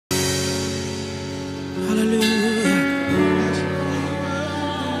Hallelujah.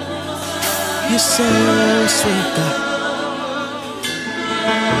 You're so sweet, God.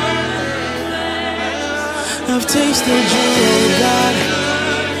 I've tasted you, oh God.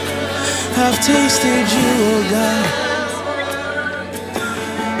 I've tasted you, oh God.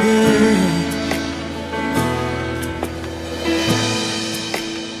 Yeah.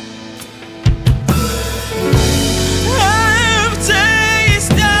 I've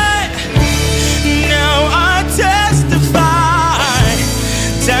tasted, now I testify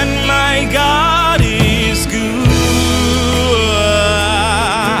that my God is good.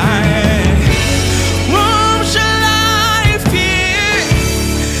 Whom shall I fear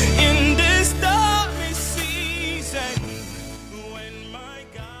in this stormy season when my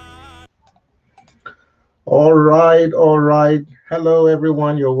God... All right, all right. Hello,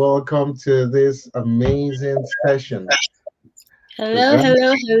 everyone. You're welcome to this amazing session. Hello,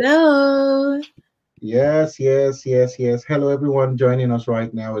 hello, hello. Yes, yes, yes, yes. Hello, everyone joining us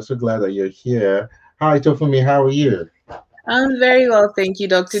right now. We're so glad that you're here. Hi, Tofumi. How are you? I'm very well, thank you,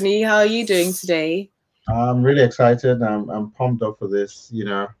 Dr. Nee. How are you doing today? I'm really excited. I'm pumped up for this.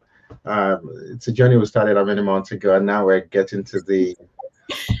 It's a journey we started many months ago, and now we're getting to the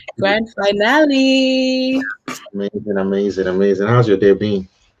Grand finale. amazing, amazing, amazing. How's your day been?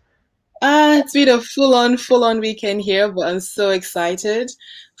 It's been a full on weekend here, but I'm so excited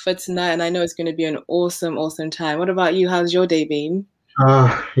for tonight, and I know it's going to be an awesome time. What about you? How's your day been?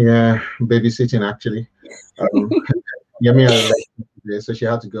 Yeah, babysitting actually. Um, Yemi has left today, so she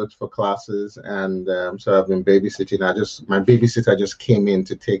had to go for classes, and so I've been babysitting. My babysitter just came in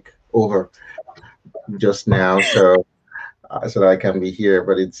to take over just now, so that I can be here.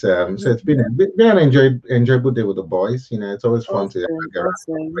 But it's been an enjoyable day with the boys. It's always fun to get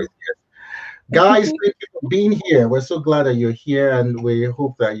Awesome. around. Guys, thank you for being here. We're so glad that you're here, and we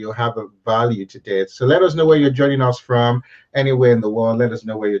hope that you have a value today. So let us know where you're joining us from, anywhere in the world. Let us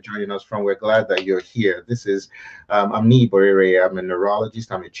know where you're joining us from. We're glad that you're here. I'm Nee Borere. I'm a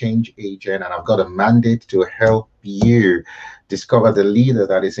neurologist. I'm a change agent, and I've got a mandate to help you discover the leader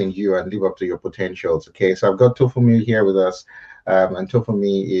that is in you and live up to your potentials. Okay, so I've got Tofumi here with us, and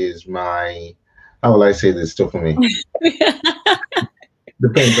Tofumi is how will I say this, Tofumi?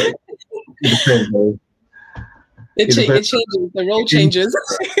 Depends. It depends. It changes. The role changes.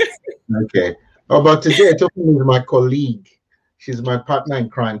 Okay. Oh, but today, Tofumi is my colleague. She's my partner in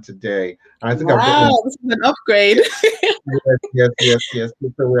crime today. And I think Wow, this is an upgrade. yes.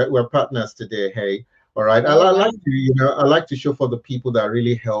 So we're partners today. Hey, all right. I Oh, like I like to show for the people that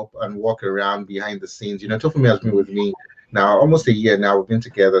really help and walk around behind the scenes. Tofumi has been with me now almost a year now. We've been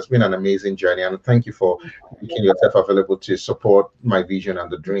together. It's been an amazing journey, and thank you for making yourself available to support my vision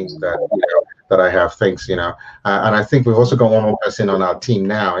and the dreams that I have. Thanks. And I think we've also got one more person on our team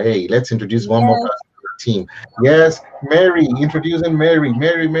now. Hey, let's introduce one more person to the team. Yes, Mary. Introducing Mary.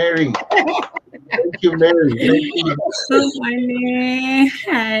 Mary. Thank you, Mary. Thank you. Good morning.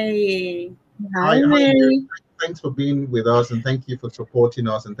 Hi. hi, Hi, Mary. thanks for being with us, and thank you for supporting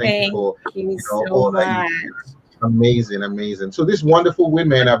us, and thank you Thank for you so all that you much. do. Amazing. So these wonderful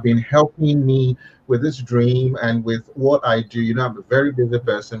women have been helping me with this dream and with what I do. I'm a very busy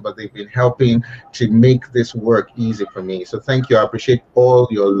person, but they've been helping to make this work easy for me. So thank you. I appreciate all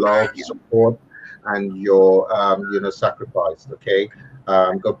your love, support, and your sacrifice. Okay.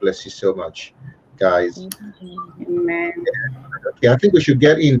 God bless you so much, guys. Amen. Okay, I think we should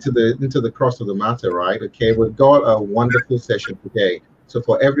get into the crux of the matter, right? Okay, we've got a wonderful session today. So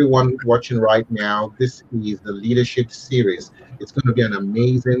for everyone watching right now, this is the leadership series. It's going to be an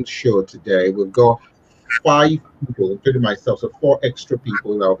amazing show today. We've got 5 people, including myself, so 4 extra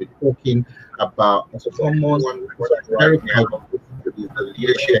people that will be talking about someone very powerful. This is the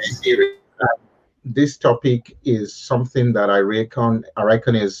leadership series. This topic is something that I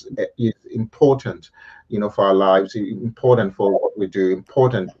reckon is important, for our lives, important for what we do,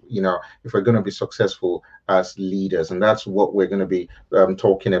 important, if we're going to be successful as leaders, and that's what we're going to be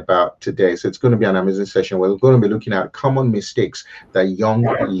talking about today. So it's going to be an amazing session. We're going to be looking at common mistakes that young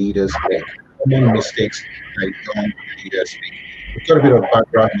leaders make. Common mistakes that young leaders make. We've got a bit of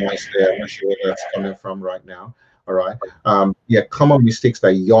background noise there. I'm not sure where that's coming from right now. All right. Yeah, common mistakes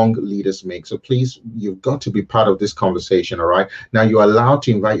that young leaders make. So please, you've got to be part of this conversation. All right. Now you're allowed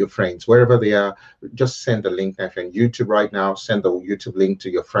to invite your friends wherever they are. Just send the link. If you're on YouTube right now, send the YouTube link to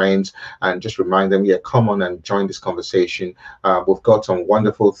your friends and just remind them, yeah, come on and join this conversation. We've got some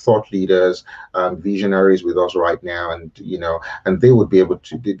wonderful thought leaders, visionaries with us right now, and they would be able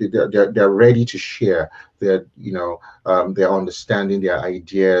to. They're ready to share their understanding, their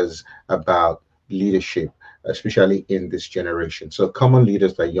ideas about leadership, especially in this generation. So common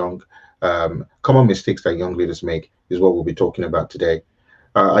leaders that young Common mistakes that young leaders make is what we'll be talking about today.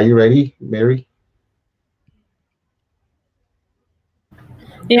 Are you ready, Mary?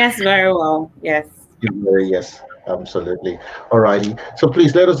 Yes, very well. Yes. Mary, yes, absolutely. All righty. So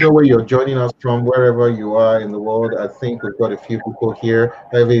please let us know where you're joining us from, wherever you are in the world. I think we've got a few people here.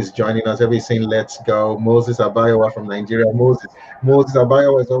 Evie is joining us. Evie is saying, let's go. Moses Abayowa from Nigeria. Moses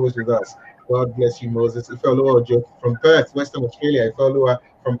Abayowa is always with us. God bless you, Moses. Ifeoluwa Ojo from Perth, Western Australia. Ifeoluwa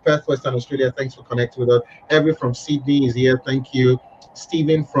from Perth, Western Australia. Thanks for connecting with us. Evie from Sydney is here. Thank you.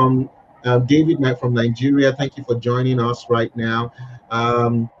 Stephen from David from Nigeria. Thank you for joining us right now.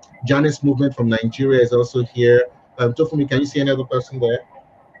 Janice Movement from Nigeria is also here. Tofumi, can you see any other person there?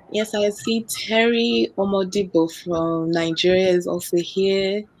 Yes, I see Terry Omodibo from Nigeria is also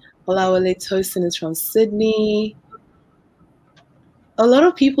here. Olawale Tosin is from Sydney. A lot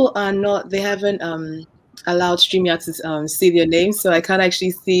of people are not, they haven't allowed StreamYard to see their names, so I can't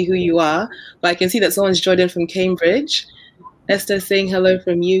actually see who you are, but I can see that someone's joined in from Cambridge. Esther saying hello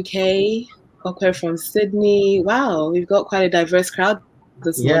from UK. Oker from Sydney. Wow, we've got quite a diverse crowd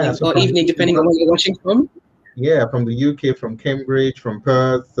this morning or evening, depending on where you're watching from. Yeah, from the UK, from Cambridge, from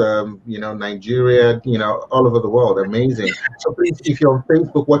Perth, Nigeria, all over the world. Amazing. So please, if you're on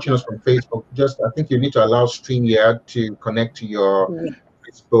Facebook, watching us from Facebook, I think you need to allow StreamYard to connect to your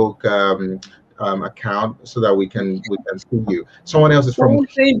Facebook account so that we can see you. Someone else is from.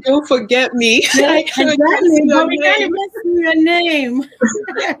 Don't forget me. Yes, exactly. But we can't even see your name.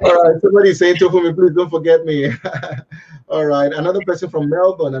 All right, somebody say to me, please don't forget me. All right, another person from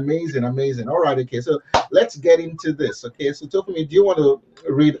Melbourne. Amazing. All right, okay, so let's get into this. Okay, so Tofumi, do you want to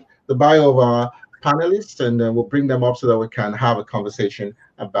read the bio of our panelists, and then we'll bring them up so that we can have a conversation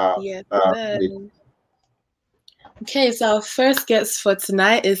about Okay, so our first guest for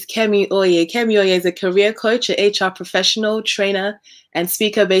tonight is Kemi Oye. Kemi Oye is a career coach, an HR professional, trainer, and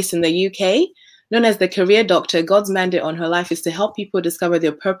speaker based in the UK. Known as the Career Doctor, God's mandate on her life is to help people discover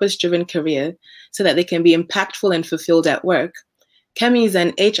their purpose-driven career so that they can be impactful and fulfilled at work. Kemi is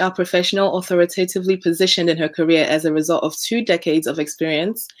an HR professional authoritatively positioned in her career as a result of 2 decades of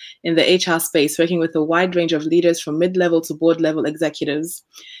experience in the HR space, working with a wide range of leaders from mid-level to board-level executives.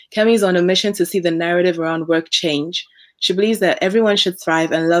 Kemi is on a mission to see the narrative around work change. She believes that everyone should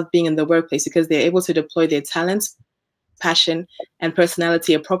thrive and love being in the workplace because they're able to deploy their talents, passion, and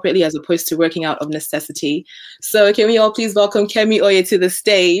personality appropriately as opposed to working out of necessity. So can we all please welcome Kemi Oye to the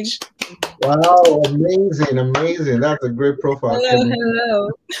stage? Wow, amazing. That's a great profile. Hello.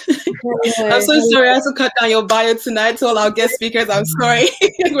 I'm so sorry I had to cut down your bio tonight to all our guest speakers. I'm sorry.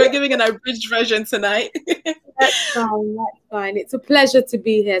 We're giving an abridged version tonight. That's fine. It's a pleasure to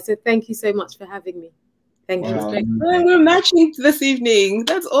be here. So thank you so much for having me. Thank you. We're matching this evening.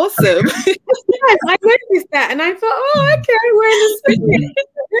 That's awesome. Yes, I noticed that and I thought, oh, okay, we're in the studio.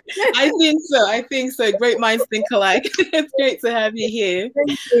 I think so. Great minds think alike. It's great to have you here.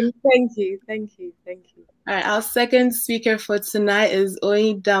 Thank you. All right, our second speaker for tonight is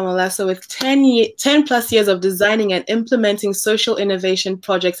Oyin Damola. So with 10 plus years of designing and implementing social innovation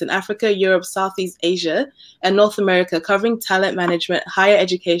projects in Africa, Europe, Southeast Asia, and North America, covering talent management, higher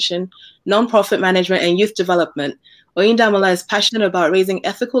education, nonprofit management, and youth development, Oyin Damola is passionate about raising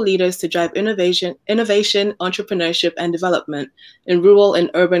ethical leaders to drive innovation, entrepreneurship, and development in rural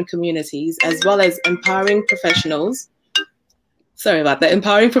and urban communities, as well as empowering professionals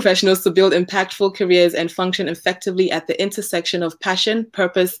to build impactful careers and function effectively at the intersection of passion,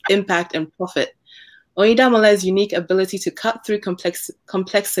 purpose, impact, and profit. Oyin Damola's unique ability to cut through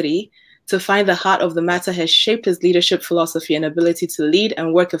complexity to find the heart of the matter has shaped his leadership philosophy and ability to lead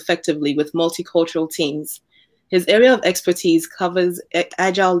and work effectively with multicultural teams. His area of expertise covers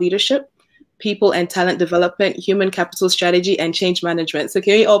agile leadership, people and talent development, human capital strategy, and change management. So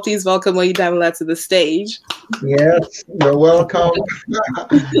can we all please welcome Oyin Damola to the stage? Yes, you're welcome.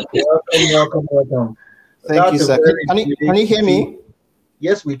 welcome. Thank you, sir. Can you hear me?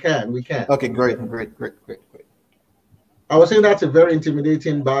 Yes, we can. Okay, great. I was saying that's a very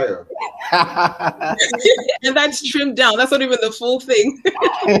intimidating bio. And that's trimmed down. That's not even the full thing.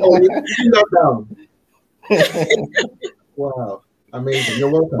 Wow. Amazing. You're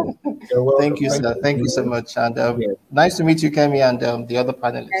welcome. Thank you, sir. Thank you so much. And nice to meet you, Kemi, and the other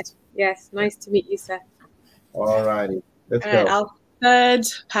panelists. Yes, nice to meet you, sir. All righty. Let's go. Our third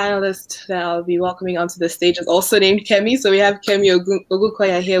panelist that I'll be welcoming onto the stage is also named Kemi. So we have Kemi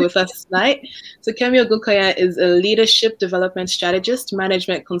Ogunkoya here with us tonight. So Kemi Ogunkoya is a leadership development strategist,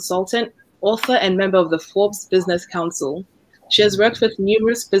 management consultant, author, and member of the Forbes Business Council. She has worked with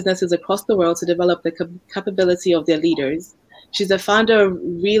numerous businesses across the world to develop the capability of their leaders. She's the founder of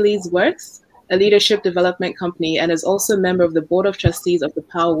Really's Works, a leadership development company, and is also a member of the board of trustees of the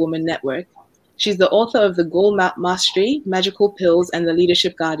Power Woman Network. She's the author of The Goal Mastery, Magical Pills, and The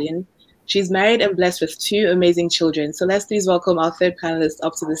Leadership Guardian. She's married and blessed with 2 amazing children. So let's please welcome our third panelist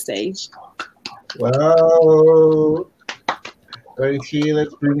up to the stage. Wow. Ricky,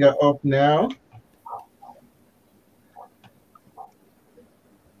 let's bring her up now.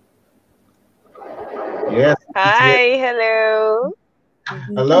 Yes. Hi, hello.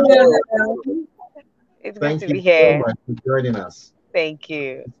 Hello. It's good Thank to you be here. so much for joining us. Thank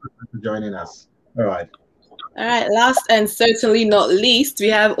you. For joining us. All right. All right, last and certainly not least, we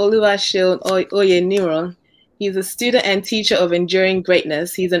have Oluwaseun Oyeniran. He's a student and teacher of enduring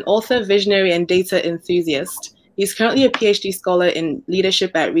greatness. He's an author, visionary, and data enthusiast. He's currently a PhD scholar in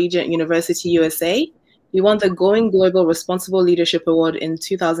leadership at Regent University, USA. He won the Going Global Responsible Leadership Award in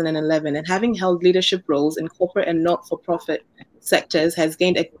 2011, and having held leadership roles in corporate and not-for-profit sectors, has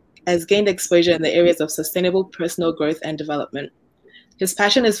gained exposure in the areas of sustainable personal growth and development. His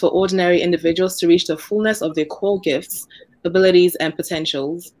passion is for ordinary individuals to reach the fullness of their core gifts, abilities, and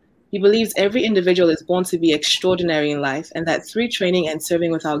potentials. He believes every individual is born to be extraordinary in life, and that through training and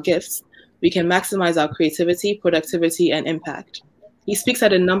serving with our gifts, we can maximize our creativity, productivity, and impact. He speaks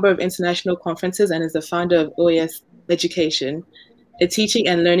at a number of international conferences and is the founder of OAS Education, a teaching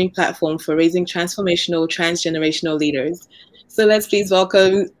and learning platform for raising transformational, transgenerational leaders. So let's please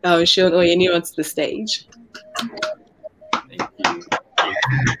welcome Seun Oyeniran to the stage. Thank you.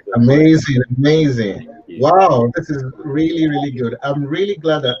 Amazing, amazing. Wow, this is really, really good. I'm really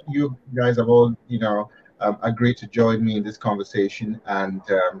glad that you guys have all, agreed to join me in this conversation. And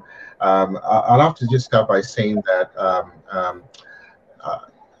I'll have to just start by saying that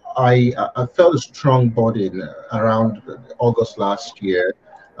I felt a strong burden around August last year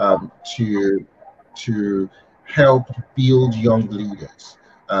to help build young leaders,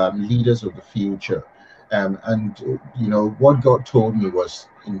 leaders of the future. What God told me was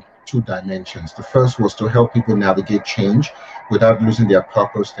in 2 dimensions. The first was to help people navigate change without losing their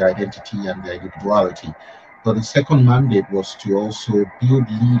purpose, their identity, and their individuality. But the second mandate was to also build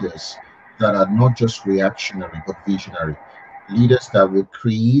leaders that are not just reactionary, but visionary. Leaders that will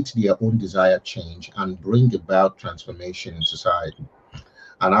create their own desired change and bring about transformation in society.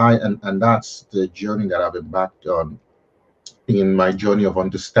 And that's the journey that I've embarked on in my journey of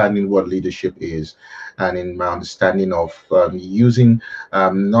understanding what leadership is, and in my understanding of using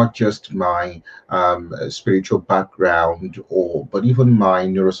not just my spiritual background, but even my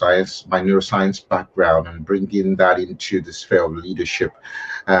neuroscience background, and bringing that into the sphere of leadership.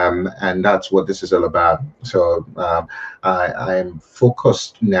 And that's what this is all about. So I'm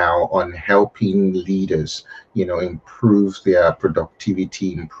focused now on helping leaders, improve their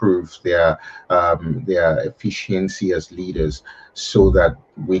productivity, improve their efficiency as leaders, so that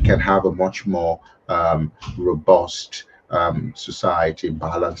we can have a much more robust society,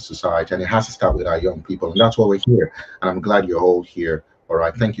 balanced society. And it has to start with our young people. And that's why we're here. And I'm glad you're all here. All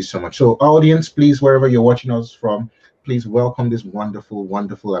right. Thank you so much. So audience, please, wherever you're watching us from, please welcome these wonderful,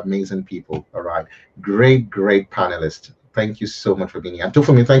 wonderful, amazing people. All right. Great, great panelists. Thank you so much for being here. And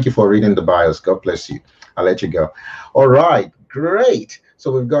Tufumi, thank you for reading the bios. God bless you. I'll let you go. All right. Great.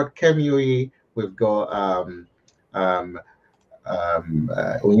 So we've got Kemi, we've got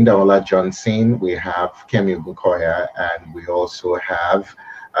Oyindamola Johnson, we have Kemi Bukoya, and we also have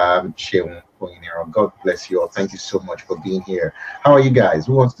Seun Oyeniran. God bless you all. Thank you so much for being here. How are you guys?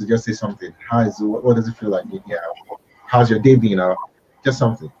 Who wants to just say something? What does it feel like being here? How's your day been? Just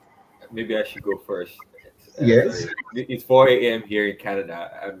something. Maybe I should go first. Yes. It's 4 a.m. here in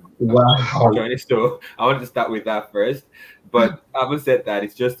Canada. Wow. So I wanted to start with that first. But having said that,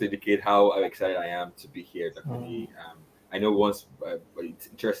 it's just to indicate how excited I am to be here, Dr. Lee. I know once, but it's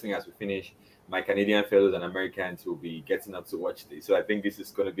interesting as we finish, my Canadian fellows and Americans will be getting up to watch this. So I think this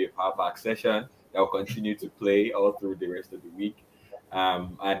is going to be a power-packed session that will continue to play all through the rest of the week.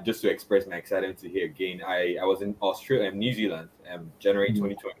 And just to express my excitement to hear again, I was in Australia and New Zealand January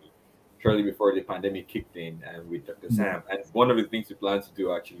 2020, shortly before the pandemic kicked in, with Dr. Sam. And one of the things we planned to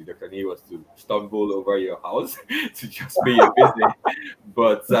do, actually, Dr. Nee, was to stumble over your house to just pay your visit.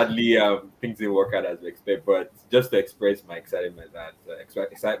 But sadly, things didn't work out as we expect. But just to express my excitement that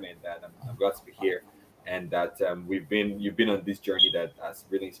I'm glad to be here, and that you've been on this journey that has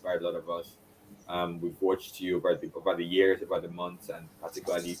really inspired a lot of us. We've watched you over the years, over the months, and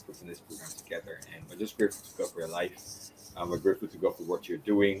particularly putting this program together. And we're just grateful to God for your life. We're grateful to God for what you're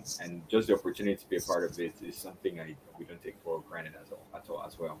doing, and just the opportunity to be a part of it is something we don't take for granted at all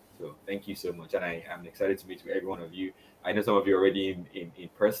as well. So thank you so much, and I am excited to meet with every one of you. I know some of you already in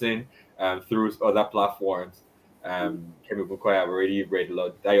person through other platforms, Kemi Bukoya, I've already read a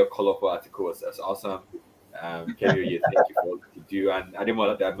lot. That your colorful article was awesome. Kemi, thank you for all that you do. And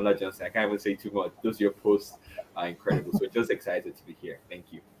Ademola Johnson, I can't even say too much. Those your posts are incredible. So just excited to be here. Thank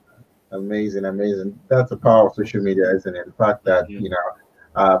you. Amazing, amazing. That's the power of social media, isn't it? The fact that,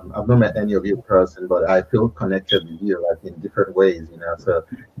 I've not met any of you in person, but I feel connected with you like in different ways, So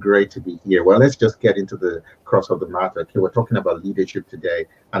great to be here. Well, let's just get into the crux of the matter. Okay, we're talking about leadership today,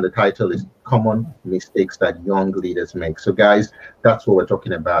 and the title is Common Mistakes That Young Leaders Make. So, guys, that's what we're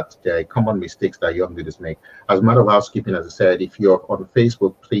talking about today. Common mistakes that young leaders make. As a matter of housekeeping, as I said, if you're on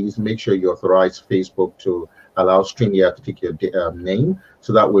Facebook, please make sure you authorize Facebook to allow StreamYard to take your name,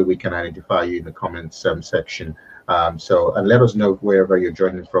 so that way we can identify you in the comments section. And let us know wherever you're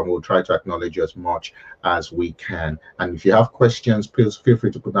joining from. We'll try to acknowledge you as much as we can. And if you have questions, please feel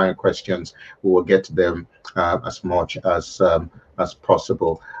free to put down your questions. We will get to them as much as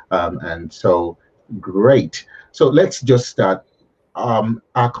possible. And so, great. So let's just start.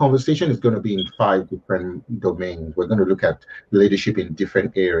 Our conversation is going to be in 5 different domains. We're going to look at leadership in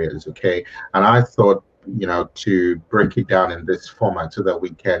different areas, okay? And I thought, to break it down in this format so that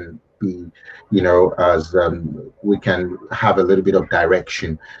we can be, as we can have a little bit of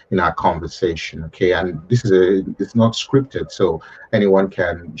direction in our conversation, okay? And it's not scripted, so anyone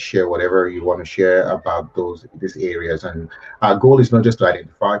can share whatever you want to share about these areas. And our goal is not just to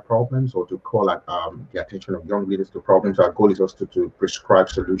identify problems or to call the attention of young leaders to problems. Our goal is also to prescribe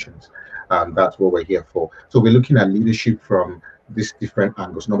solutions. That's what we're here for. So we're looking at leadership from these different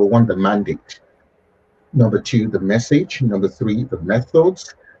angles. Number 1, the mandate. Number 2, the message. Number 3, the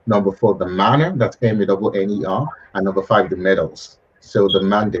methods. Number 4, the manner. That's MANNER. And number 5, the medals. So the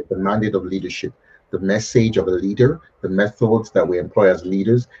mandate of leadership, the message of a leader, the methods that we employ as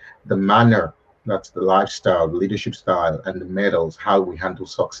leaders, the manner, that's the lifestyle, the leadership style, and the medals, how we handle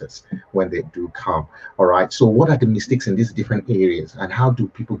success when they do come. All right. So what are the mistakes in these different areas, and how do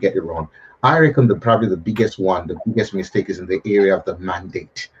people get it wrong? I reckon probably the biggest mistake is in the area of the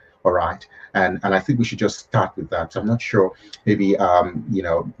mandate. All right. And I think we should just start with that. So I'm not sure, maybe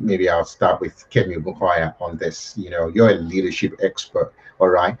maybe I'll start with Kemi Bukoya on this. You're a leadership expert, all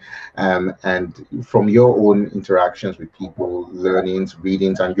right? And from your own interactions with people, learnings,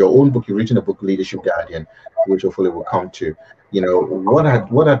 readings, and your own book, you've written a book, Leadership Guardian, which hopefully we'll come to. What are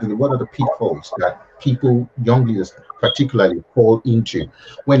the pitfalls that people, young leaders particularly, fall into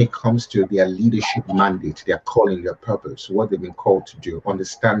when it comes to their leadership mandate, their calling, their purpose, what they've been called to do,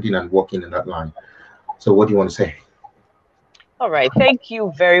 understanding and working in that line? So what do you want to say? All right. Thank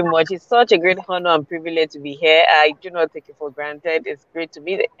you very much. It's such a great honor and privilege to be here. I do not take it for granted. It's great to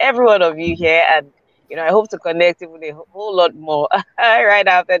meet every one of you here. And, I hope to connect with a whole lot more right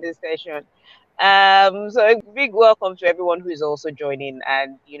after this session. So a big welcome to everyone who is also joining.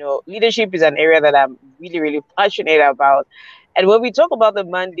 And, leadership is an area that I'm really, really passionate about. And when we talk about the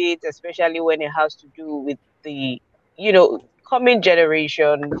mandate, especially when it has to do with the, coming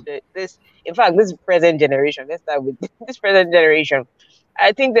generation, this present generation, let's start with this present generation.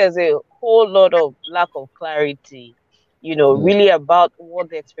 I think there's a whole lot of lack of clarity, really about what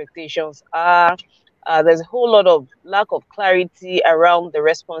the expectations are. There's a whole lot of lack of clarity around the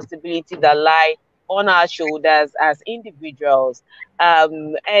responsibility that lie on our shoulders as individuals.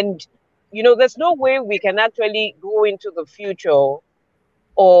 And, there's no way we can actually go into the future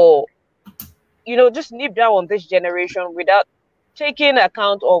or, just live down on this generation without taking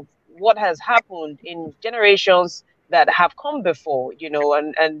account of what has happened in generations that have come before,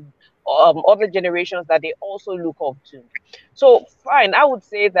 and other generations that they also look up to. So fine, I would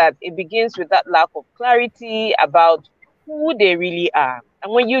say that it begins with that lack of clarity about who they really are.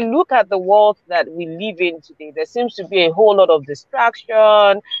 And when you look at the world that we live in today, there seems to be a whole lot of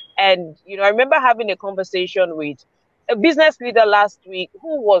distraction. And, I remember having a conversation with a business leader last week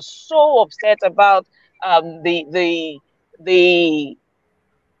who was so upset about the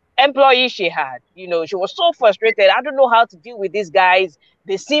employee she had. She was so frustrated. I don't know how to deal with these guys.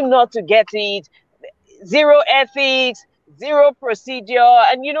 They seem not to get it. Zero ethics, zero procedure,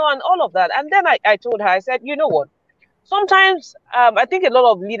 and and all of that. And then I told her, I said, you know what? Sometimes I think a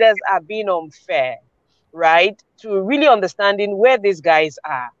lot of leaders are being unfair, right? To really understanding where these guys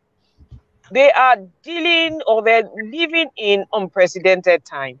are. They are dealing or they're living in unprecedented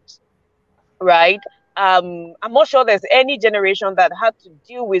times, right? I'm not sure there's any generation that had to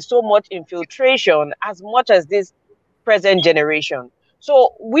deal with so much infiltration as much as this present generation.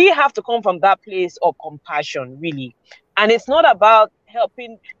 So we have to come from that place of compassion, really. And it's not about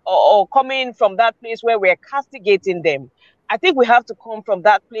helping or coming from that place where we're castigating them. I think we have to come from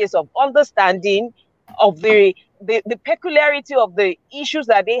that place of understanding of the the peculiarity of the issues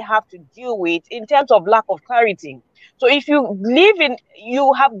that they have to deal with in terms of lack of clarity. So if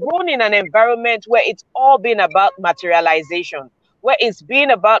you have grown in an environment where it's all been about materialization, where it's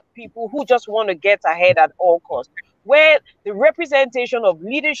been about people who just want to get ahead at all costs, where the representation of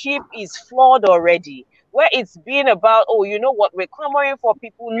leadership is flawed already, where it's been about, oh, you know what, we're clamoring for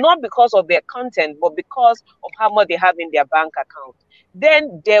people not because of their content, but because of how much they have in their bank account,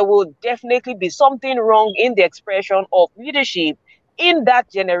 then there will definitely be something wrong in the expression of leadership in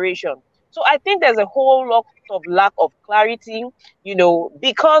that generation. So I think there's a whole lot of lack of clarity, you know,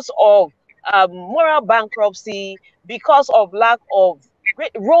 because of moral bankruptcy, because of lack of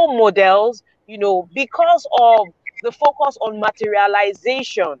great role models, you know, because of the focus on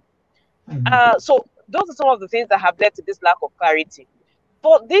materialization. So those are some of the things that have led to this lack of clarity.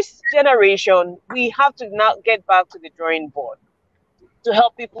 For this generation, we have to now get back to the drawing board to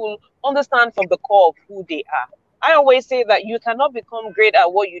help people understand from the core of who they are. I always say that you cannot become great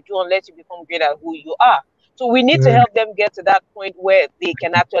at what you do unless you become great at who you are. So we need to help them get to that point where they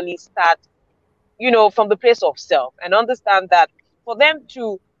can actually start, you know, from the place of self, and understand that for them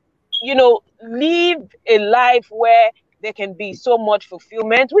to, you know, live a life where there can be so much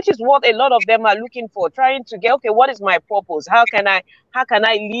fulfillment, which is what a lot of them are looking for, trying to get, okay, what is my purpose? How can I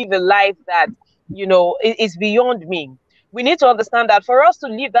live a life that, you know, is beyond me? We need to understand that for us to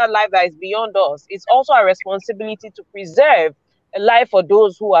live that life that is beyond us, it's also our responsibility to preserve a life for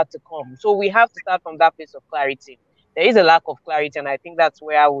those who are to come. So we have to start from that place of clarity. There is a lack of clarity, and I think that's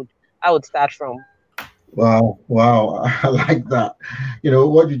where I would start from. Wow, wow, I like that. You know,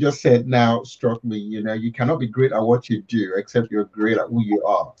 what you just said now struck me. You know, you cannot be great at what you do except you're great at who you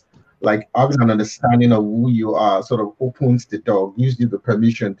are. Like having an understanding of who you are sort of opens the door, gives you the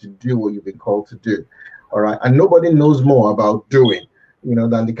permission to do what you've been called to do. All right. And nobody knows more about doing, you know,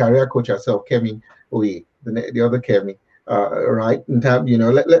 than the career coach herself, Kemi Oye, the other Kemi. Right. In time, you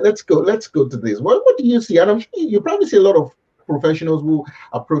know, let's go to this. What do you see? And I'm sure you probably see a lot of professionals who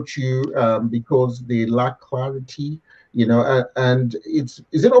approach you because they lack clarity, you know, and is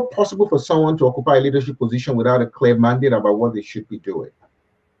it not possible for someone to occupy a leadership position without a clear mandate about what they should be doing?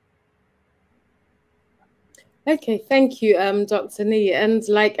 Okay, thank you, Dr. Nee. And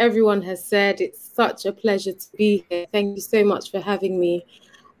like everyone has said, it's such a pleasure to be here. Thank you so much for having me.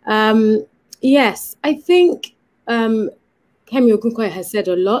 Yes, I think Kemi Ogunkoya has said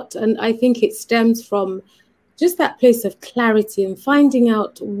a lot, and I think it stems from just that place of clarity and finding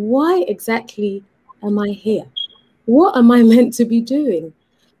out, why exactly am I here? What am I meant to be doing?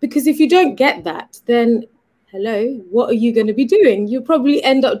 Because if you don't get that, then hello, what are you going to be doing? You'll probably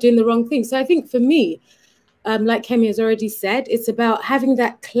end up doing the wrong thing. So I think for me, like Kemi has already said, it's about having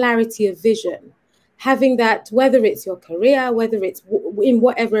that clarity of vision, having that, whether it's your career, whether it's in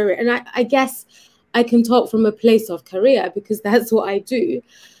whatever area. And I guess I can talk from a place of career because that's what I do.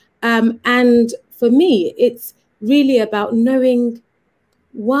 And for me, it's really about knowing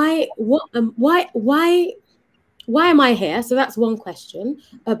why am I here? So that's one question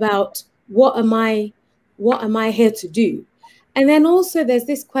about what am I here to do? And then also there's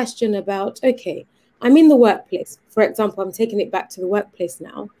this question about, okay, I'm in the workplace. For example, I'm taking it back to the workplace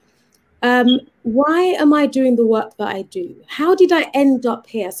now. Why am I doing the work that I do? How did I end up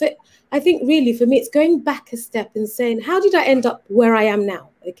here? So I think really for me, it's going back a step and saying, how did I end up where I am now?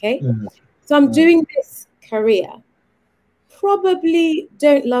 Okay. So I'm doing this career. Probably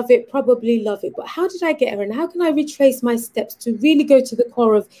don't love it, probably love it. But how did I get here? And how can I retrace my steps to really go to the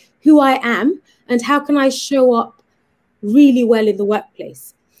core of who I am? And how can I show up really well in the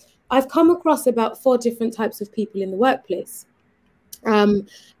workplace? I've come across about 4 different types of people in the workplace. And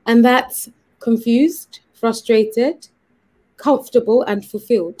that's confused, frustrated, comfortable, and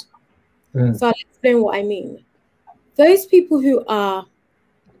fulfilled. So I'll explain what I mean. Those people who are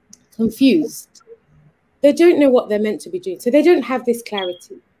confused, they don't know what they're meant to be doing. So they don't have this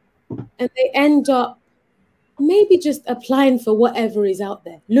clarity. And they end up maybe just applying for whatever is out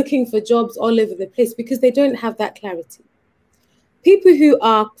there, looking for jobs all over the place because they don't have that clarity. People who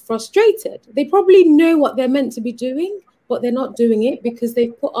are frustrated, they probably know what they're meant to be doing, but they're not doing it because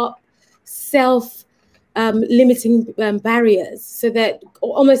they've put up self-limiting barriers. So they're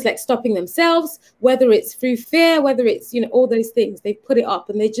almost like stopping themselves, whether it's through fear, whether it's, you know, all those things, they put it up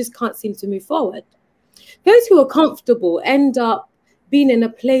and they just can't seem to move forward. Those who are comfortable end up being in a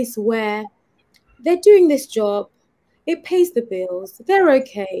place where they're doing this job, it pays the bills, they're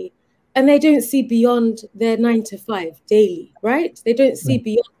okay, and they don't see beyond their 9 to 5 daily, right? They don't see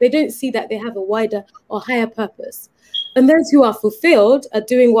beyond, they don't see that they have a wider or higher purpose. And those who are fulfilled are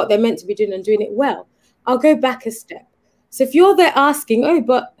doing what they're meant to be doing and doing it well. I'll go back a step. So if you're there asking, oh,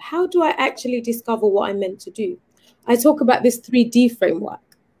 but how do I actually discover what I'm meant to do? I talk about this 3D framework.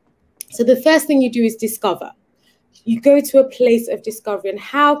 So the first thing you do is discover. You go to a place of discovery. And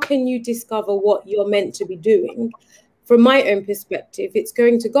how can you discover what you're meant to be doing? From my own perspective, it's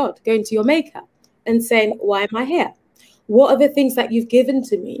going to God, going to your maker and saying, why am I here? What are the things that you've given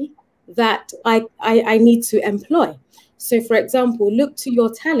to me that I need to employ? So for example, look to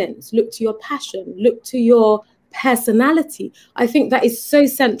your talents, look to your passion, look to your personality. I think that is so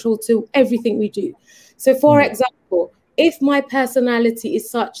central to everything we do. So for example, if my personality is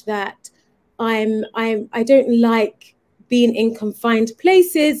such that I don't like being in confined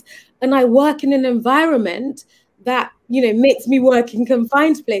places, and I work in an environment that, you know, makes me work in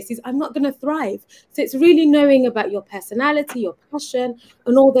confined places, I'm not going to thrive. So it's really knowing about your personality, your passion,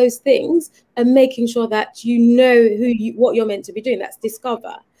 and all those things, and making sure that you know what you're meant to be doing. That's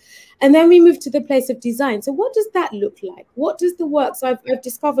discover. And then we move to the place of design. So what does that look like? What does the work? So I've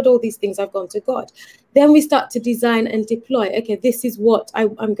discovered all these things. I've gone to God. Then we start to design and deploy. Okay, this is what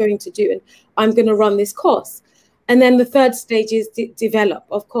I'm going to do, and I'm going to run this course. And then the third stage is develop.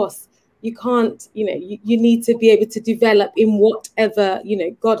 Of course, you can't, you know, you need to be able to develop in whatever, you know,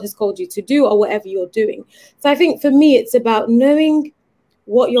 God has called you to do or whatever you're doing. So I think for me, it's about knowing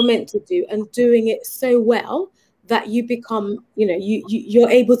what you're meant to do and doing it so well that you become, you know, you're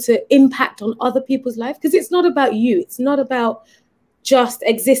able to impact on other people's life, because it's not about you. It's not about just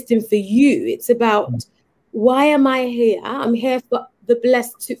existing for you. It's about, why am I here? I'm here for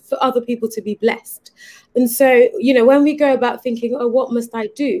for other people to be blessed. And so, you know, when we go about thinking, oh, what must I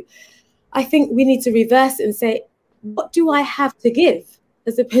do? I think we need to reverse it and say, what do I have to give,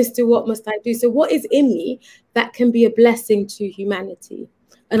 as opposed to what must I do? So what is in me that can be a blessing to humanity?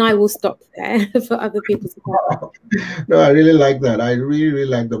 And I will stop there for other people to go. No, I really like that. I really, really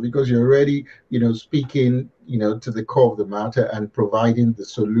like that, because you're already, you know, speaking, you know, to the core of the matter and providing the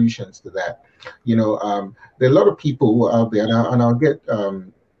solutions to that. You know, there are a lot of people out there, and I'll get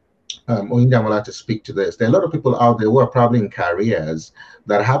Oyindamola to speak to this. There are a lot of people out there who are probably in careers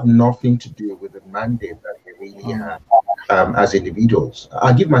that have nothing to do with the mandate that they really have as individuals.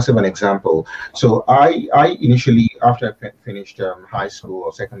 I'll give myself an example. So I initially, after I finished high school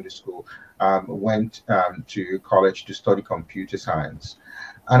or secondary school, went to college to study computer science.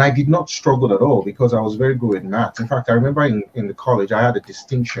 And I did not struggle at all, because I was very good at maths. In fact, I remember in the college, I had a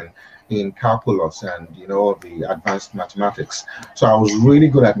distinction in calculus and, you know, the advanced mathematics. So I was really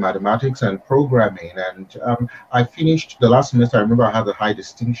good at mathematics and programming. And I finished the last semester. I remember I had a high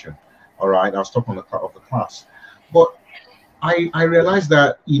distinction. All right, I was top of the class. But I realized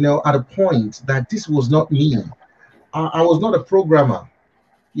that, you know, at a point that this was not me. I was not a programmer.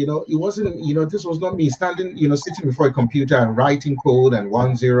 You know, it wasn't, you know, this was not me standing, you know, sitting before a computer and writing code and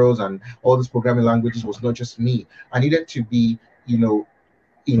 1-0s and all these programming languages was not just me. I needed to be, you know,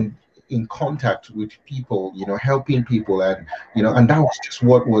 in contact with people, you know, helping people, and, you know, and that was just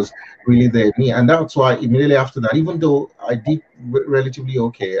what was really there in me. And that's why immediately after that, even though I did relatively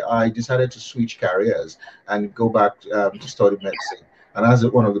okay, I decided to switch careers and go back to study medicine. And that's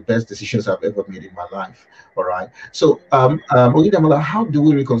one of the best decisions I've ever made in my life. All right. So, Oyindamola, how do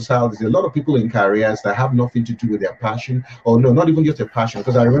we reconcile this? There are a lot of people in careers that have nothing to do with their passion, or no, not even just a passion.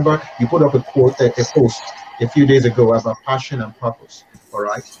 Because I remember you put up a post a few days ago about passion and purpose. All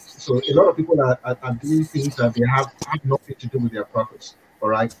right. So a lot of people are doing things that they have nothing to do with their purpose. All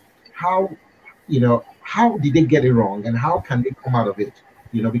right. How, you know, how did they get it wrong, and how can they come out of it?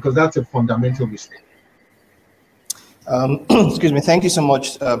 You know, because that's a fundamental mistake. Excuse me. Thank you so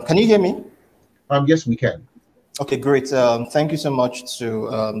much. Can you hear me? Yes, we can. Okay, great. Thank you so much to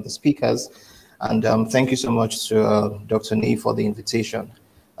the speakers, and thank you so much to Dr. Nee for the invitation.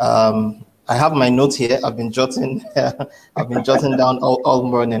 I have my notes here. I've been jotting down all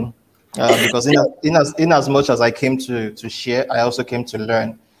morning because in as much as I came to share, I also came to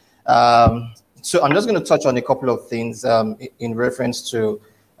learn. So I'm just going to touch on a couple of things in reference to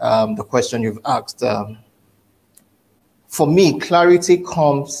the question you've asked. For me, clarity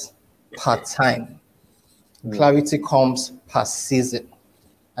comes per time, clarity comes per season,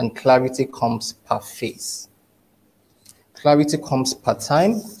 and clarity comes per phase. Clarity comes per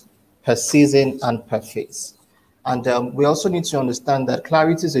time, per season, and per phase. And we also need to understand that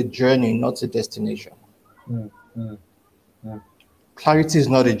clarity is a journey, not a destination. Clarity is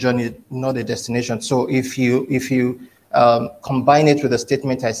not a journey, not a destination. So if you combine it with the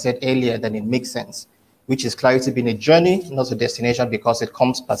statement I said earlier, then it makes sense, which is clarity being a journey, not a destination, because it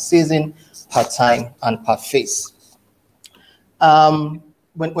comes per season, per time, and per phase.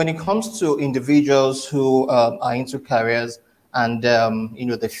 When it comes to individuals who are into careers and you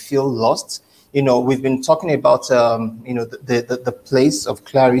know, they feel lost, you know, we've been talking about you know, the place of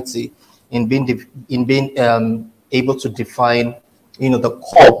clarity in being able to define, the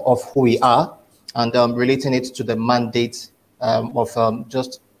core of who we are, and relating it to the mandate of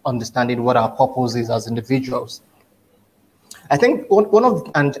just understanding what our purpose is as individuals. I think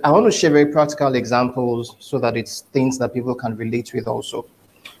and I want to share very practical examples so that it's things that people can relate with also.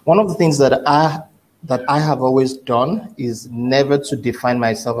 One of the things that I have always done is never to define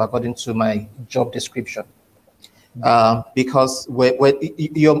myself according to my job description. Because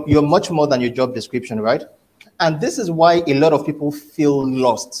you're much more than your job description, right? And this is why a lot of people feel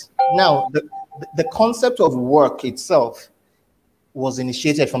lost. Now, the concept of work itself was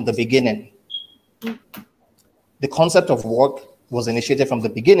initiated from the beginning. The concept of work was initiated from the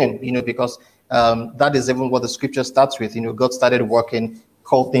beginning, because that is even what the scripture starts with. God started working,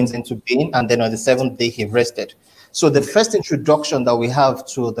 called things into being, and then on the seventh day he rested. So the first introduction that we have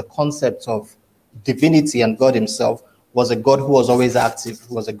to the concept of divinity and God himself was a God who was always active,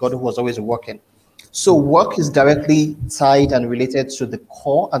 was a God who was always working. So work is directly tied and related to the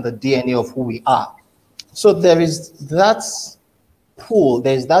core and the DNA of who we are. So there is that pull,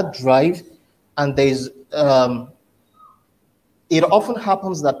 there's that drive, and there's it often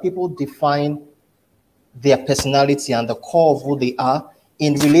happens that people define their personality and the core of who they are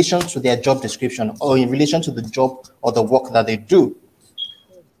in relation to their job description or in relation to the job or the work that they do.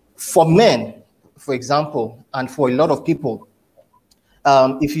 For men, for example, and for a lot of people,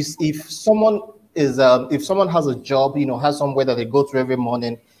 if someone has a job, has somewhere that they go to every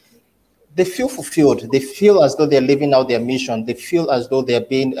morning, they feel fulfilled. They feel as though they're living out their mission. They feel as though they're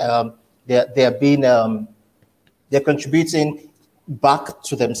contributing back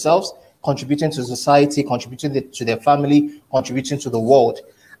to themselves, contributing to society, contributing to their family, contributing to the world.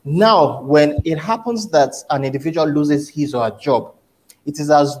 Now, when it happens that an individual loses his or her job, it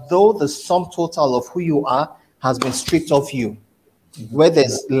is as though the sum total of who you are has been stripped of you, where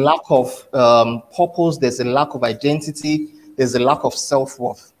there's lack of purpose, there's a lack of identity, there's a lack of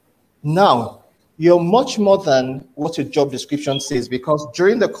self-worth. Now, you're much more than what your job description says, because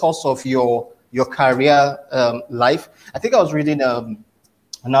during the course of your career life, I think I was reading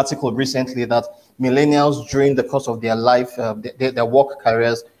an article recently that millennials during the course of their life, their work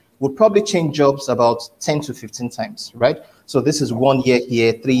careers, would probably change jobs about 10 to 15 times, right? So this is 1 year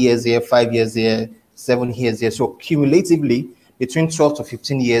here, 3 years here, 5 years here, 7 years here. So cumulatively, between 12 to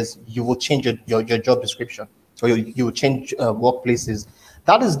 15 years, you will change your job description, or you will change workplaces.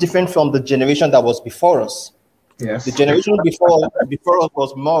 That is different from the generation that was before us. Yes. The generation before us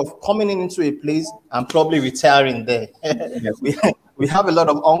was more of coming into a place and probably retiring there. Yes. We have a lot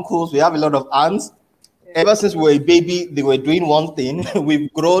of uncles, we have a lot of aunts. Ever since we were a baby, they were doing one thing.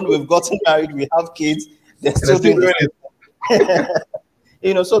 We've grown, we've gotten married, we have kids. They're still doing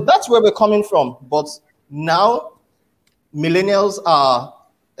it. So that's where we're coming from. But now, millennials are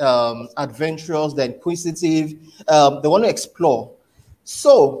adventurous, they're inquisitive, they want to explore.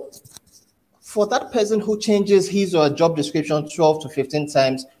 So for that person who changes his or her job description 12 to 15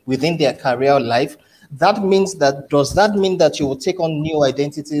 times within their career life, does that mean that you will take on new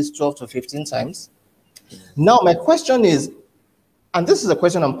identities 12 to 15 times? Now, my question is, and this is a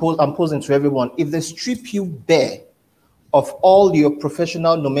question I'm posing to everyone, if they strip you bare of all your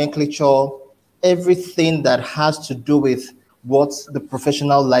professional nomenclature, everything that has to do with what the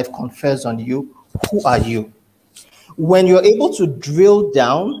professional life confers on you, who are you? When you're able to drill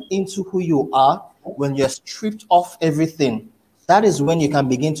down into who you are, when you're stripped off everything, that is when you can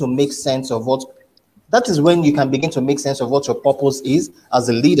begin to make sense of what your purpose is as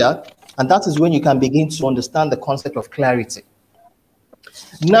a leader, and that is when you can begin to understand the concept of clarity.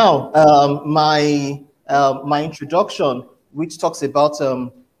 Now, my introduction, which talks about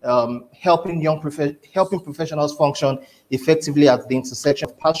helping professionals function effectively at the intersection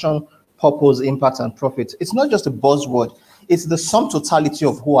of passion, purpose, impact, and profit. It's not just a buzzword. It's the sum totality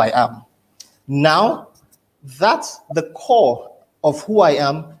of who I am. Now, that's the core of who I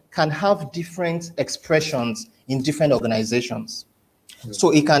am can have different expressions in different organizations. So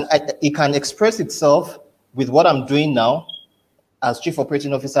it can express itself with what I'm doing now as Chief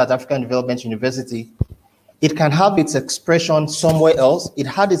Operating Officer at African Development University. It can have its expression somewhere else. It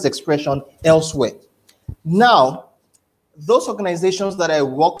had its expression elsewhere. Now, those organizations that I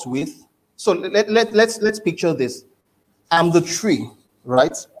worked with, so let's picture this. I'm the tree,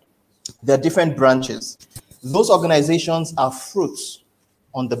 right? There are different branches. Those organizations are fruits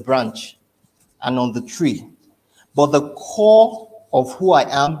on the branch and on the tree. But the core of who I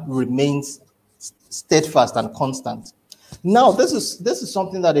am remains steadfast and constant. Now, this is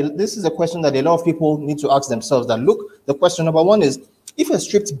something that this is a question that a lot of people need to ask themselves. That look, the question number one is, if you're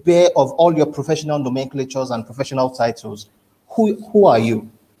stripped bare of all your professional nomenclatures and professional titles, who are you?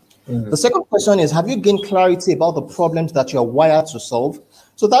 The second question is, have you gained clarity about the problems that you're wired to solve?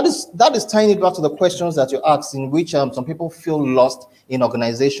 So that is tying it back to the questions that you asked, in which some people feel lost in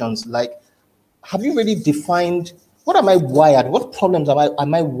organizations. Like, have you really defined what am I wired? What problems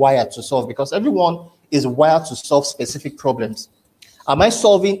am I wired to solve? Because everyone is wired to solve specific problems. Am I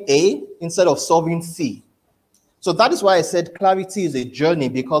solving A instead of solving C? So that is why I said clarity is a journey,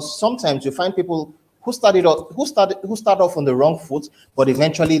 because sometimes you find people who start off on the wrong foot, but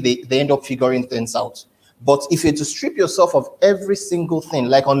eventually they end up figuring things out. But if you're to strip yourself of every single thing,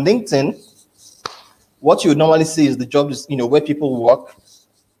 like on LinkedIn, what you would normally see is the job is, where people work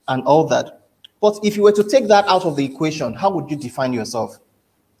and all that. But if you were to take that out of the equation, how would you define yourself?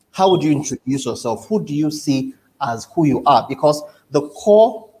 How would you introduce yourself? Who do you see as who you are? Because the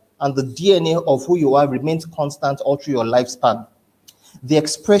core and the DNA of who you are remains constant all through your lifespan. The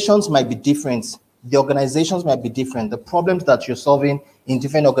expressions might be different. The organizations might be different. The problems that you're solving in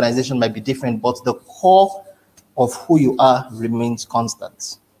different organizations might be different, but the core of who you are remains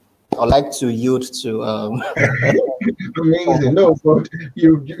constant. I'd like to yield to Amazing. No, but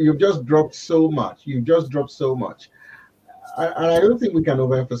you've just dropped so much. You've just dropped so much. I don't think we can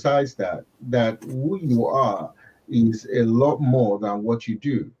overemphasize that who you are is a lot more than what you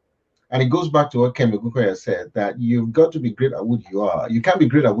do. And it goes back to what Kemi Ogunkoya said, that you've got to be great at what you are. You can't be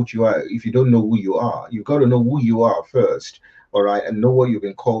great at what you are if you don't know who you are. You've got to know who you are first, all right, and know what you've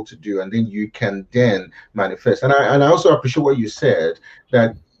been called to do, and then you can then manifest. And I also appreciate what you said,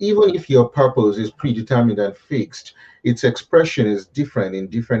 that even if your purpose is predetermined and fixed, its expression is different in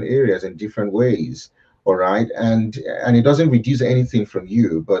different areas in different ways. All right, and it doesn't reduce anything from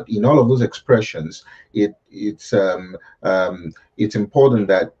you, but in all of those expressions, it's important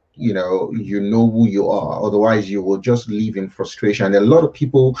that you know who you are. Otherwise you will just live in frustration, and a lot of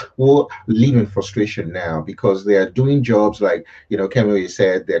people will live in frustration now because they are doing jobs like Kemi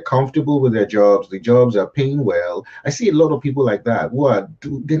said, they're comfortable with their jobs, the jobs are paying well. I see a lot of people like that who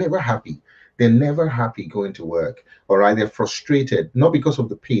they're never happy. They're never happy going to work. All right, they're frustrated, not because of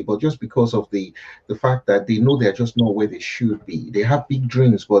the pay, but just because of the fact that they know they're just not where they should be. They have big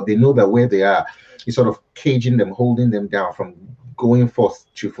dreams, but they know that where they are is sort of caging them, holding them down from going forth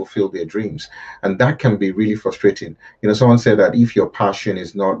to fulfill their dreams. And that can be really frustrating. Someone said that if your passion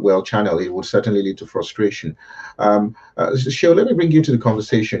is not well channeled, it would certainly lead to frustration. Sheo, let me bring you to the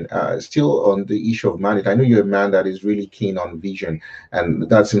conversation, still on the issue of mandate. I know you're a man that is really keen on vision, and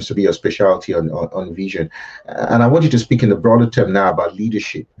that seems to be your specialty on vision. And I want you to speak in the broader term now about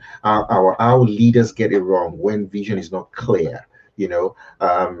leadership. Our leaders get it wrong when vision is not clear. And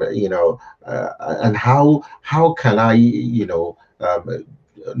how can I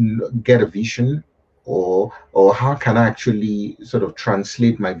get a vision, or how can I actually sort of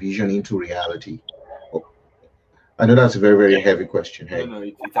translate my vision into reality? I know that's a very, very heavy question. Hey. No,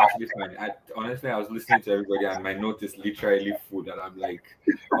 it's actually fine. Honestly, I was listening to everybody, and my note is literally full, and I'm like,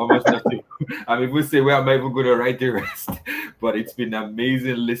 almost nothing. I'm even saying, where am I even going to write the rest? But it's been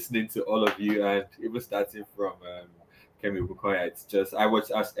amazing listening to all of you, and even starting from Kemi Ogunkoya. It's just,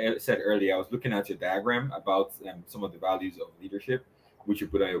 as I said earlier, I was looking at your diagram about some of the values of leadership, which you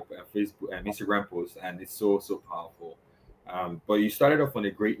put on your Facebook and Instagram post, and it's so powerful. But you started off on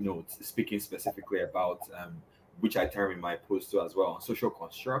a great note, speaking specifically about which I term in my post too as well, social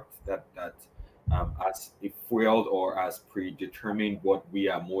construct that as a foiled or as predetermined what we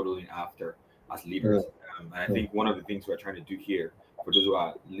are modeling after as leaders. And I think one of the things we're trying to do here, for those who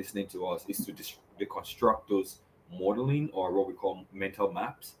are listening to us, is to deconstruct those modeling, or what we call mental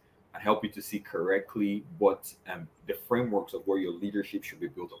maps, and help you to see correctly what the frameworks of where your leadership should be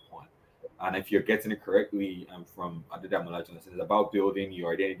built upon. And if you're getting it correctly from Adida Malajan, it's about building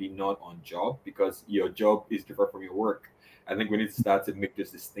your identity not on job, because your job is different from your work. I think we need to start to make those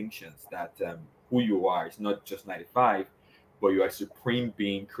distinctions that who you are is not just 95, but you are a supreme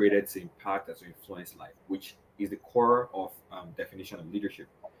being created to impact and to influence life, which is the core of definition of leadership.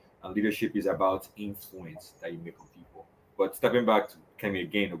 And leadership is about influence that you make on people. But stepping back to Kemi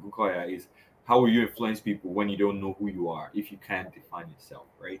again, Ogunkoya, is how will you influence people when you don't know who you are, if you can't define yourself,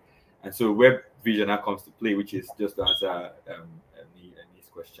 right? And so where vision now comes to play, which is just to answer Annie's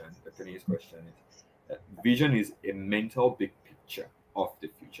question, vision is a mental big picture of the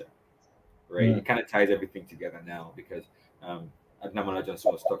future, right? It kind of ties everything together now, because Adnamala just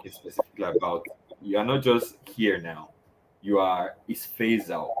was talking specifically about, you are not just here now, it's phase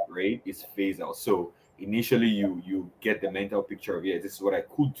out, right? It's phase out. So initially you get the mental picture of, this is what I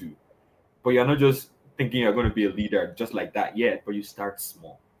could do, but you're not just thinking you're going to be a leader just like that yet, but you start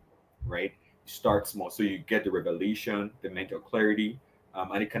small, right? You start small, so you get the revelation, the mental clarity,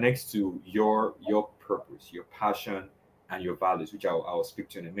 and it connects to your purpose, your passion, and your values, which I'll speak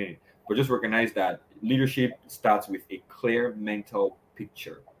to in a minute. But just recognize that leadership starts with a clear mental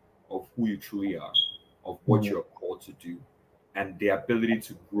picture of who you truly are, of what you're called to do, and the ability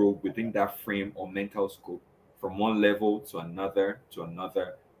to grow within that frame or mental scope from one level to another,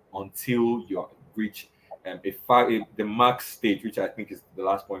 until you reach the max stage, which I think is the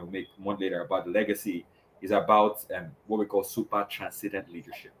last point we'll make one later about the legacy, is about what we call super transcendent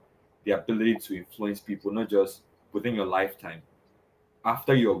leadership. The ability to influence people, not just within your lifetime.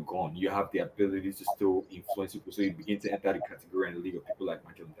 After you're gone, you have the ability to still influence people. So you begin to enter the category and the league of people like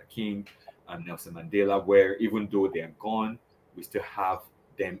Martin Luther King and Nelson Mandela, where even though they're gone, we still have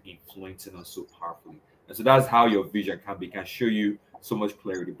them influencing us so powerfully. And so that's how your vision can show you so much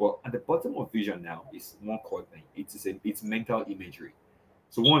clarity. But at the bottom of vision now is one core thing. It's mental imagery.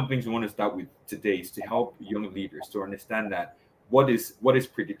 So one of the things we want to start with today is to help young leaders to understand that what is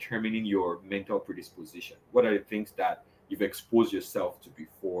predetermining your mental predisposition. What are the things that you've exposed yourself to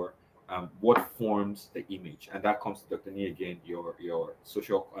before? What forms the image? And that comes to Dr. Nee again, your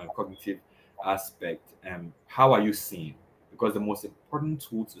social cognitive aspect. How are you seeing? Because the most important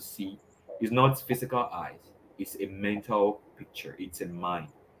tool to see is not physical eyes, it's a mental picture, it's a mind.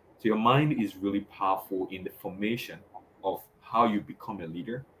 So your mind is really powerful in the formation of how you become a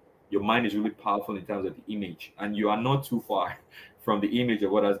leader. Your mind is really powerful in terms of the image, and you are not too far from the image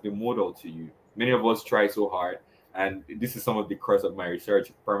of what has been modeled to you. Many of us try so hard, and this is some of the crux of my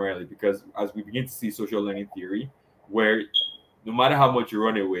research primarily, because as we begin to see social learning theory, where no matter how much you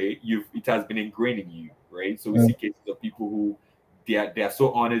run away, it has been ingrained in you, right? So we see cases of people who they are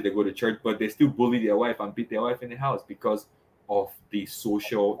so honest, they go to church, but they still bully their wife and beat their wife in the house because of the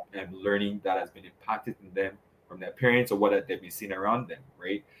social learning that has been impacted in them from their parents or what they've been seeing around them,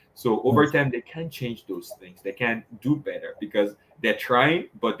 right? So over time, they can change those things. They can do better because they're trying,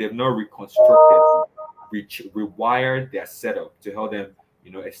 but they've not reconstructed, rewired their setup to help them,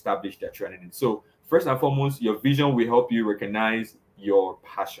 establish their training. So first and foremost, your vision will help you recognize your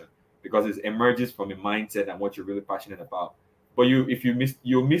passion because it emerges from a mindset and what you're really passionate about. But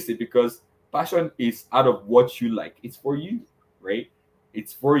you'll miss it because passion is out of what you like. It's for you, right?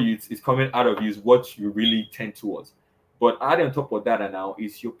 It's for you. It's coming out of you. Is what you really tend towards. But adding on top of that now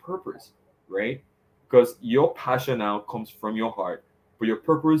is your purpose, right? Because your passion now comes from your heart, but your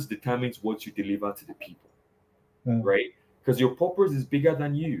purpose determines what you deliver to the people, right? Because your purpose is bigger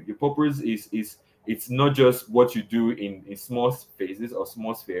than you. Your purpose is it's not just what you do in small phases or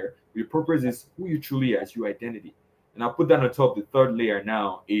small sphere. Your purpose is who you truly are, as your identity. And I'll put that on top. The third layer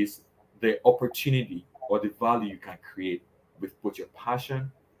now is the opportunity or the value you can create with both your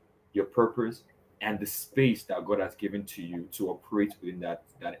passion, your purpose, and the space that God has given to you to operate within that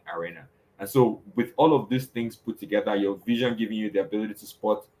arena. And so with all of these things put together, your vision giving you the ability to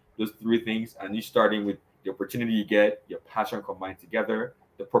spot those three things, and you starting with the opportunity you get, your passion combined together,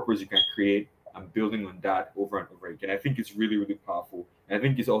 the purpose you can create, and building on that over and over again. I think it's really, really powerful. And I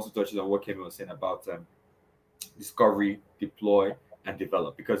think it also touches on what Kemi was saying about discovery, deploy, and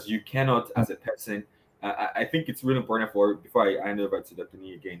develop, because you cannot, as a person, I think it's really important before I hand over to Dr.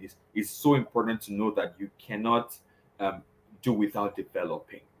 Nee again, it's so important to know that you cannot do without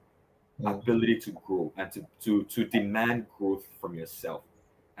developing ability to grow and to demand growth from yourself.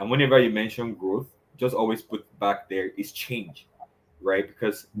 And whenever you mention growth, just always put back there is change, right?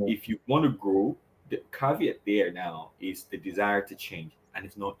 Because if you want to grow, the caveat there now is the desire to change, and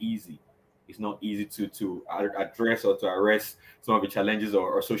it's not easy. It's not easy to address or to arrest some of the challenges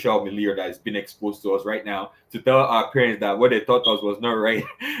or social milieu that has been exposed to us right now, to tell our parents that what they thought us was not right.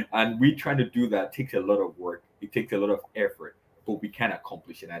 And we trying to do that takes a lot of work. It takes a lot of effort, but we can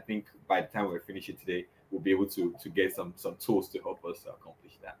accomplish it. And I think by the time we finish it today, we'll be able to get some tools to help us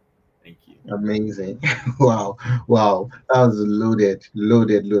accomplish that. Thank you. Amazing. Wow. That was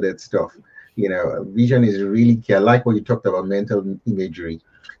loaded stuff. Vision is really key. I like what you talked about, mental imagery.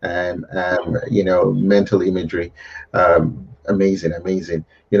 Mental imagery. Amazing.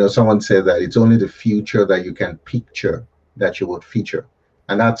 Someone said that it's only the future that you can picture that you would feature.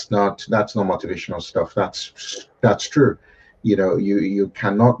 And that's not motivational stuff. That's true. You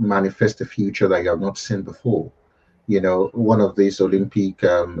cannot manifest a future that you have not seen before. One of these Olympic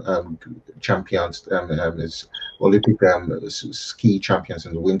champions is Olympic ski champions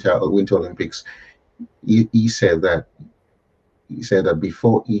in the Winter Olympics. He said that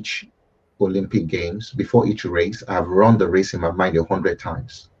before each Olympic Games, before each race, I've run the race in my mind 100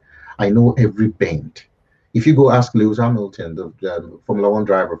 times. I know every bend. If you go ask Lewis Hamilton, the Formula One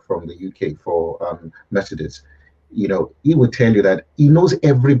driver from the UK for Mercedes, he will tell you that he knows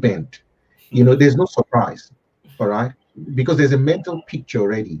every bend. There's no surprise, all right? Because there's a mental picture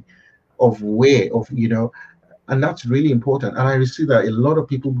already of where, And that's really important. And I see that a lot of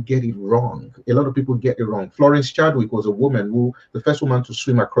people get it wrong. A lot of people get it wrong. Florence Chadwick was a woman who, the first woman to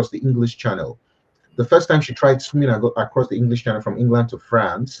swim across the English Channel. The first time she tried swimming across the English Channel from England to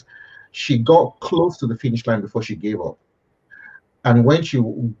France, she got close to the finish line before she gave up. And when she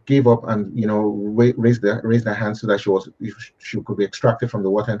gave up and raised her hand so that she could be extracted from the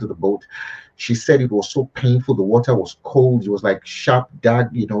water into the boat, she said it was so painful. The water was cold. It was like sharp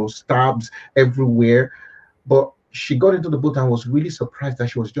stabs everywhere. But she got into the boat and was really surprised that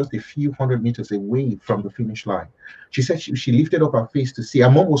she was just a few hundred meters away from the finish line. She said she lifted up her face to see.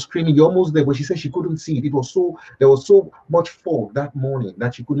 Her mom was screaming, "You're almost there," but she said she couldn't see it. There was so much fog that morning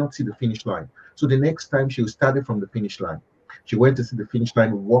that she could not see the finish line. So the next time she started from the finish line. She went to see the finish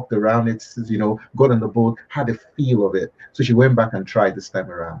line, walked around it, got on the boat, had a feel of it. So she went back and tried this time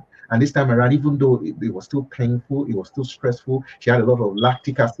around. And this time around, even though it was still painful, it was still stressful, she had a lot of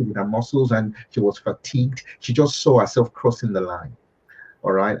lactic acid in her muscles and she was fatigued. She just saw herself crossing the line.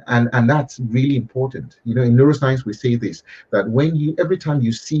 All right. And that's really important. In neuroscience, we say this, that every time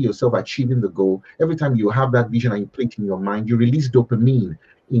you see yourself achieving the goal, every time you have that vision and you play it in your mind, you release dopamine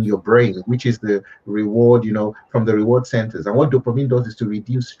in your brain, which is the reward, from the reward centers. And what dopamine does is to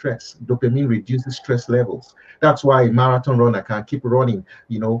reduce stress. Dopamine reduces stress levels. That's why a marathon runner can keep running,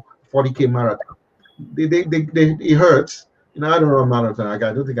 40K marathon. It hurts. I don't run marathon. I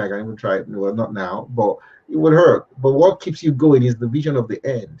don't think I can even try it. Well, not now, but it would hurt. But what keeps you going is the vision of the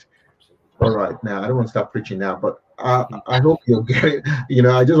end. All right. Now, I don't want to start preaching now, but I hope you'll get it.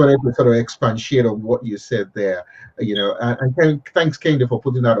 I just wanted to sort of expatiate on what you said there. And thanks, Kende, for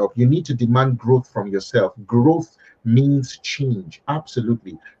putting that up. You need to demand growth from yourself. Growth means change.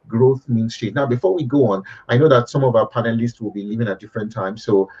 Absolutely. Growth means change. Now, before we go on, I know that some of our panelists will be leaving at different times.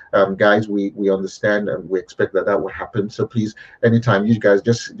 So, guys, we understand and we expect that will happen. So please, anytime, you guys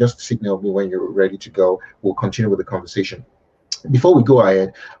just signal me when you're ready to go. We'll continue with the conversation. Before we go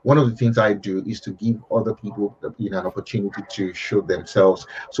ahead, one of the things I do is to give other people an opportunity to show themselves.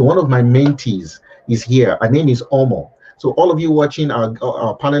 So one of my mentees is here. Her name is Omo. So all of you watching, our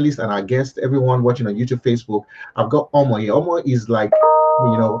panelists and our guests, everyone watching on YouTube, Facebook, I've got Omo here. Omo is like,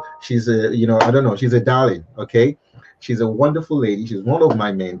 she's I don't know, she's a darling, okay? She's a wonderful lady. She's one of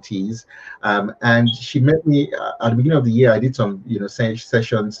my mentees, and she met me at the beginning of the year. I did some,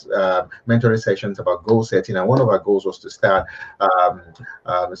 sessions, mentoring sessions about goal setting, and one of our goals was to start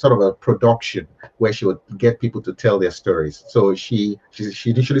sort of a production where she would get people to tell their stories. So she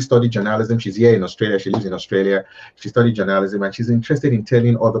initially studied journalism. She's here in Australia. She lives in Australia. She studied journalism, and she's interested in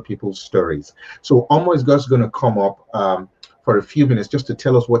telling other people's stories. So Omo is just going to come up for a few minutes just to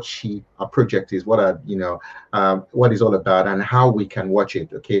tell us what our project is, what it's all about, and how we can watch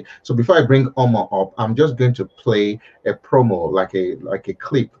it. Okay. So before I bring Omo up, I'm just going to play a promo, like a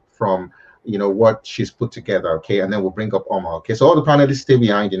clip from what she's put together. Okay, and then we'll bring up Omo. Okay. So all the panelists stay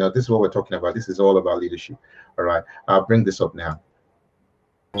behind. This is what we're talking about. This is all about leadership. All right. I'll bring this up now.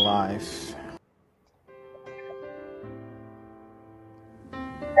 Life.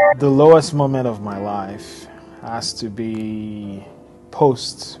 The lowest moment of my life has to be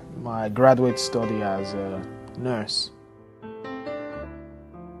post my graduate study as a nurse.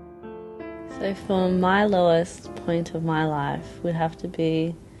 So for my lowest point of my life would have to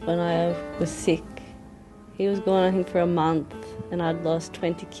be when I was sick. He was gone, I think, for a month, and I'd lost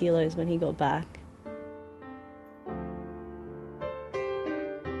 20 kilos when he got back.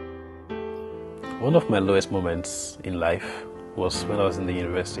 One of my lowest moments in life was when I was in the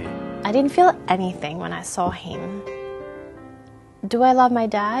university. I didn't feel anything when I saw him. Do I love my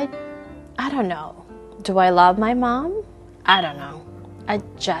dad? I don't know. Do I love my mom? I don't know. I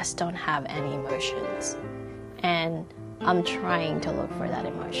just don't have any emotions. And I'm trying to look for that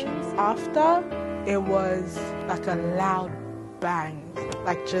emotions. After, it was like a loud bang.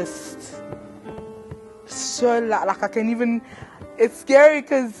 Like just so loud. Like I can even, it's scary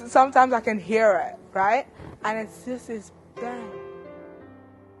because sometimes I can hear it, right? And it's just this bang.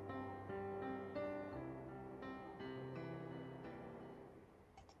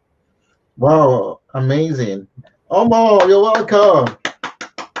 Wow, amazing. Omo, you're welcome.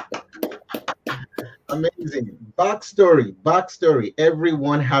 Amazing. Backstory.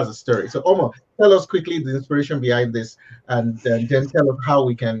 Everyone has a story. So Omo, tell us quickly the inspiration behind this, and then tell us how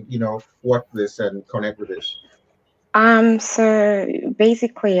we can, watch this and connect with this. So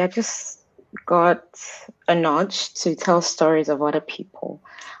basically I just got a nudge to tell stories of other people.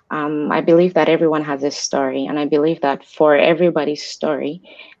 I believe that everyone has a story, and I believe that for everybody's story,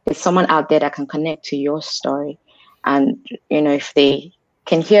 there's someone out there that can connect to your story. And, if they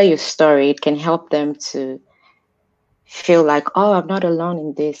can hear your story, it can help them to feel like, oh, I'm not alone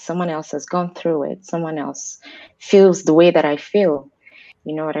in this. Someone else has gone through it. Someone else feels the way that I feel.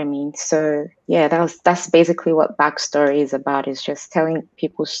 You know what I mean? So yeah, that's basically what Backstory is about, is just telling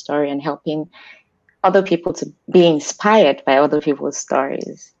people's story and helping other people to be inspired by other people's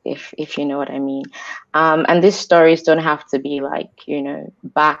stories, if you know what I mean. And these stories don't have to be like,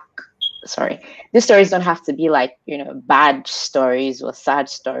 these stories don't have to be like, bad stories or sad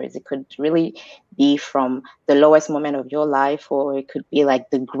stories. It could really be from the lowest moment of your life, or it could be like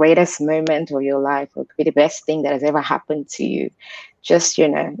the greatest moment of your life, or it could be the best thing that has ever happened to you. Just,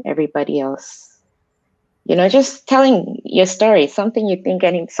 everybody else, just telling your story, something you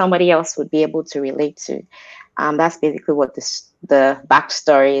think somebody else would be able to relate to. That's basically what the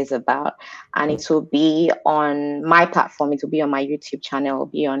Backstory is about. And it will be on my platform. It will be on my YouTube channel. It will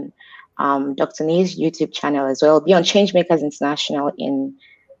be on Dr. Nee's YouTube channel as well. It'll be on Changemakers International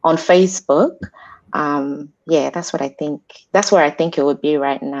on Facebook. Yeah, that's what I think. That's where I think it would be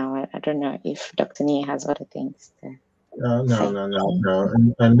right now. I don't know if Dr. Nee has other things to No.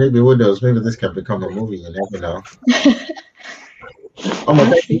 And maybe who knows? Maybe this can become a movie. You never know.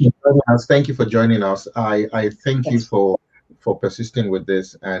 Thank you for joining us. I thank you for persisting with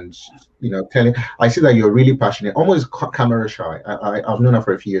this, and telling. I see that you're really passionate, almost camera shy. I've known her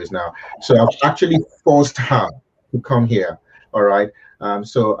for a few years now, so I've actually forced her to come here. All right.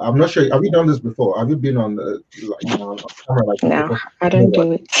 So I'm not sure. Have you done this before? Have you been on the on camera like this before? No, I don't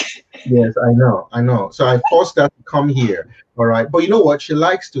do it. Yes, I know. So I forced her to come here. All right. But you know what? She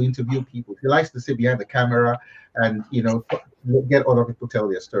likes to interview people. She likes to sit behind the camera and get other people tell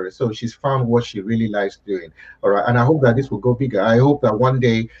their story. So she's found what she really likes doing. All right. And I hope that this will go bigger. I hope that one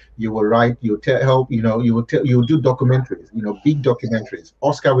day you will write, you'll help, you will do documentaries, big documentaries,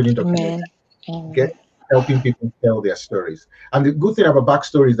 Oscar-winning documentaries. Get helping people tell their stories. And the good thing about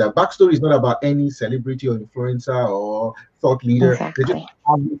Backstory is that Backstory is not about any celebrity or influencer or thought leader. Exactly. They're just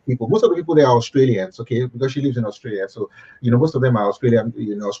average people. Most of the people there are Australians, okay, because she lives in Australia. So, most of them are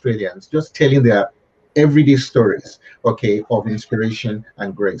Australians, just telling their everyday stories, okay, of inspiration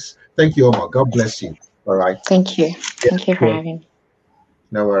and grace. Thank you, Omar. God bless you. All right. Thank you. Thank you for having me.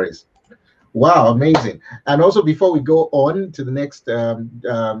 No worries. Wow, amazing. And also, before we go on to the next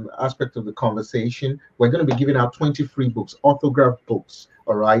aspect of the conversation, we're going to be giving out 20 free books, autographed books.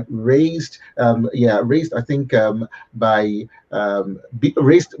 All right, raised, I think by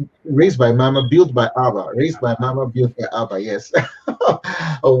raised by Mama, built by Abba, raised by Mama, built by Abba. Yes,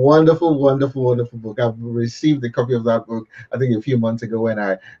 a wonderful, wonderful, wonderful book. I've received a copy of that book, I think, a few months ago when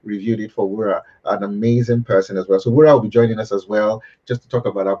I reviewed it for Wura, an amazing person as well. So Wura will be joining us as well, just to talk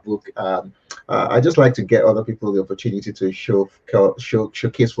about our book. I just like to get other people the opportunity to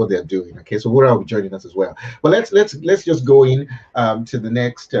showcase what they're doing. Okay, so Wura will be joining us as well. But let's just go in to the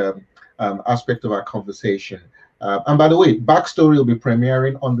next aspect of our conversation. And by the way, Backstory will be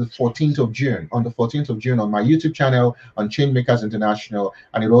premiering on the 14th of June. On the 14th of June on my YouTube channel, on Changemakers International,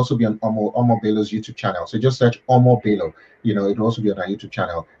 and it'll also be on Omo Bello's YouTube channel. So just search Omo Bello. It'll also be on our YouTube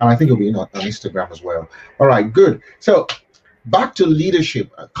channel, and I think it'll be on Instagram as well. All right, good. So back to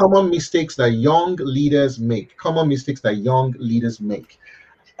leadership. Common mistakes that young leaders make. Common mistakes that young leaders make.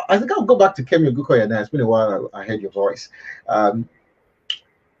 I think I'll go back to Kemi Ogukoya now. It's been a while I heard your voice.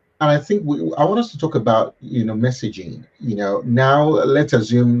 And I think I want us to talk about, messaging. Now let's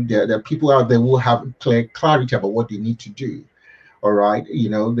assume there are people out there who have clarity about what they need to do. All right,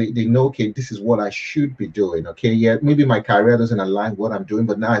 they know, okay, this is what I should be doing. Okay, yeah, maybe my career doesn't align with what I'm doing,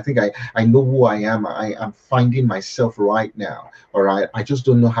 but now I think I know who I am. I'm finding myself right now. All right, I just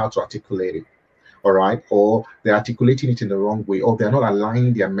don't know how to articulate it. All right, or they're articulating it in the wrong way, or they're not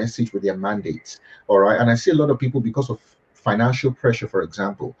aligning their message with their mandates. All right, and I see a lot of people, because of financial pressure, for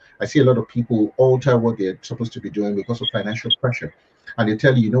example, I see a lot of people alter what they're supposed to be doing because of financial pressure. And they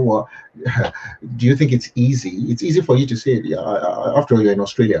tell you, you know what, do you think it's easy? It's easy for you to say, yeah, after all, you're in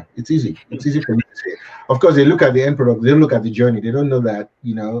Australia. It's easy. It's easy for you to say. Of course, they look at the end product. They don't look at the journey. They don't know that,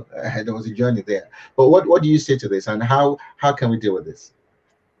 there was a journey there. But what do you say to this, and how can we deal with this?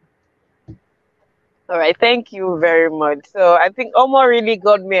 All right, thank you very much. So I think Omar really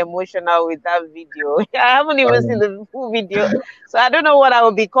got me emotional with that video. I haven't even seen the full video, so I don't know what I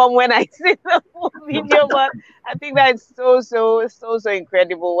will become when I see the full video. But I think that's so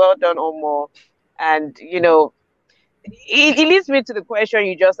incredible. Well done, Omar. And it leads me to the question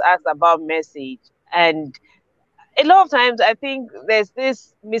you just asked about message. And a lot of times, I think there's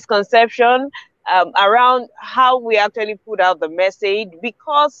this misconception around how we actually put out the message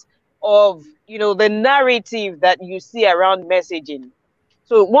because of the narrative that you see around messaging.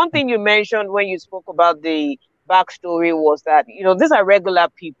 So one thing you mentioned when you spoke about the backstory was that these are regular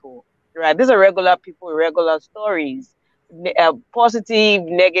people, right? These are regular people with regular stories, positive,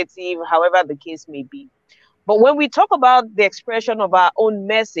 negative, however the case may be. But when we talk about the expression of our own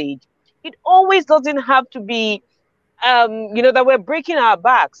message, it always doesn't have to be, that we're breaking our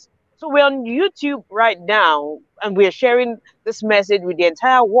backs. So we're on YouTube right now and we're sharing this message with the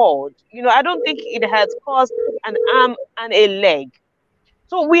entire world. I don't think it has cost an arm and a leg.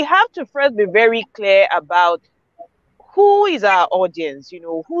 So we have to first be very clear about who is our audience,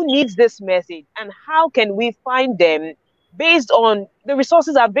 who needs this message and how can we find them based on the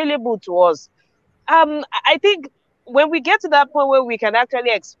resources available to us. I think when we get to that point where we can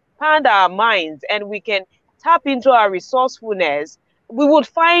actually expand our minds and we can tap into our resourcefulness, we would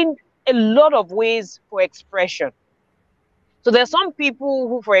find a lot of ways for expression. So there's some people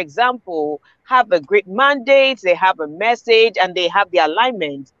who, for example, have a great mandate, they have a message, and they have the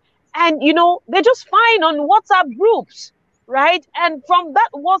alignment. And, they're just fine on WhatsApp groups, right? And from that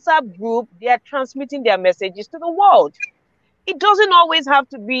WhatsApp group, they are transmitting their messages to the world. It doesn't always have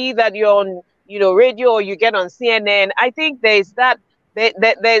to be that you're on, radio or you get on CNN. I think there's a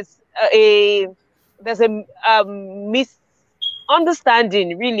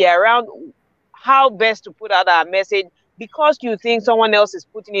misunderstanding really around how best to put out our message because you think someone else is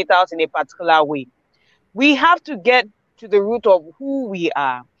putting it out in a particular way. We have to get to the root of who we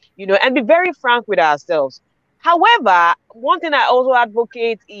are, and be very frank with ourselves. However, one thing I also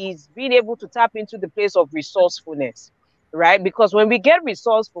advocate is being able to tap into the place of resourcefulness, right? Because when we get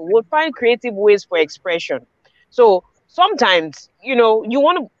resourceful, we'll find creative ways for expression. So sometimes, you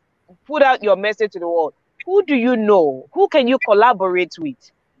want to put out your message to the world. Who do you know? Who can you collaborate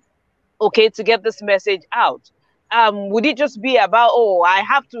with? Okay, to get this message out. Would it just be about, I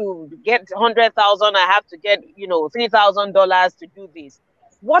have to get 100,000, I have to get, $3,000 to do this?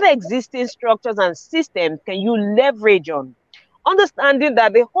 What existing structures and systems can you leverage on? Understanding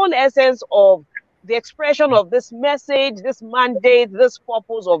that the whole essence of the expression of this message, this mandate, this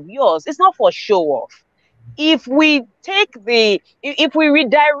purpose of yours, it's not for show off. If we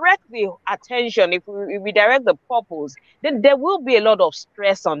redirect the attention, if we redirect the purpose, then there will be a lot of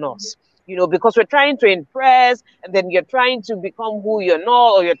stress on us, because we're trying to impress, and then you're trying to become who you're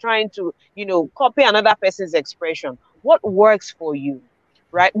not, or you're trying to, copy another person's expression. What works for you,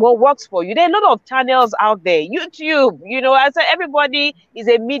 right? What works for you? There are a lot of channels out there. YouTube, I said everybody is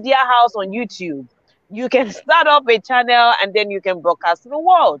a media house on YouTube. You can start up a channel and then you can broadcast to the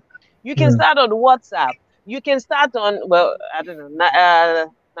world. You can start on WhatsApp. You can start on, well, I don't know,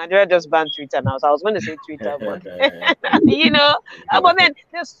 Nigeria just banned Twitter now, so I was going to say Twitter, but but then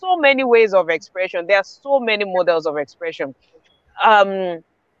there's so many ways of expression. There are so many models of expression. And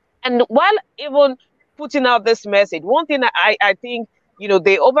while even putting out this message, one thing I think,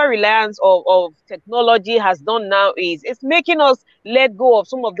 the over-reliance of technology has done now is it's making us let go of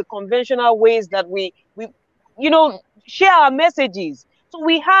some of the conventional ways that we share our messages. So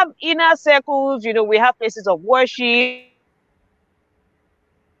we have inner circles, we have places of worship.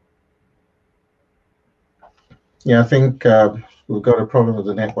 Yeah, I think we've got a problem with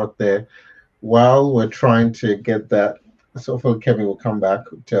the network there. While we're trying to get that, so for Kevin will come back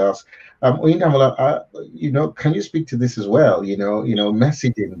to us. Oyindamola, can you speak to this as well?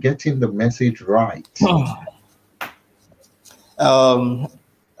 Messaging, getting the message right.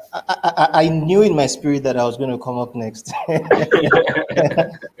 I knew in my spirit that I was going to come up next.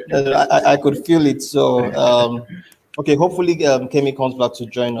 I could feel it. So, okay, hopefully Kemi comes back to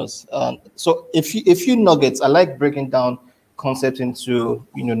join us. So a few nuggets. I like breaking down concepts into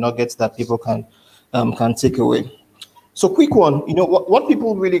nuggets that people can take away. So quick one, what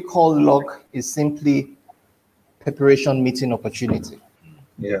people really call luck is simply preparation meeting opportunity.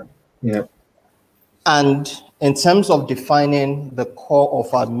 Yeah. And in terms of defining the core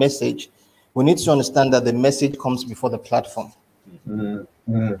of our message, we need to understand that the message comes before the platform.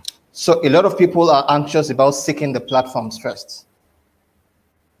 Mm-hmm. So a lot of people are anxious about seeking the platforms first,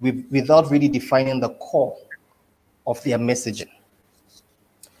 without really defining the core of their messaging.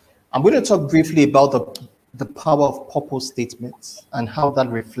 I'm going to talk briefly about the power of purpose statements and how that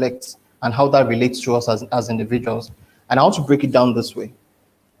reflects and how that relates to us as individuals. And I want to break it down this way.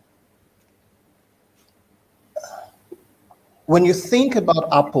 When you think about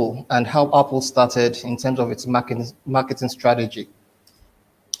Apple and how Apple started in terms of its marketing strategy,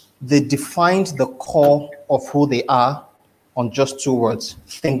 they defined the core of who they are on just 2 words: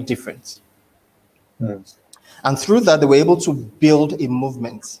 think different. And through that, they were able to build a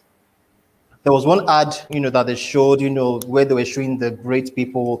movement. There was one ad, that they showed, where they were showing the great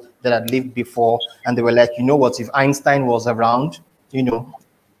people that had lived before, and they were like, what, if Einstein was around,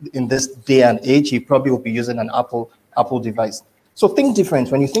 in this day and age, he probably would be using an Apple device. So think different.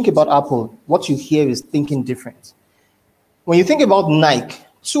 When you think about Apple, what you hear is thinking different. When you think about Nike,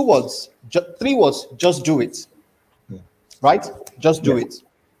 2 words, 3 words, just do it. Right? Just do it.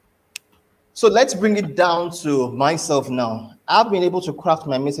 So let's bring it down to myself now. I've been able to craft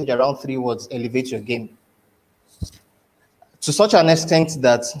my message around 3 words: elevate your game. To such an extent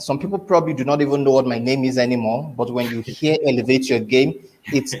that some people probably do not even know what my name is anymore. But when you hear elevate your game,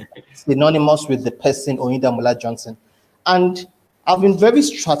 it's synonymous with the person Oyindamola Johnson. And I've been very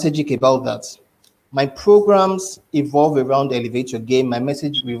strategic about that. My programs evolve around elevate your game. My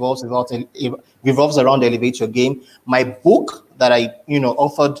message revolves around elevate your game. My book that I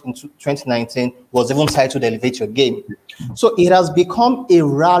authored in 2019 was even titled Elevate Your Game. So it has become a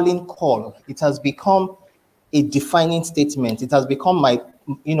rallying call. It has become a defining statement. It has become my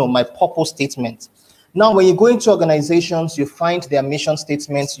purpose statement. Now, when you go into organizations, you find their mission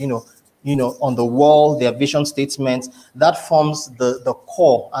statements, on the wall, their vision statements. That forms the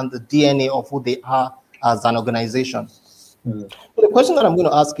core and the DNA of who they are as an organization. So the question that I'm going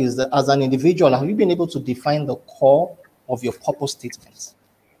to ask is that, as an individual, have you been able to define the core of your purpose statements?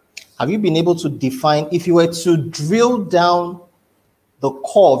 Have you been able to define, if you were to drill down the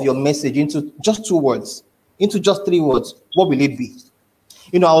core of your message into just 2 words, into just 3 words, what will it be?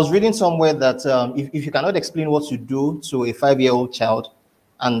 I was reading somewhere that if you cannot explain what you do to a 5-year-old child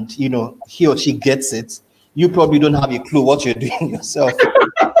and, he or she gets it, you probably don't have a clue what you're doing yourself.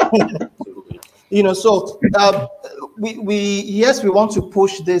 So we want to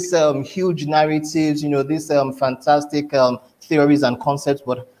push this huge narratives, these fantastic theories and concepts,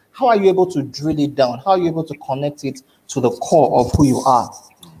 but how are you able to drill it down? How are you able to connect it to the core of who you are?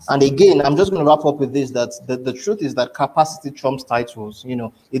 And again, I'm just going to wrap up with this, that the truth is that capacity trumps titles.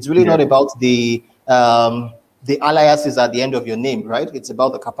 It's really not about the aliases at the end of your name, right? It's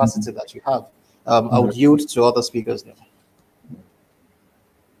about the capacity that you have. I would yield to other speakers now.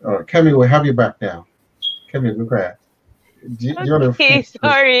 All right, Kemi, we'll have you back now. Kemi, look at Okay,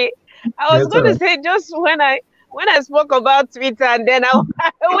 sorry. I was going to say just when I spoke about Twitter, and then I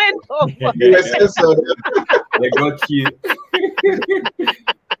went over. They got you.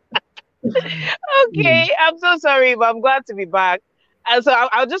 Okay, I'm so sorry, but I'm glad to be back. And so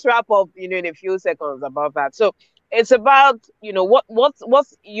I'll just wrap up, in a few seconds about that. So it's about,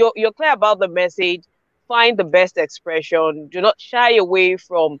 what's you're clear about the message. Find the best expression. Do not shy away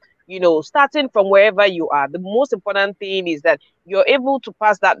from, starting from wherever you are. The most important thing is that you're able to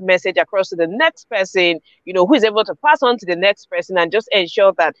pass that message across to the next person, who is able to pass on to the next person, and just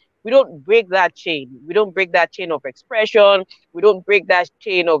ensure that we don't break that chain. We don't break that chain of expression. We don't break that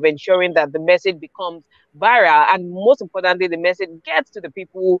chain of ensuring that the message becomes viral. And most importantly, the message gets to the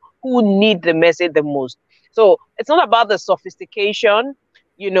people who need the message the most. So it's not about the sophistication.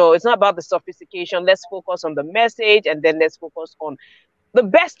 It's not about the sophistication. Let's focus on the message, and then let's focus on the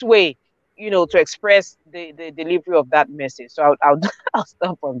best way, to express the delivery of that message. So I'll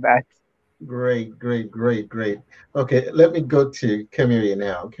stop on that. Great. Okay, let me go to Kemi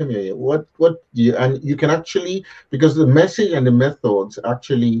now. Kemi, what you can actually, because the message and the methods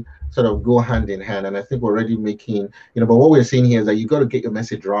actually sort of go hand in hand, and I think we're already making, but what we're saying here is that you got to get your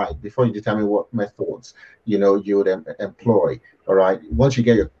message right before you determine what methods, you would employ. All right. Once you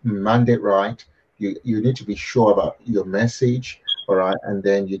get your mandate right, you need to be sure about your message. All right. And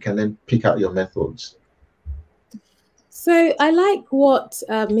then you can then pick out your methods. So I like what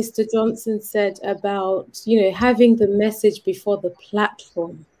Mr. Johnson said about, having the message before the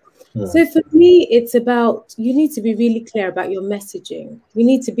platform. So for me, it's about, you need to be really clear about your messaging. You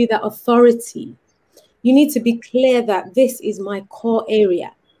need to be that authority. You need to be clear that this is my core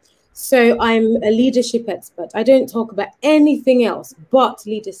area. So I'm a leadership expert. I don't talk about anything else but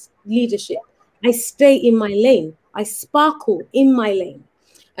leadership. I stay in my lane. I sparkle in my lane.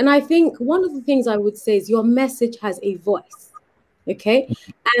 And I think one of the things I would say is your message has a voice, okay?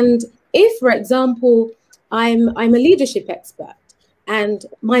 And if, for example, I'm a leadership expert and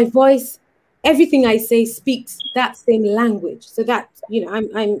my voice, everything I say speaks that same language. So that,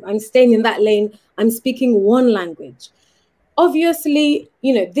 I'm staying in that lane. I'm speaking one language. Obviously,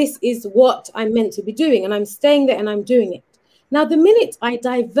 this is what I'm meant to be doing, and I'm staying there and I'm doing it. Now, the minute I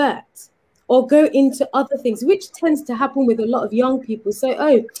divert or go into other things, which tends to happen with a lot of young people. So,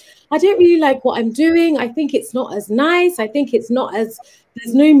 I don't really like what I'm doing. I think it's not as nice. I think it's not as,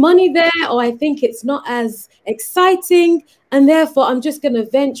 there's no money there, or I think it's not as exciting. And therefore, I'm just going to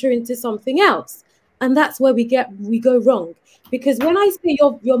venture into something else. And that's where we go wrong. Because when I say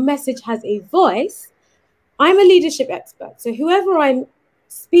your message has a voice, I'm a leadership expert. So whoever I'm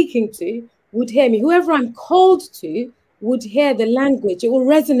speaking to would hear me. Whoever I'm called to would hear the language. It will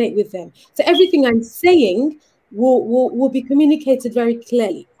resonate with them. So everything I'm saying will be communicated very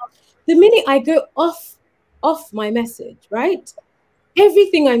clearly. The minute I go off off my message, right?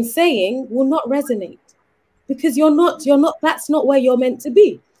 Everything I'm saying will not resonate because you're not, that's not where you're meant to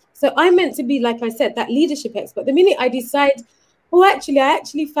be. So I'm meant to be, like I said, that leadership expert. The minute I decide, oh, actually, I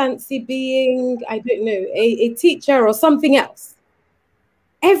actually fancy being, I don't know, a teacher or something else,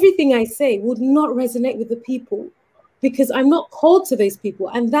 everything I say would not resonate with the people because I'm not called to those people,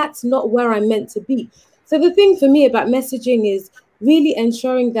 and that's not where I'm meant to be. So the thing for me about messaging is really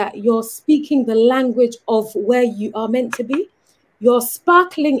ensuring that you're speaking the language of where you are meant to be. You're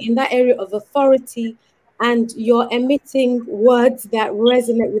sparkling in that area of authority, and you're emitting words that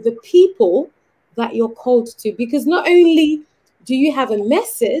resonate with the people that you're called to. Because not only do you have a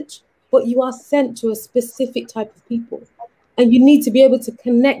message, but you are sent to a specific type of people. And you need to be able to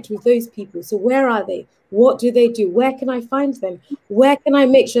connect with those people. So where are they? What do they do? Where can I find them? Where can I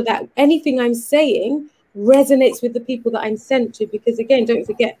make sure that anything I'm saying resonates with the people that I'm sent to? Because again, don't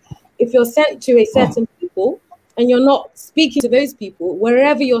forget, if you're sent to a certain people and you're not speaking to those people,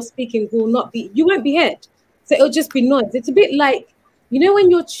 wherever you're speaking will not be, you won't be heard. So it'll just be noise. It's a bit like, you know,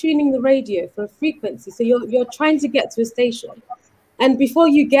 when you're tuning the radio for a frequency, so you're trying to get to a station, and before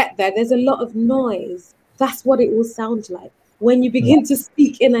you get there, there's a lot of noise. That's what it will sound like when you begin to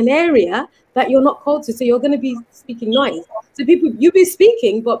speak in an area that you're not called to. So you're going to be speaking noise. So people, you'll be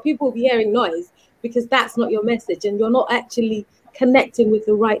speaking, but people will be hearing noise because that's not your message, and you're not actually connecting with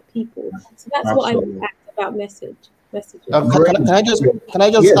the right people. So that's what I look at about messaging. Can I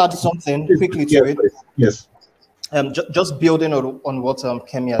just add something quickly to it? Yes. Just building on what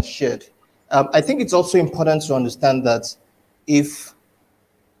Kemi has shared. I think it's also important to understand that if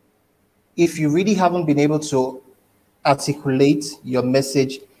you really haven't been able to articulate your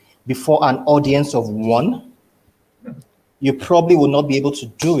message before an audience of one, you probably will not be able to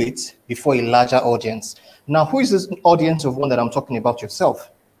do it before a larger audience. Now, who is this audience of one that I'm talking about?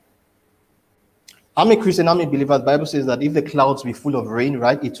 Yourself. I'm a Christian, I'm a believer. The Bible says that if the clouds be full of rain,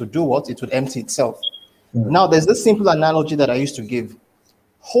 right, it would do what? It would empty itself. Now, there's this simple analogy that I used to give.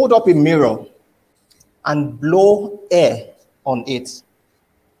 Hold up a mirror and blow air on it.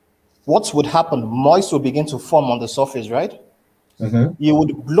 What would happen? Moist will begin to form on the surface, right? You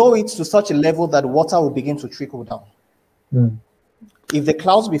would blow it to such a level that water will begin to trickle down. If the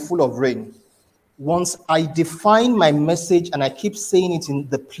clouds be full of rain, once I define my message and I keep saying it in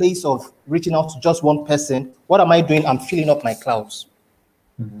the place of reaching out to just one person, what am I doing? I'm filling up my clouds.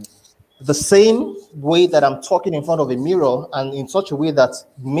 The same way that I'm talking in front of a mirror and in such a way that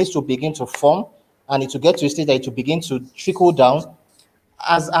mist will begin to form and it will get to a state that it will begin to trickle down.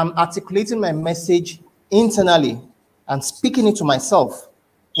 As I'm articulating my message internally and speaking it to myself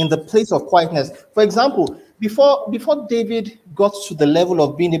in the place of quietness. For example, before David got to the level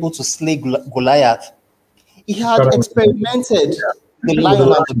of being able to slay Goliath, he had experimented the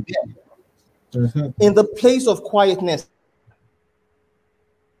lion and the bear in the place of quietness,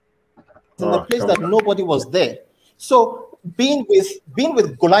 in the place that nobody was there. So being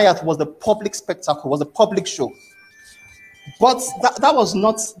with Goliath was the public spectacle, was a public show. But that was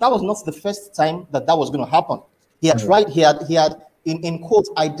not the first time that was going to happen. He had in quotes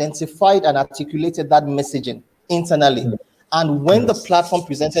identified and articulated that messaging internally. And when the platform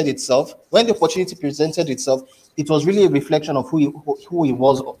presented itself, when the opportunity presented itself, it was really a reflection of who he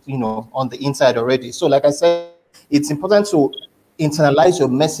was, you know, on the inside already. So like I said, it's important to internalize your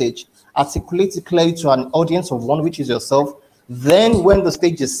message, articulate it clearly to an audience of one, which is yourself. Then when the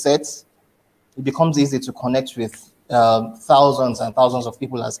stage is set, it becomes easy to connect with thousands and thousands of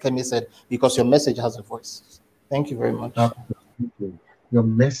people, as Kemi said, because your message has a voice. Thank you very much. Your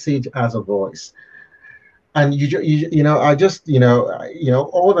message has a voice. And you know, I just, you know,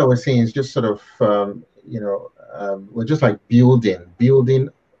 all that we're saying is just sort of, we're just like building,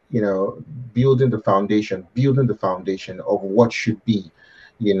 you know, building the foundation of what should be,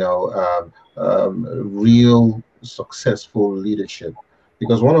 you know, real successful leadership.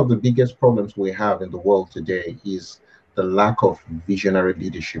 Because one of the biggest problems we have in the world today is the lack of visionary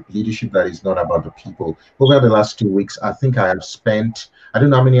leadership that is not about the people. Over the last 2 weeks, I think I have spent, I don't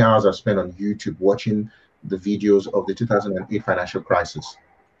know how many hours I've spent on YouTube watching the videos of the 2008 financial crisis.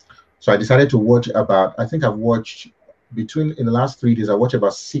 So I decided to watch about, I think I've watched in the last 3 days, I watched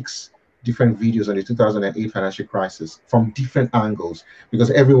about 6 different videos on the 2008 financial crisis from different angles,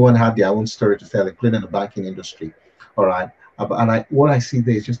 because everyone had their own story to tell, including the banking industry. All right. And what I see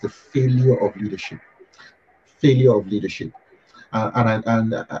there is just the failure of leadership. And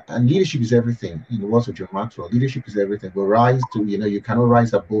leadership is everything. In the words of John Maxwell, leadership is everything. But rise to, you know, you cannot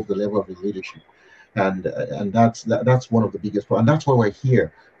rise above the level of your leadership. and that's one of the biggest problems. And that's why we're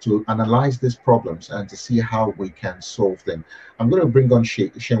here, to analyze these problems and to see how we can solve them. I'm going to bring on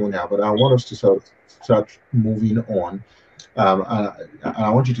Shemu now, but I want us to start moving on. And I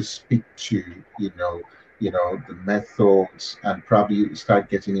want you to speak to the methods, and probably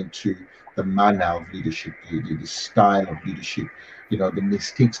start getting into the manner of leadership, the style of leadership, the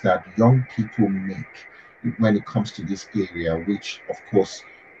mistakes that young people make when it comes to this area, which of course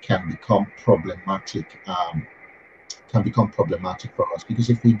can become problematic. For us, because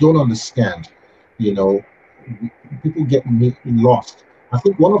if we don't understand, you know, people get lost. I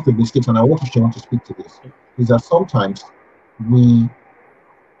think one of the mistakes, and I want to speak to this, is that sometimes we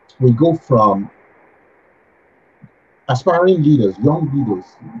go from aspiring leaders, young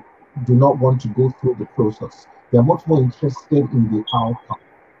leaders, do not want to go through the process. They're much more interested in the outcome.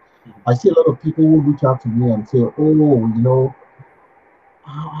 I see a lot of people who reach out to me and say, "Oh,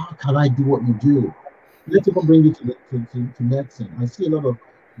 how can I do what you do?" Let's even bring it to medicine. I see a lot of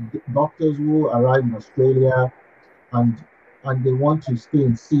doctors who arrive in Australia, and they want to stay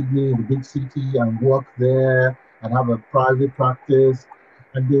in Sydney, the big city, and work there and have a private practice.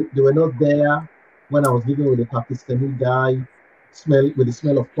 And they were not there when I was living with a Pakistani guy, with the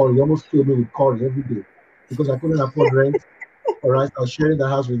smell of curry. He almost killed me with curry every day because I couldn't afford rent. All right, I was sharing the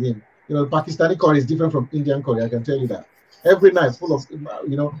house with him. Pakistani curry is different from Indian curry. I can tell you that. Every night, full of,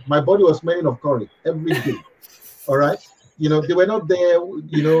 my body was smelling of curry every day. All right, they were not there.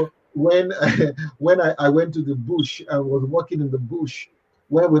 When when I went to the bush, I was working in the bush.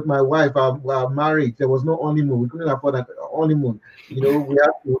 When with my wife, we married. There was no honeymoon. We couldn't afford a honeymoon.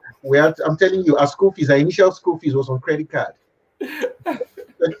 I'm telling you, our school fees, our initial school fees was on credit card.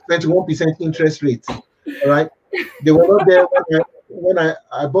 21% interest rate. All right. They were not there when I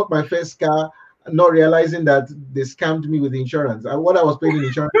bought my first car, not realizing that they scammed me with the insurance. What I was paying in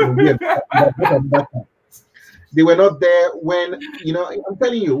insurance they were not there when, I'm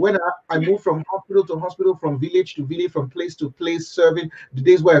telling you, when I moved from hospital to hospital, from village to village, from place to place, serving, the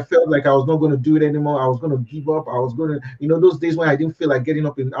days where I felt like I was not going to do it anymore, I was going to give up, I was going to, those days when I didn't feel like getting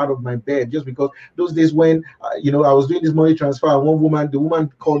up and out of my bed, just because those days when, I was doing this money transfer, the woman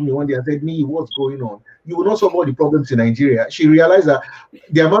called me one day and said, "Me, what's going on? You will not solve all the problems in Nigeria." She realized that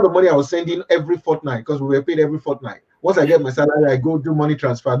the amount of money I was sending every fortnight, because we were paid every fortnight. Once I get my salary, I go do money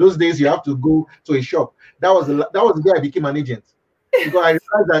transfer. Those days you have to go to a shop. That was the day I became an agent, because I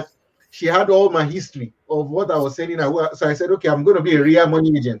realized that she had all my history of what I was sending her. So I said, okay, I'm going to be a real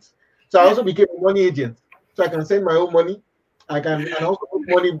money agent. So I also became a money agent, so I can send my own money. I can and also put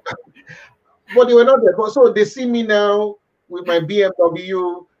money back. But they were not there. So they see me now with my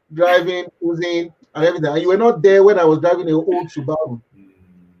BMW, driving, cruising, and everything. And you were not there when I was driving an old Subaru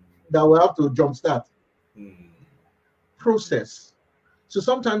that will have to jumpstart. Process. So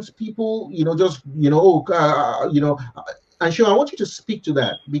sometimes people, and sure, I want you to speak to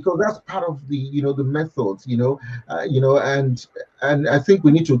that, because that's part of the, the methods, and I think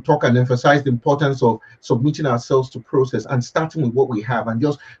we need to talk and emphasize the importance of submitting ourselves to process and starting with what we have, and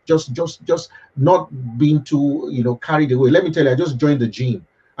just not being too, carried away. Let me tell you, I just joined the gym,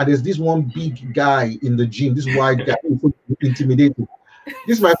 and there's this one big guy in the gym, this white guy, intimidating.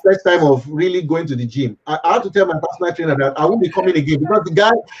 This is my first time of really going to the gym. I had to tell my personal trainer that I won't be coming again, because the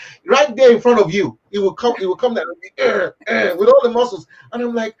guy right there in front of you, he will come there with all the muscles. And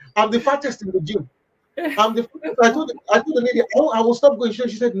I'm like, I'm the fattest in the gym. I'm the fattest. I told the lady, "Oh, I will stop going." She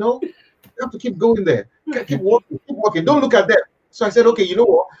said, "No, you have to keep going there. Keep walking. Don't look at them." So I said, "Okay, you know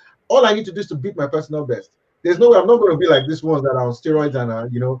what? All I need to do is to beat my personal best. There's no way I'm not going to be like this ones that are on steroids and are,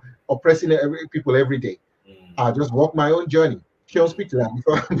 oppressing people every day. I'll just walk my own journey." She'll speak to that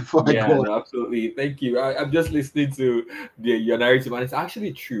before I go. No, absolutely. Thank you. I'm just listening to your narrative, and it's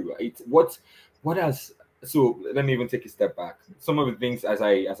actually true. It's what has. So let me even take a step back. Some of the things, as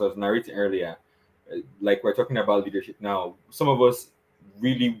I was narrating earlier, like we're talking about leadership now. Some of us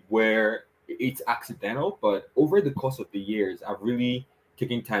really were it's accidental, but over the course of the years, I've really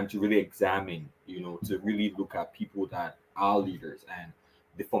taken time to really examine, to really look at people that are leaders and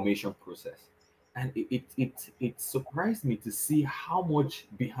the formation process. And it surprised me to see how much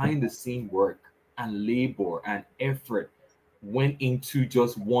behind the scene work and labor and effort went into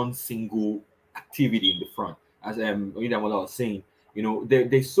just one single activity in the front. As what I was saying,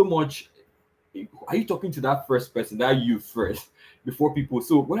 there's so much. Are you talking to that first person, that you first, before people?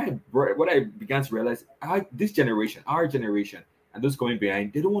 So what I began to realize, this generation, our generation, and those coming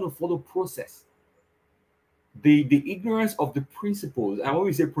behind, they don't want to follow process. The ignorance of the principles, and when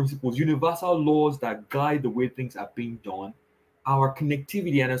we say principles, universal laws that guide the way things are being done, our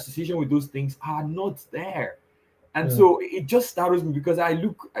connectivity and association with those things are not there. And so it just startles me because I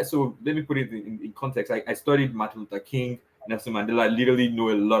look, so let me put it in context. I studied Martin Luther King, Nelson Mandela. I literally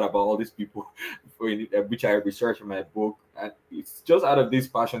know a lot about all these people, which I researched in my book. And it's just out of this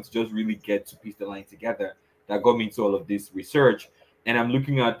passion to just really get to piece the line together that got me into all of this research. And I'm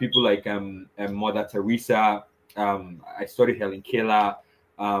looking at people like Mother Teresa. I studied Helen Keller.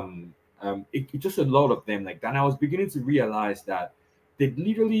 It just a lot of them like that. And I was beginning to realize that they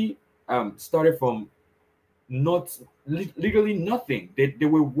literally started from literally nothing. They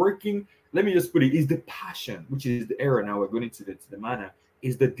were working. Let me just put it: is the passion, which is the error. Now we're going to the manner.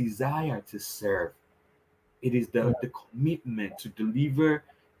 Is the desire to serve. It is the commitment to deliver.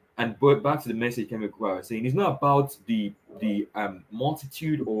 And back to the message Kemi was saying, it's not about the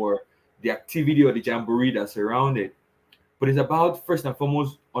multitude or the activity or the jamboree that's around it, but it's about first and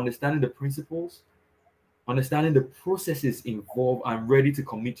foremost understanding the principles, understanding the processes involved, and ready to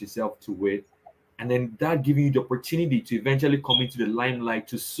commit yourself to it. And then that giving you the opportunity to eventually come into the limelight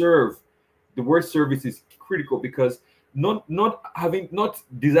to serve. The word service is critical because not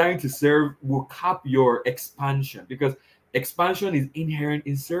desiring to serve will cap your expansion, because expansion is inherent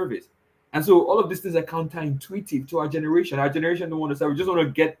in service. And so all of these things are counterintuitive to our generation. Our generation don't want to serve. We just want to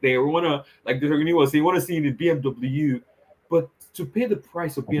get there. We want to, like the Ragini was saying, we want to see in the BMW. But to pay the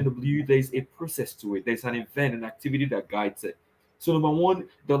price of BMW, there's a process to it. There's an event, an activity that guides it. So number one,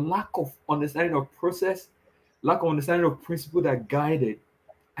 the lack of understanding of process, lack of understanding of principle that guide it,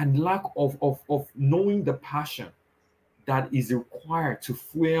 and lack of knowing the passion that is required to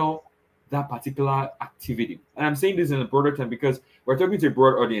fuel that particular activity. And I'm saying this in a broader term because we're talking to a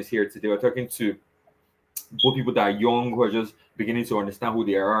broad audience here today. We're talking to both people that are young, who are just beginning to understand who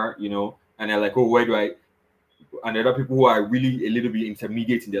they are, you know, and they're like, oh, where do I? And there are people who are really a little bit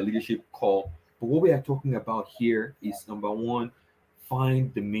intermediate in their leadership call. But what we are talking about here is number one,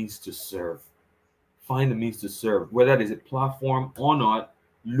 find the means to serve. Find the means to serve, whether there's a platform or not.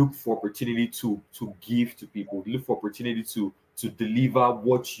 Look for opportunity to give to people. Look for opportunity to deliver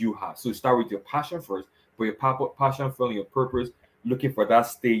what you have. So start with your passion first, but your passion following your purpose, looking for that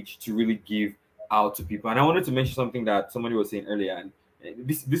stage to really give out to people. And I wanted to mention something that somebody was saying earlier, and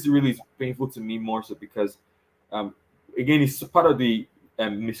this really is painful to me more so because again, it's part of the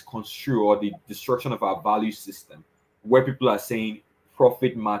misconstrue or the destruction of our value system, where people are saying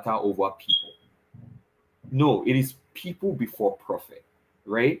profit matter over people. No, it is people before profit,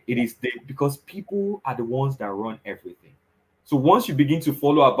 right? It is because people are the ones that run everything. So once you begin to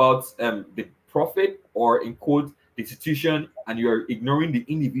follow about the profit, or in quote the institution, and you're ignoring the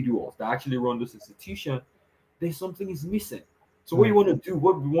individuals that actually run this institution, then something is missing. So what you want to do,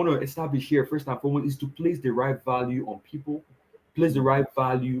 what we want to establish here first and foremost, is to place the right value on people, place the right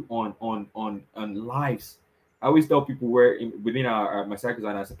value on lives. I always tell people within my cycles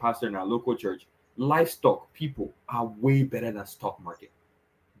and as a pastor in our local church, livestock people are way better than stock market.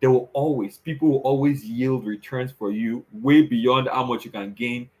 People will always yield returns for you way beyond how much you can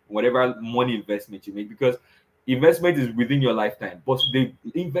gain, whatever money investment you make, because investment is within your lifetime, but the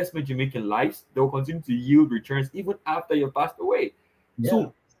investment you make in lives, they will continue to yield returns even after you've passed away. Yeah.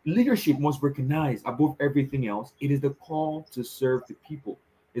 So leadership must recognize above everything else, it is the call to serve the people.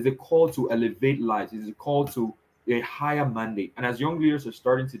 It's a call to elevate lives. It's a call to a higher mandate. And as young leaders are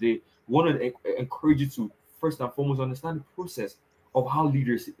starting today, we want to encourage you to first and foremost understand the process of how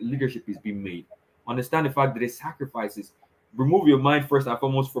leadership is being made. Understand the fact that there's sacrifices. Remove your mind first and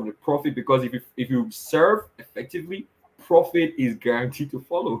foremost from the profit, because if you serve effectively, profit is guaranteed to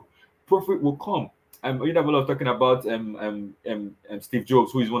follow. Profit will come. You know, I was talking about Steve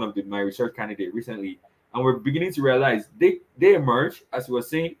Jobs, who is one of my research candidates recently, and we're beginning to realize they emerge, as we were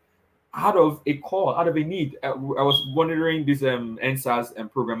saying, out of a call, out of a need. I was wondering this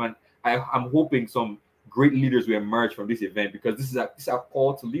NSAS program, and I'm hoping some great leaders will emerge from this event, because this is a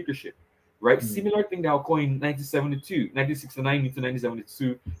call to leadership, right? Mm-hmm. Similar thing that occurred in 1969 into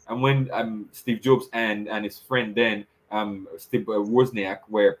 1972, and when Steve Jobs and his friend then Steve Wozniak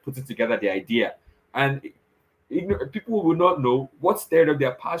were putting together the idea, and people will not know what stirred up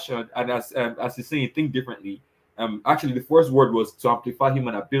their passion, and as he's saying, think differently. Actually, the first word was to amplify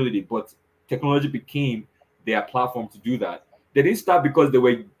human ability, but technology became their platform to do that. They didn't start because they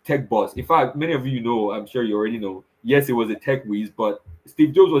were tech boss. In fact, many of you know, I'm sure you already know, yes, it was a tech whiz, but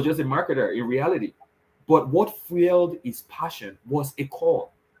Steve Jobs was just a marketer in reality. But what fueled his passion was a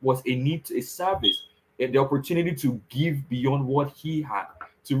call, was a need, a service, and the opportunity to give beyond what he had,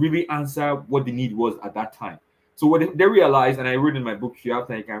 to really answer what the need was at that time. So what they realized, and I wrote in my book, if you have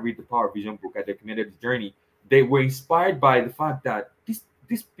time, you can read the Power Vision book. I documented the journey. They were inspired by the fact that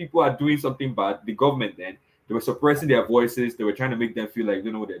these people are doing something bad. The government then, they were suppressing their voices. They were trying to make them feel like they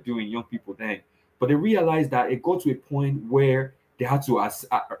don't know what they're doing, young people then. But they realized that it got to a point where they had to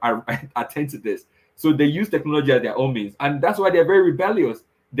attend to this. So they use technology at their own means. And that's why they're very rebellious.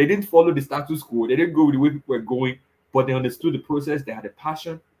 They didn't follow the status quo. They didn't go with the way people were going, but they understood the process. They had a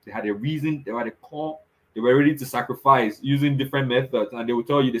passion. They had a reason. They had a call. They were ready to sacrifice using different methods. And they will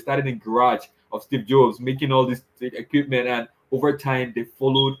tell you they started in the garage of Steve Jobs, making all this equipment. And over time, they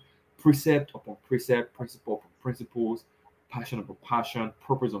followed precept upon precept, principle upon principles, passion upon passion,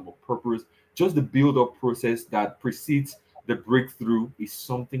 purpose upon purpose. Just the build-up process that precedes the breakthrough is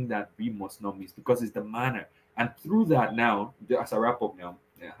something that we must not miss, because it's the manner. And through that now, as I wrap up now,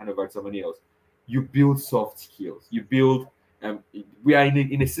 hand over to somebody else, you build soft skills. You build, we are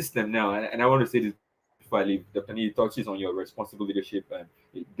in a system now, and I want to say this before I leave. Dr. Nii touches on your responsible leadership and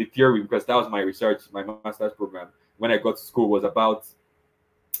the theory, because that was my research, my master's program when I got to school was about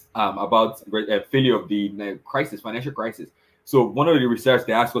failure of the financial crisis. So one of the research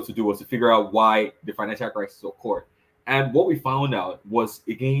they asked us to do was to figure out why the financial crisis occurred. And what we found out was,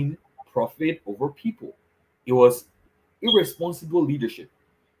 again, profit over people. It was irresponsible leadership.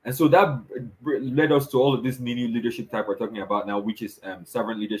 And so that led us to all of this new leadership type we're talking about now, which is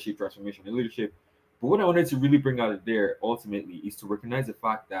servant leadership, transformational leadership. But what I wanted to really bring out there ultimately is to recognize the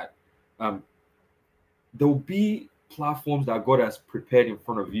fact that there will be platforms that God has prepared in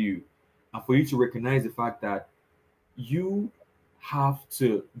front of you, and for you to recognize the fact that you have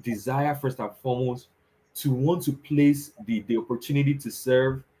to desire first and foremost to want to place the opportunity to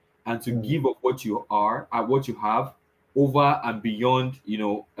serve and to give of what you are and what you have over and beyond,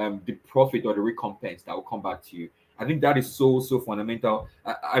 the profit or the recompense that will come back to you. I think that is so fundamental.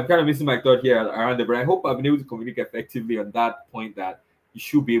 I'm kind of missing my thought here around it, but I hope I've been able to communicate effectively on that point, that you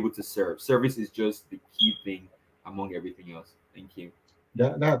should be able to serve. Service is just the key thing among everything else. Thank you.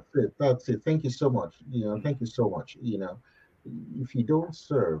 That's it. That's it. Thank you so much. Thank you so much. If you don't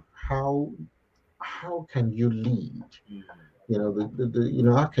serve, how can you lead?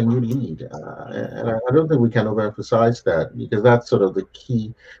 How can you lead? And I don't think we can overemphasize that, because that's sort of the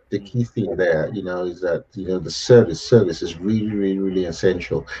key thing there. Is that the service is really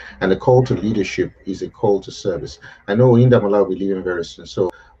essential, and the call to leadership is a call to service. I know Oyindamola will be leaving very soon,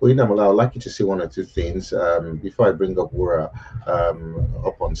 so Oyindamola, I'd like you to say one or two things before I bring up Wura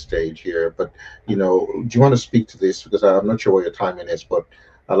up on stage here. But do you want to speak to this, because I'm not sure what your timing is, but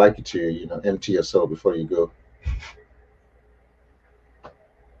I'd like you to empty yourself before you go.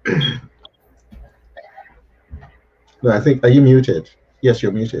 No, I think, are you muted? Yes,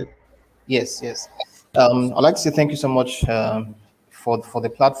 you're muted. Yes. I'd like to say thank you so much for the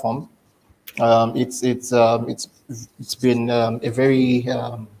platform. It's been a very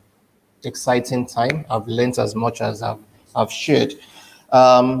exciting time. I've learned as much as I've shared.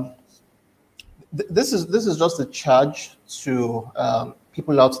 This is just a charge to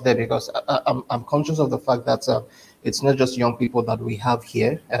people out there, because I'm conscious of the fact that it's not just young people that we have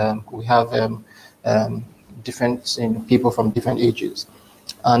here. We have different people from different ages,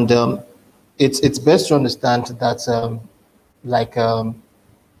 and it's best to understand that,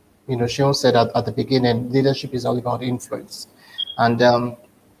 Sean said at the beginning, leadership is all about influence, and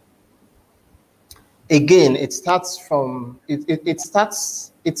again, it starts from there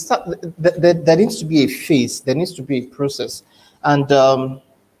needs to be a phase, there needs to be a process, and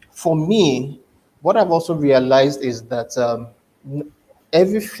for me, what I've also realized is that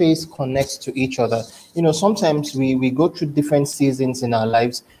every phase connects to each other. Sometimes we go through different seasons in our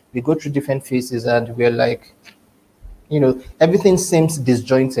lives, we go through different phases, and we're like, everything seems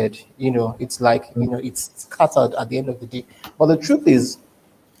disjointed. It's like, it's scattered at the end of the day. But the truth is,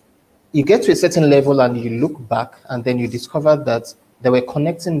 you get to a certain level and you look back, and then you discover that there were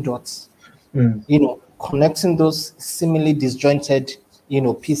connecting dots, connecting those seemingly disjointed,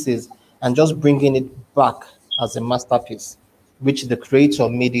 pieces, and just bringing it back as a masterpiece, which the creator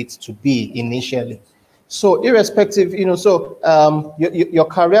made it to be initially. So irrespective, your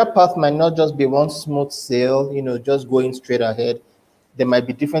career path might not just be one smooth sail, just going straight ahead. There might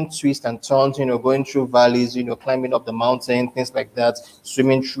be different twists and turns, going through valleys, climbing up the mountain, things like that,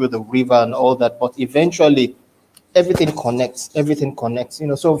 swimming through the river and all that. But eventually, everything connects.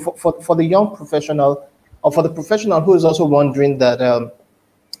 So for the young professional, or for the professional who is also wondering that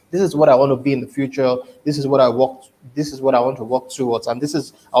this is what I want to be in the future, this is what I want to work towards, and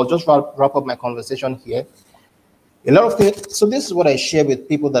I'll just wrap up my conversation here. A lot of things. So this is what I share with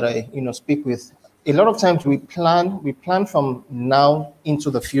people that I speak with. A lot of times we plan from now into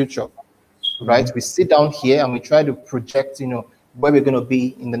the future, right? We sit down here and we try to project, where we're going to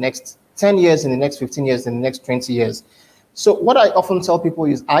be in the next 10 years, in the next 15 years, in the next 20 years. So what I often tell people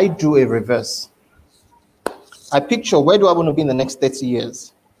is I do a reverse. I picture, where do I want to be in the next 30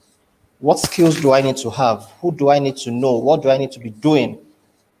 years? What skills do I need to have? Who do I need to know? What do I need to be doing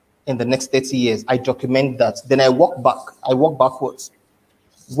in the next 30 years? I document that. Then I walk back. I walk backwards.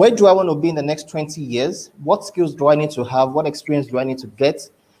 Where do I want to be in the next 20 years? What skills do I need to have? What experience do I need to get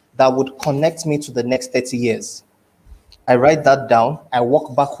that would connect me to the next 30 years? I write that down. I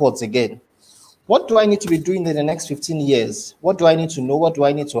walk backwards again. What do I need to be doing in the next 15 years? What do I need to know? What do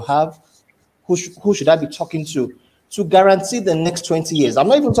I need to have? Who should I be talking to guarantee the next 20 years? I'm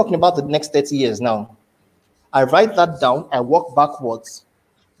not even talking about the next 30 years now. I write that down. I walk backwards.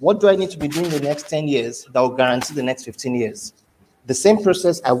 What do I need to be doing the next 10 years that will guarantee the next 15 years? The same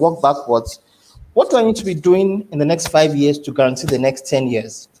process, I walk backwards. What do I need to be doing in the next 5 years to guarantee the next 10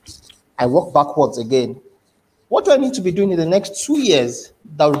 years? I walk backwards again. What do I need to be doing in the next 2 years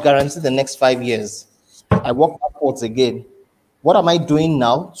that will guarantee the next 5 years? I walk backwards again. What am I doing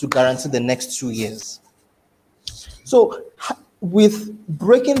now to guarantee the next 2 years? So with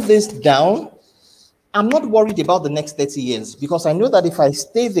breaking this down, I'm not worried about the next 30 years because I know that if I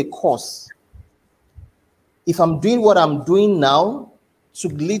stay the course, if I'm doing what I'm doing now to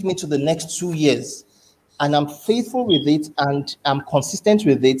lead me to the next 2 years, and I'm faithful with it and I'm consistent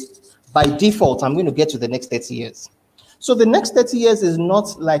with it, by default, I'm going to get to the next 30 years. So the next 30 years is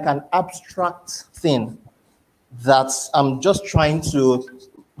not like an abstract thing that I'm just trying to,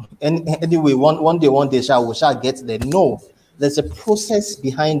 anyway, one day, we shall get there. No, there's a process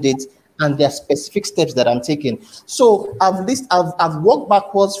behind it, and there are specific steps that I'm taking. So I've walked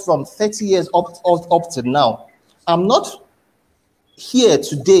backwards from 30 years up to now. I'm not here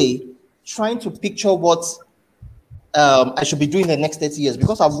today trying to picture what I should be doing the next 30 years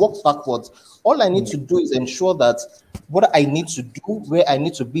because I've walked backwards. All I need to do is ensure that what I need to do, where I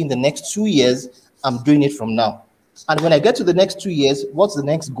need to be in the next 2 years, I'm doing it from now. And when I get to the next 2 years, what's the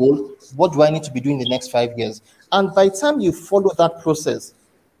next goal? What do I need to be doing the next 5 years? And by the time you follow that process,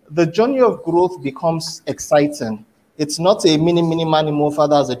 the journey of growth becomes exciting. It's not a mini, money, more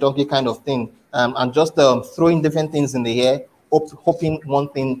father as a donkey kind of thing. And just throwing different things in the air, hoping one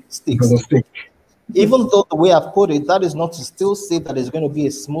thing sticks. Even though the way I've put it, that is not to still say that it's going to be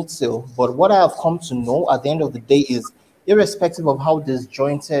a smooth sail. But what I have come to know at the end of the day is, irrespective of how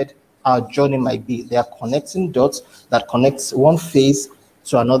disjointed our journey might be, they are connecting dots that connects one phase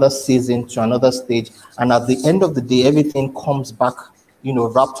to another season, to another stage. And at the end of the day, everything comes back,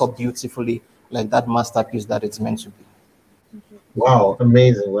 wrapped up beautifully, like that masterpiece that it's meant to be. Wow,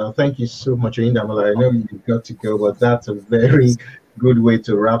 amazing. Well, thank you so much, Indamola. I know you've got to go, but that's a very good way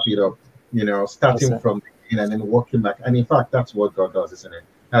to wrap it up. Starting from the beginning and then working back. And in fact, that's what God does, isn't it?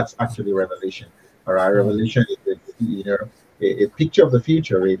 That's actually revelation. All right. Revelation is a picture of the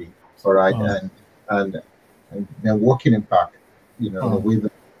future, really. All right. And then working it back, in a way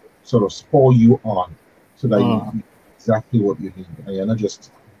that sort of spur you on so that you know exactly what you need. And you're not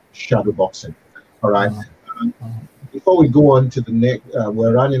just shadow boxing. All right. Before we go on to the next,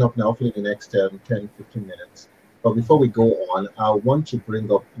 we're running up now, hopefully the next 10, 15 minutes. But before we go on, I want to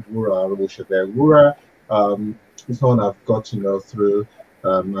bring up Wura Arubushabe. Wura is someone I've got to know through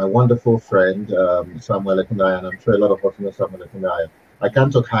my wonderful friend, Samuel Ekundaya, and I'm sure a lot of us know Samuel Ekundaya. I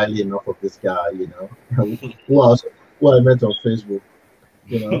can't talk highly enough of this guy, who I met on Facebook,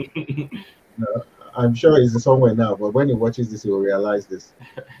 I'm sure he's somewhere now, but when he watches this, he will realize this.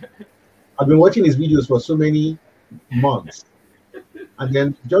 I've been watching his videos for so many months. And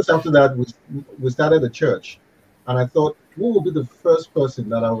then just after that, we started a church. And I thought, who would be the first person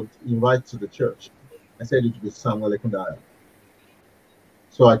that I would invite to the church? I said it would be Samuel Ekundaya.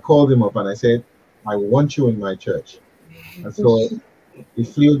 So I called him up and I said, I want you in my church. And so he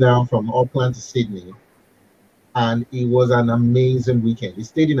flew down from Auckland to Sydney. And it was an amazing weekend. He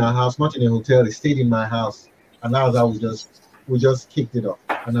stayed in our house, not in a hotel. He stayed in my house. And that was how we just kicked it off.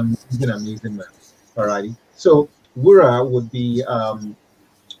 An amazing man. All righty. So Wura would be,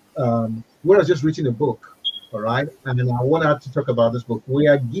 Wura's just written a book. All right, and then I want her to talk about this book. We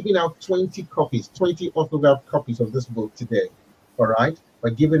are giving out 20 copies, 20 autographed copies of this book today. All right,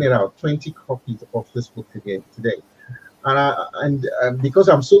 we're giving it out 20 copies of this book today. And because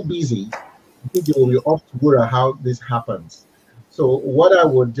I'm so busy, I think it will be up to Wura how this happens. So what I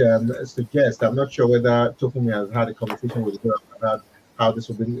would suggest, I'm not sure whether Tokumi has had a conversation with Wura about how this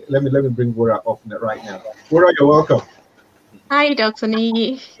will be. Let me bring Wura up right now. Wura, you're welcome. Hi, Dr.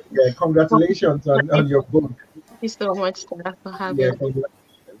 Nee. Yeah, congratulations on your book. Thank you so much for having me.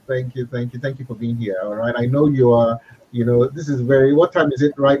 Thank you for being here. All right, I know you are. This is what time is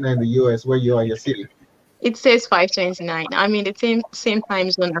it right now in the US where you are, your city? It says 5:29. I'm in the same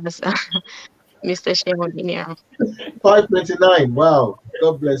time zone as Mr. Shehon. 5:29. Wow,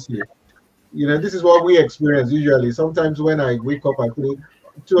 God bless you. This is what we experience usually. Sometimes when I wake up, I think,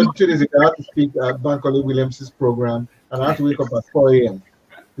 2 days ago, I had to speak at Bankole Williams' program, and I had to wake up at 4 a.m.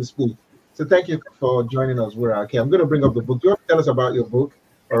 to speak. So thank you for joining us, Wura. Okay, I'm going to bring up the book. Do you want to tell us about your book?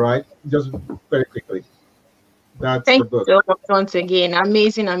 All right, just very quickly. That's the Thank book. you so much once again.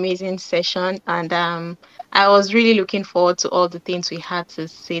 Amazing, amazing session. And I was really looking forward to all the things we had to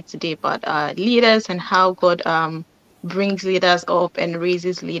say today about leaders and how God brings leaders up and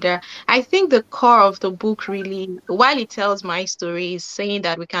raises leader. I think the core of the book really, while it tells my story, is saying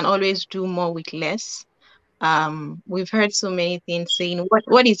that we can always do more with less. We've heard so many things saying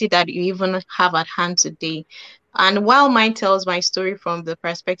what is it that you even have at hand today. And while mine tells my story from the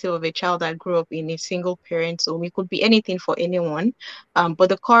perspective of a child that grew up in a single parent home, it could be anything for anyone, but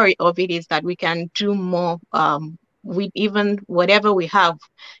the core of it is that we can do more with even whatever we have,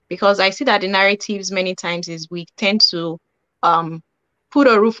 because I see that the narratives many times is we tend to um put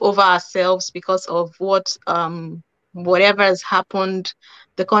a roof over ourselves because of whatever has happened,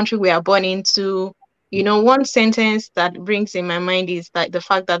 the country we are born into. You know, one sentence that brings in my mind is that the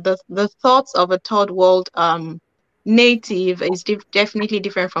fact that the thoughts of a third world native is definitely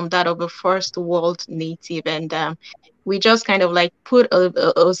different from that of a first world native. And we just kind of like put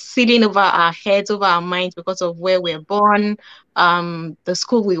a ceiling over our heads, over our minds because of where we're born, the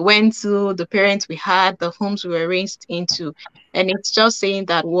school we went to, the parents we had, the homes we were raised into. And it's just saying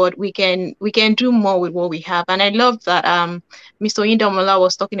that what we can do more with what we have. And I love that Mr. Indamola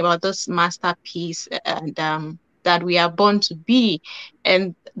was talking about this masterpiece and that we are born to be.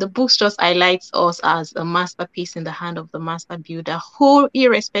 And the books just highlights us as a masterpiece in the hand of the master builder, who,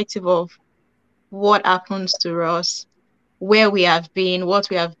 irrespective of what happens to us, where we have been, what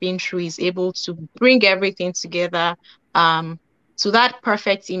we have been through, is able to bring everything together to that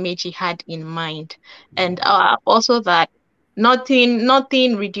perfect image he had in mind. And also that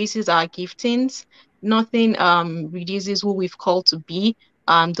nothing reduces our giftings, nothing reduces who we've called to be.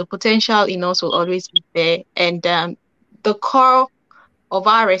 The potential in us will always be there. And the core of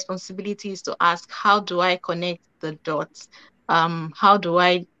our responsibility is to ask, how do I connect the dots? How do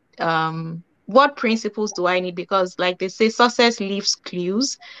I what principles do I need? Because like they say, success leaves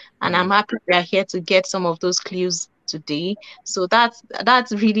clues, and I'm happy we are here to get some of those clues today. So that's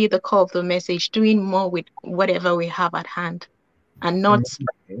really the core of the message, doing more with whatever we have at hand and not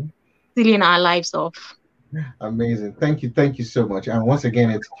stealing our lives off. Amazing. Thank you so much. And once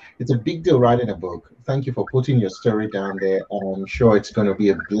again, it's a big deal writing a book. Thank you for putting your story down there. I'm sure it's going to be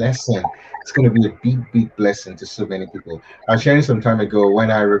a blessing. It's going to be a big blessing to so many people. I was sharing some time ago when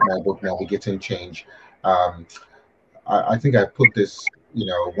I wrote my book, Navigating Change. Um, I think I put this,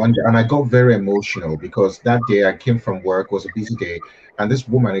 one day, and I got very emotional because that day I came from work, was a busy day, and this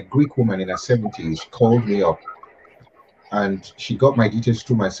woman, a Greek woman in her 70s, called me up and she got my details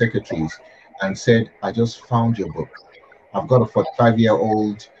through my secretaries and said, I just found your book. I've got a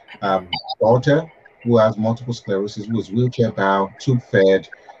 45-year-old daughter who has multiple sclerosis, who is wheelchair bound, tube fed.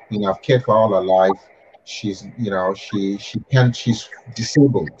 I've cared for all her life. She's, she can't, she's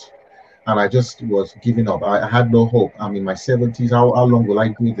disabled. And I just was giving up. I had no hope. I'm in my 70s. How long will I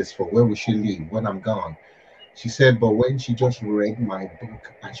do this for? Where will she live when I'm gone? She said, but when she just read my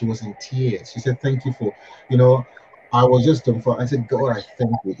book and she was in tears, she said, thank you for, you know, I was just dumbfounded. I said, God, I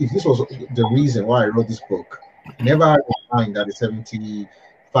thank you. If this was the reason why I wrote this book, never had in mind that a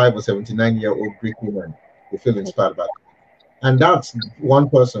 75 or 79-year-old Greek woman would feel inspired by it. And that's one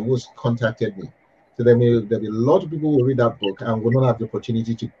person who's contacted me. So there'll be a lot of people who will read that book and will not have the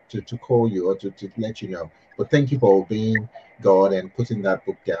opportunity to call you or to let you know. But thank you for obeying God and putting that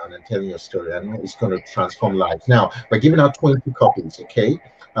book down and telling your story. I know it's going to transform lives. Now, we're giving out 20 copies, okay?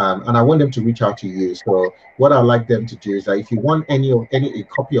 And I want them to reach out to you. So what I'd like them to do is that if you want a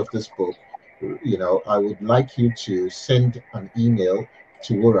copy of this book, I would like you to send an email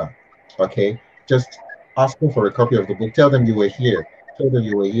to Wura, okay? Just asking for a copy of the book. Tell them you were here. Tell them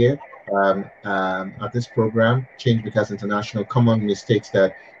you were here at this program, Change Makers International, common mistakes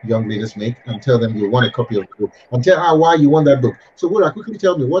that young leaders make, and tell them you want a copy of the book. And tell her why you want that book. So, Wura, quickly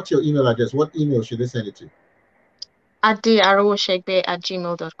tell me, what's your email address? What email should they send it to?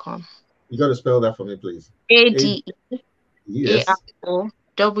 adearowoshegbe@gmail.com. You got to spell that for me, please.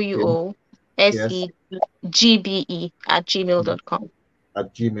 ADEAROWOSEGBE@gmail.com.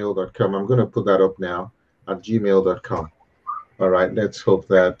 At gmail.com. I'm going to put that up now at gmail.com. All right, let's hope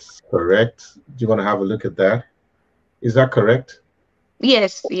that's correct. Do you want to have a look at that? Is that correct?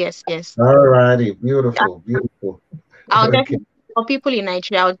 Yes. All righty, beautiful. I'll Okay. definitely, for people in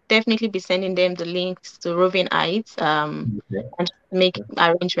Nigeria, I'll definitely be sending them the links to Roving Heights and make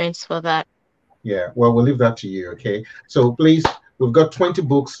arrangements for that. Yeah, well, we'll leave that to you, okay? So please, we've got 20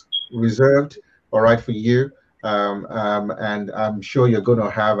 books reserved, all right, for you. and I'm sure you're going to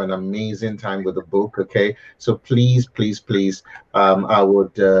have an amazing time with the book. Okay, so please, please, please, I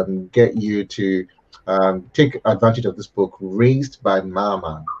would get you to take advantage of this book, Raised by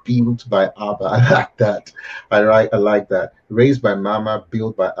Mama, Built by Abba. I like that. I like that. Raised by Mama,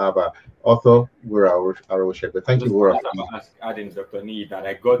 Built by Abba. Author Wura Aroshe. Thank you, Wura. Adding Dr. Nee that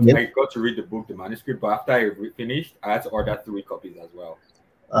I got to read the book, the manuscript, but after I finished, I had to order 3 copies as well.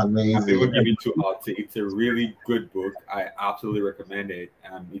 Amazing. People give it to us. It's a really good book. I absolutely recommend it.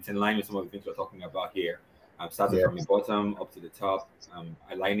 It's in line with some of the things we're talking about here. Starting from the bottom up to the top,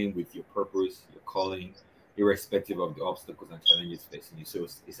 aligning with your purpose, your calling, irrespective of the obstacles and challenges facing you. So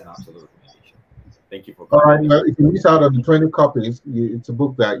it's an absolute recommendation. Thank you for coming. All right. Well, if you miss out on the 20 copies, it's a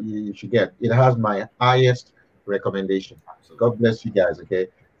book that you should get. It has my highest recommendation. Absolutely. God bless you guys. Okay.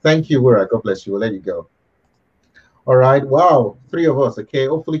 Thank you, Wura. God bless you. We'll let you go. All right. Wow. 3 of us. Okay.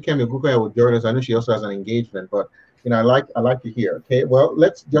 Hopefully, Kemi Bukoya will join us. I know she also has an engagement, but I like to hear. Okay. Well,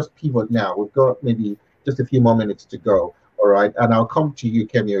 let's just pivot now. We've got maybe just a few more minutes to go. All right. And I'll come to you,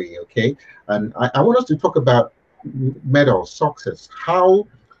 Kemi. Okay. And I want us to talk about medals, success. How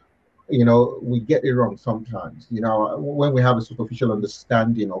we get it wrong sometimes, when we have a superficial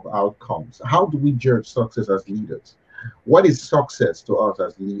understanding of outcomes. How do we judge success as leaders? What is success to us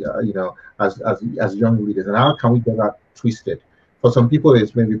as as young leaders, and how can we get that twisted? For some people,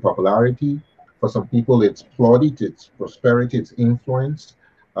 it's maybe popularity. For some people, it's plaudit, it's prosperity, it's influence.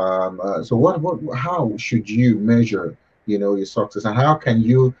 So how should you measure, your success, and how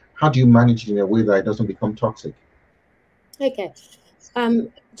do you manage it in a way that it doesn't become toxic? Okay.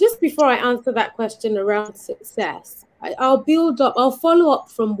 Just before I answer that question around success, I'll follow up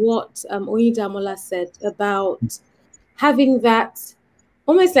from what Oyedamola said about having that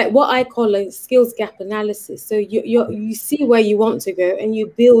almost like what I call a skills gap analysis. So you see where you want to go and you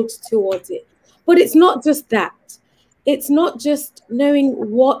build towards it. But it's not just that. It's not just knowing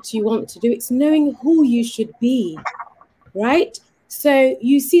what you want to do. It's knowing who you should be, right? So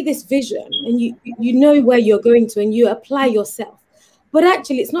you see this vision and you know where you're going to and you apply yourself. But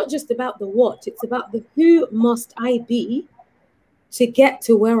actually, it's not just about the what, it's about the who must I be to get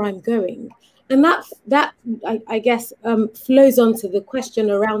to where I'm going. And that I guess, flows on to the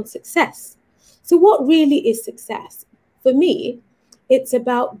question around success. So what really is success? For me, it's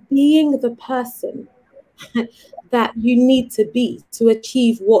about being the person that you need to be to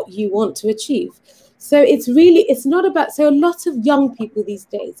achieve what you want to achieve. So it's not about, so a lot of young people these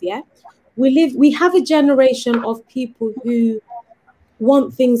days, we have a generation of people who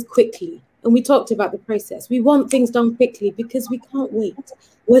want things quickly. And we talked about the process. We want things done quickly because we can't wait.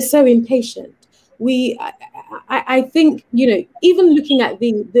 We're so impatient. I think, even looking at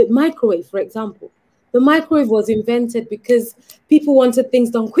the microwave, for example, the microwave was invented because people wanted things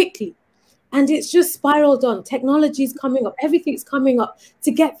done quickly. And it's just spiraled on. Technology is coming up. Everything's coming up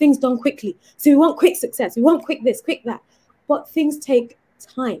to get things done quickly. So we want quick success. We want quick this, quick that. But things take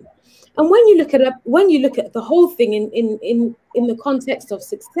time. And when you look at the whole thing in the context of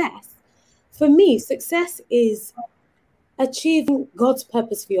success, for me, success is achieving God's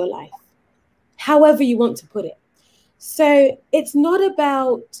purpose for your life, however you want to put it. So it's not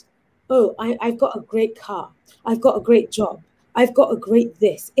about, I've got a great car, I've got a great job, I've got a great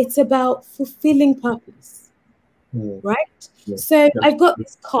this. It's about fulfilling purpose, right? Yeah. So I've got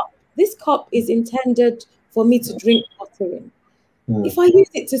this cup. This cup is intended for me to drink water in. If I use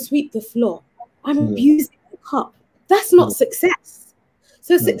it to sweep the floor, I'm using the cup. That's not success.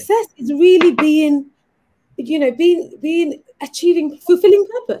 So success is really achieving, fulfilling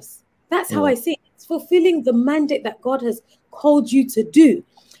purpose. That's how I see it. It's fulfilling the mandate that God has called you to do.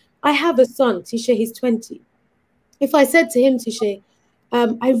 I have a son, Tisha, he's 20. If I said to him, Tisha,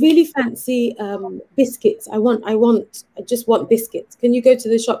 I really fancy biscuits. I just want biscuits. Can you go to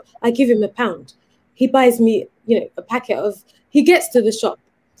the shop? I give him £1. He buys me, a packet of. He gets to the shop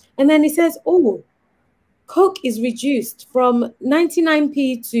and then he says, Coke is reduced from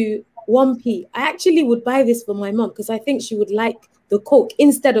 99p to 1p. I actually would buy this for my mom because I think she would like the Coke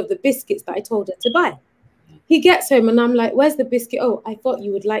instead of the biscuits that I told her to buy. He gets home and I'm like, where's the biscuit? Oh, I thought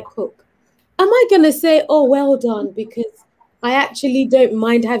you would like Coke. Am I going to say, oh, well done, because I actually don't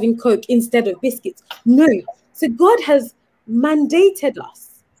mind having Coke instead of biscuits? No. So God has mandated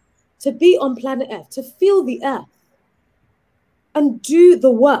us to be on planet Earth, to feel the earth and do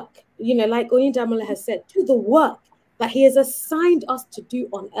the work, like Oyedamola has said, do the work that he has assigned us to do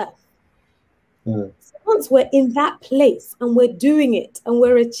on earth. So once we're in that place and we're doing it and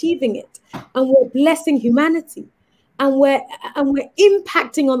we're achieving it and we're blessing humanity and we're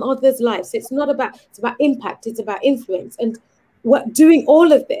impacting on others' lives. So it's about impact, it's about influence. And we're doing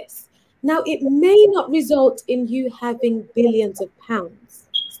all of this. Now, it may not result in you having billions of pounds.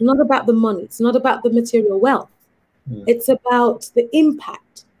 It's not about the money. It's not about the material wealth. It's about the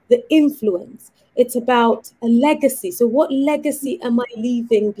impact, the influence. It's about a legacy. So what legacy am I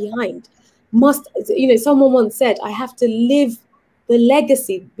leaving behind? Someone once said, I have to live the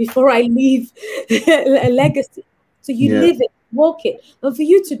legacy before I leave a legacy. So you live it, walk it. And for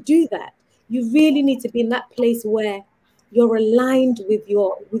you to do that, you really need to be in that place where you're aligned with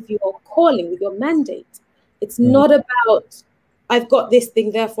your calling, with your mandate. It's not about, I've got this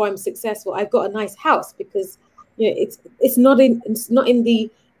thing, therefore I'm successful. I've got a nice house, because it's not in the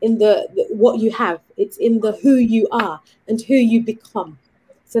what you have. It's in the who you are and who you become.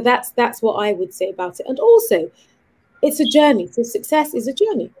 So that's what I would say about it. And also, it's a journey. So success is a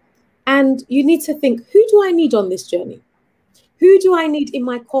journey, and you need to think, who do I need on this journey? Who do I need in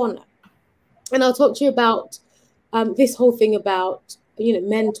my corner? And I'll talk to you about this whole thing about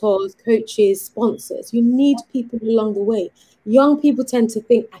mentors, coaches, sponsors. You need people along the way. Young people tend to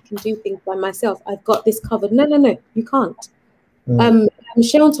think, I can do things by myself. I've got this covered. No, you can't.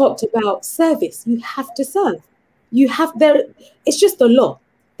 Michelle talked about service. You have to serve. It's just the law.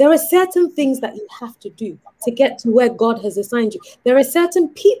 There are certain things that you have to do to get to where God has assigned you. There are certain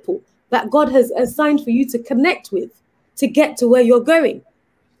people that God has assigned for you to connect with to get to where you're going.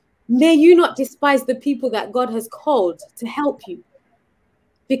 May you not despise the people that God has called to help you,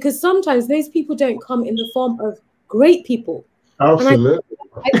 because sometimes those people don't come in the form of great people. Absolutely.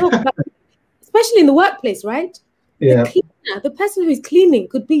 And I talk about, especially in the workplace, right? Yeah. The cleaner, the person who's cleaning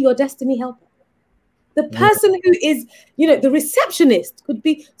could be your destiny helper. The person who is, the receptionist could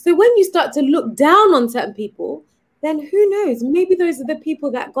be. So when you start to look down on certain people, then who knows? Maybe those are the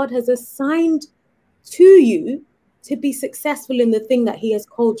people that God has assigned to you to be successful in the thing that he has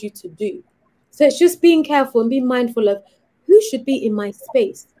called you to do. So it's just being careful and being mindful of who should be in my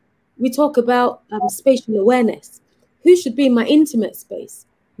space. We talk about spatial awareness. Who should be in my intimate space?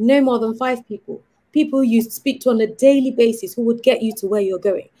 No more than 5 people. People who you speak to on a daily basis who would get you to where you're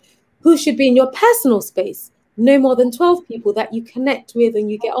going. Who should be in your personal space? No more than 12 people that you connect with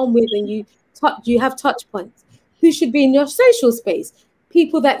and you get on with and you have touch points. Who should be in your social space?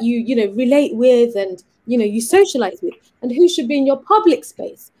 People that you relate with and you socialize with. And who should be in your public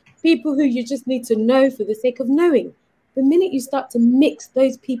space? People who you just need to know for the sake of knowing. The minute you start to mix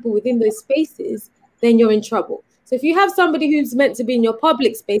those people within those spaces, then you're in trouble. So if you have somebody who's meant to be in your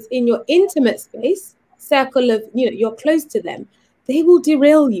public space, in your intimate space, circle of, you're close to them, they will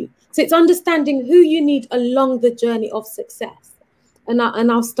derail you. So it's understanding who you need along the journey of success. And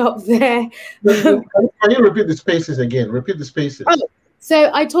I'll stop there. Can you repeat the spaces again? Repeat the spaces.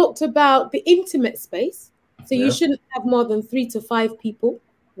 So I talked about the intimate space. So you shouldn't have more than 3 to 5 people,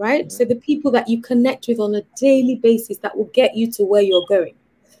 right? So the people that you connect with on a daily basis that will get you to where you're going.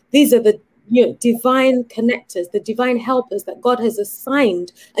 These are the divine connectors, the divine helpers that God has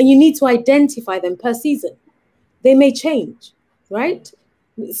assigned, and you need to identify them per season. They may change, right?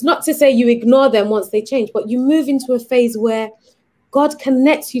 It's not to say you ignore them once they change, but you move into a phase where God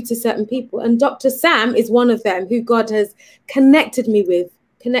connects you to certain people. And Dr. Sam is one of them who God has connected me with,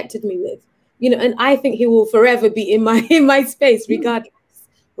 and I think he will forever be in my space regardless,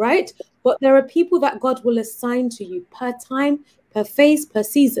 right? But there are people that God will assign to you per time, per phase, per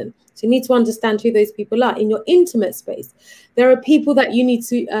season. So you need to understand who those people are in your intimate space. There are people that you need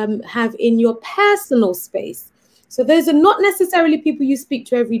to have in your personal space. So those are not necessarily people you speak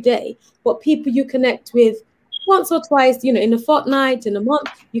to every day, but people you connect with once or twice, in a fortnight, in a month,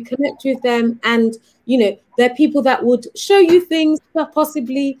 you connect with them. And, they're people that would show you things,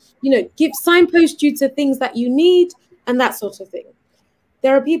 possibly, signpost you to things that you need and that sort of thing.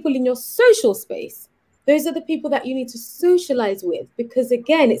 There are people in your social space. Those are the people that you need to socialize with, because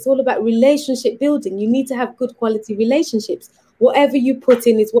again, it's all about relationship building. You need to have good quality relationships. Whatever you put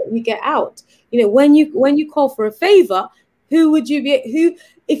in is what you get out. When you call for a favor,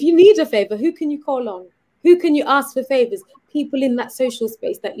 if you need a favor, who can you call on? Who can you ask for favors? People in that social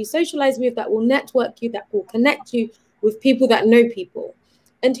space that you socialize with, that will network you, that will connect you with people that know people.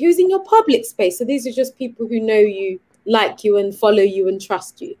 And who's in your public space? So these are just people who know you, like you, and follow you and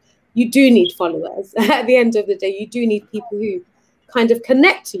trust you. You do need followers. At the end of the day, you do need people who kind of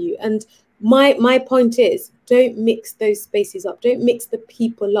connect to you. And my point is, don't mix those spaces up. Don't mix the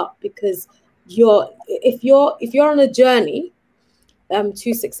people up, because if you're on a journey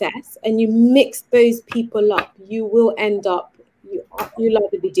to success and you mix those people up, you will end up, you'll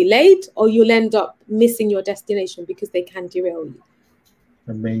either be delayed or you'll end up missing your destination, because they can derail you.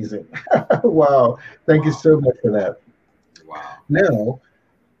 Amazing. Wow. Thank you so much for that. Wow. Now,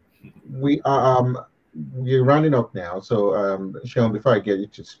 we are we're rounding up now. So, Sean, before I get you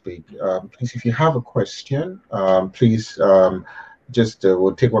to speak, please, if you have a question, please just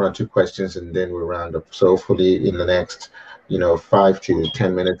we'll take one or two questions and then we'll round up. So hopefully in the next, 5 to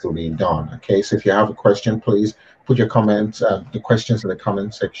 10 minutes we'll be done. Okay. So if you have a question, please put your comments, the questions in the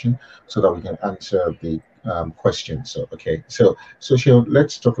comment section so that we can answer the questions. So, okay. So Sean,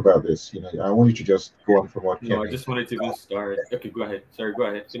 let's talk about this. I want you to just go on from what No, I Kemi. just wanted to even start. Okay, go ahead. Sorry, go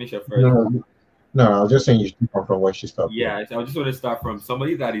ahead. Finish up first. No, no, I was just saying you should come from where she stopped. Yeah, I just want to start from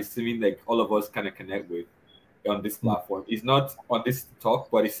somebody that is seeming like all of us kind of connect with on this platform. He's not on this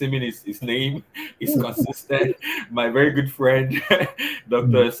talk, but his seeming his name is consistent. My very good friend,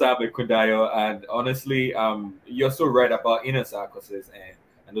 Dr. Sam Kudayo, and honestly, you're so right about inner circles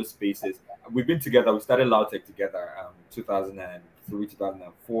and those spaces. We've been together. We started Lautech together, 2003,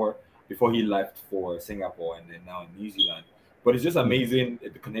 2004, before he left for Singapore and then now in New Zealand. But it's just amazing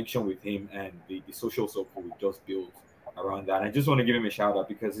the connection with him and the social circle we just built around that. And I just want to give him a shout out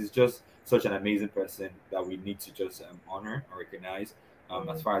because he's just such an amazing person that we need to just honor and recognize.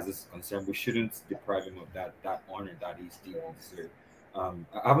 As far as this is concerned, we shouldn't deprive him of that honor that he's deeply deserved.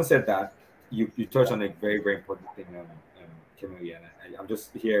 Having said that, you touched on a very, very important thing, Kimberly, and I'm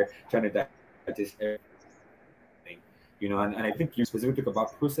just here trying to digest everything, and I think you specifically talk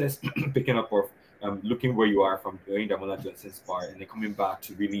about process, picking up of looking where you are from doing Damola Johnson's part and then coming back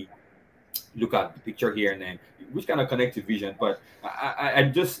to really look at the picture here and then which kind of connective vision. But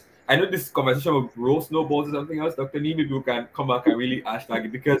I know this conversation will roll snowballs or something else. Dr. Nee, maybe we can come back and really hashtag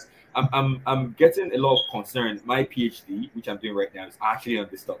it because I'm getting a lot of concern. My PhD, which I'm doing right now, is actually on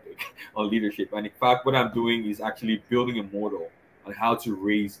this topic on leadership. And in fact, what I'm doing is actually building a model on how to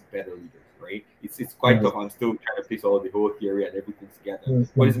raise better leaders. Right? It's quite tough. I'm still trying to piece all the whole theory and everything together.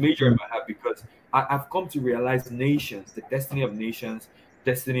 But it's major in my heart because I've come to realize nations, the destiny of nations,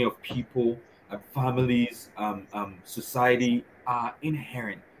 destiny of people, families, society are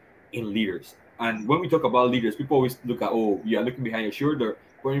inherent in leaders. And when we talk about leaders, people always look at, oh, you are looking behind your shoulder.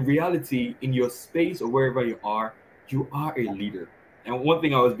 But in reality, in your space or wherever you are a leader. And one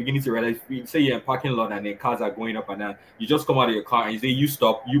thing I was beginning to realize, say you're in a parking lot and then cars are going up and down, you just come out of your car and you say, you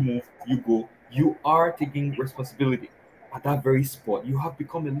stop, you move, you go. You are taking responsibility at that very spot. You have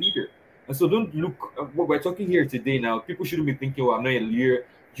become a leader. And so don't look, what we're talking here today now, people shouldn't be thinking, well, I'm not a leader.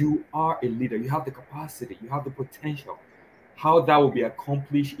 You are a leader. You have the capacity. You have the potential. How that will be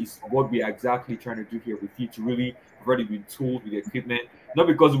accomplished is what we are exactly trying to do here with you to really ready with tools, with equipment, not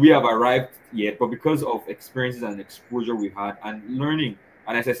because we have arrived yet, but because of experiences and exposure we've had and learning.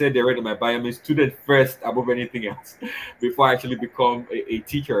 And as I said, they're in my bio, I'm a student first above anything else before I actually become a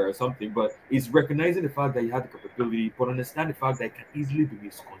teacher or something. But it's recognizing the fact that you have the capability, but understand the fact that it can easily be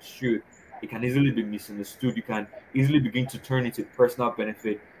misconstrued. It can easily be misunderstood. You can easily begin to turn into personal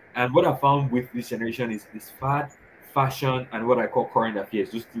benefit. And what I found with this generation is this fad, fashion, and what I call current affairs.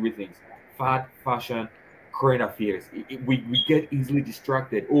 Just three things: fad, fashion, current affairs. We get easily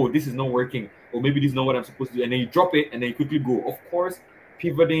distracted. Oh, this is not working. Or maybe this is not what I'm supposed to do. And then you drop it and then you quickly go. Of course,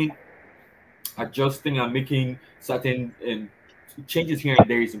 pivoting, adjusting, and making certain changes here and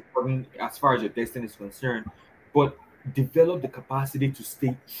there is important as far as your destiny is concerned. But develop the capacity to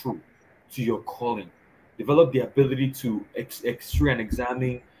stay true to your calling. Develop the ability to x-ray and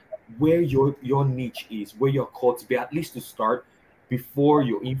examine where your niche is, where you're called to be, at least to start, before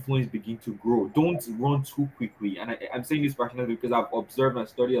your influence begin to grow. Don't run too quickly. And I'm saying this passionately because I've observed and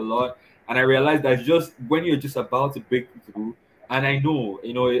studied a lot, and I realized that just when you're just about to break through, and I know,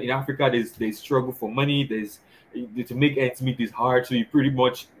 in Africa there's struggle for money, there's to make ends meet is hard, so you pretty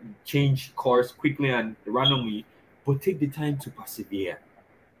much change course quickly and randomly, but take the time to persevere.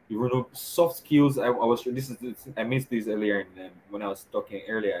 Soft skills. I missed this earlier when I was talking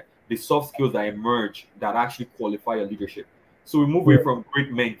earlier. The soft skills that emerge that actually qualify your leadership. So we move away from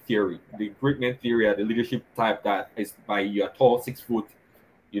great men theory. The great men theory are the leadership type that is by you're tall, 6 foot.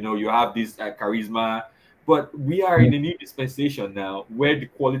 You have this charisma. But we are in a new dispensation now where the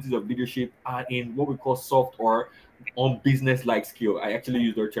qualities of leadership are in what we call soft or unbusiness-like skill. I actually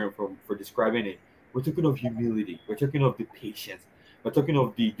use their term for describing it. We're talking of humility. We're talking of the patience. We're talking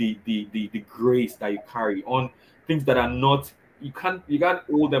of the grace that you carry on things that are not, you can't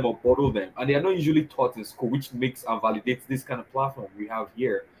hold them or bottle them, and they are not usually taught in school, which makes and validates this kind of platform we have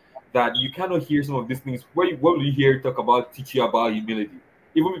here. That you cannot hear some of these things. What will you hear talk about, teach you about humility?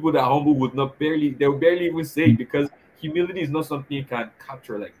 Even people that are humble would not they'll barely even say it, because humility is not something you can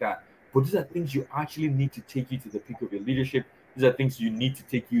capture like that. But these are things you actually need to take you to the peak of your leadership. These are things you need to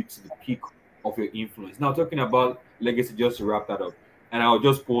take you to the peak of your influence. Now, talking about legacy, just to wrap that up, and I'll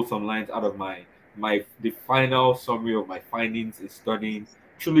just pull some lines out of the final summary of my findings in studying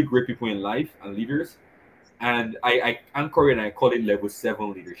truly great people in life and leaders. And I anchor it and I call it level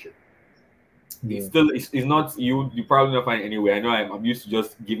 7 leadership. It's still it's not you probably not find it anywhere. I know I'm used to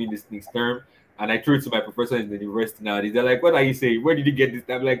just giving this things term, and I threw it to my professor in the university now. They're like, "What are you saying? Where did you get this?"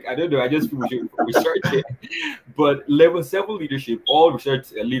 I'm like, "I don't know. I just feel we should research it." But level 7 leadership, all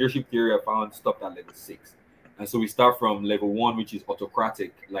research leadership theory I found stopped at level 6, and so we start from level 1, which is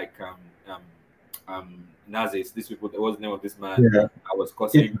autocratic, like Nazis. These people. What was the name of this man? Yeah. I was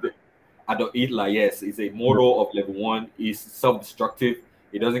causing Adolf Hitler. Yes, it's a model of level 1. Is self-destructive.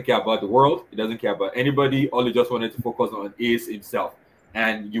 He doesn't care about the world. He doesn't care about anybody. All he just wanted to focus on is himself.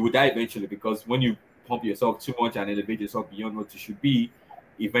 And you will die eventually, because when you pump yourself too much and elevate yourself beyond what you should be,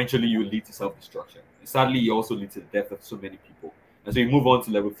 eventually you lead to self-destruction. And sadly, you also lead to the death of so many people. And so you move on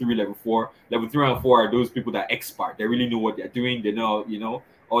to level 3, level 4. Level 3 and 4 are those people that are expert. They really know what they're doing. They know,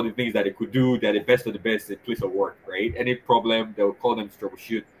 all the things that they could do. They're the best of the best at place of work, right? Any problem, they'll call them to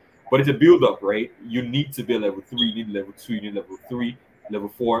troubleshoot. But it's a build-up, right? You need to be level 3, you need level 2, you need level 3.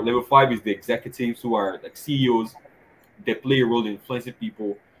 Level 4, level 5 is the executives who are like CEOs. They play a role in influencing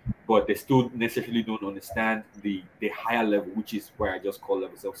people, but they still necessarily don't understand the higher level, which is where I just call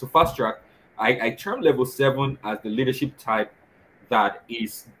level 7. So fast track, I term level 7 as the leadership type that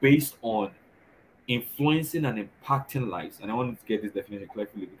is based on influencing and impacting lives. And I want to get this definition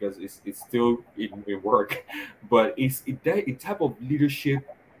carefully because it's still in work, but it's a type of leadership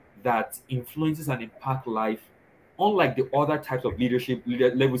that influences and impact life. Unlike the other types of leadership,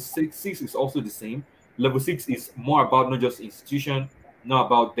 level 6 is also the same. Level 6 is more about not just institution, not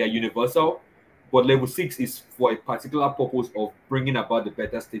about their universal, but level 6 is for a particular purpose of bringing about the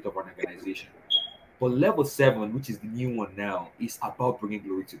better state of an organization. But level 7, which is the new one now, is about bringing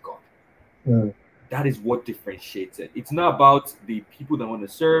glory to God. That is what differentiates it. It's not about the people that want to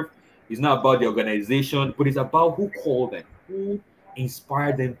serve. It's not about the organization, but it's about who called them, who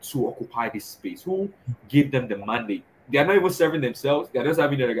inspire them to occupy this space, who give them the mandate. They are not even serving themselves. They are not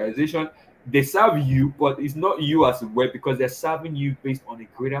serving the organization. They serve you, but it's not you as well, because they're serving you based on a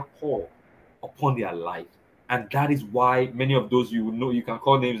greater call upon their life. And that is why many of those you can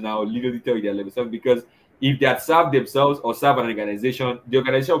call names now, legally tell you they're level 7, because if they had served themselves or serve an organization, the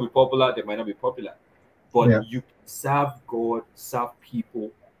organization will be popular, they might not be popular. But you serve God, serve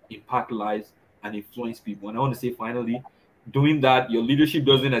people, impact lives, and influence people. And I want to say finally, doing that, your leadership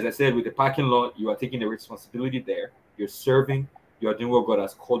doesn't, as I said, with the parking lot, you are taking the responsibility there. You're serving, you are doing what God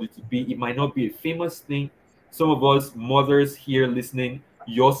has called you to be. It might not be a famous thing. Some of us mothers here listening,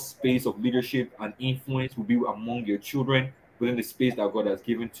 your space of leadership and influence will be among your children within the space that God has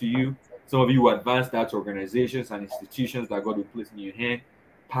given to you. Some of you will advance that to organizations and institutions that God will place in your hand.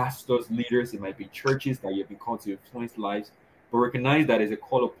 Pastors, leaders, it might be churches that you have been called to influence lives. But recognize that there's a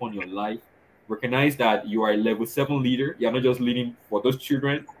call upon your life. Recognize that you are a level 7 leader. You're not just leading for those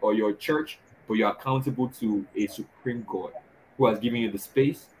children or your church, but you're accountable to a supreme God who has given you the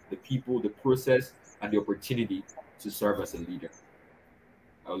space, the people, the process, and the opportunity to serve as a leader.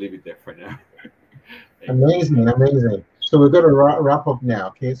 I'll leave it there for now. Amazing. So we're going to wrap up now,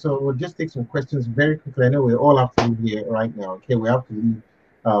 okay? So we'll just take some questions very quickly. I know we all have to leave here right now, okay? We have to leave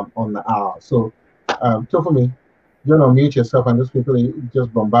on the hour. So, Tofumi, you don't unmute yourself and just quickly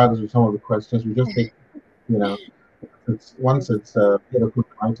just bombard us with some of the questions. We just take, once it's 8 o'clock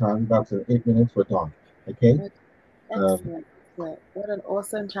my time, that's in 8 minutes, we're done, okay? Excellent. What an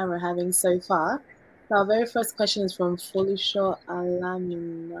awesome time we're having so far. So our very first question is from Folisho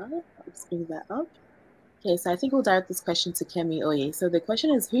Alamina. I'll just bring that up. Okay, so I think we'll direct this question to Kemi Oye. So the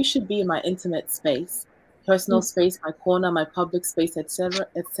question is, who should be in my intimate space, personal space, my corner, my public space, etc.,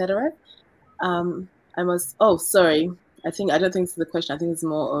 etc.? I don't think it's the question. I think it's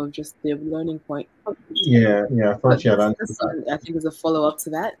more of just the learning point. Yeah, I thought you had answered that. I think is a follow-up to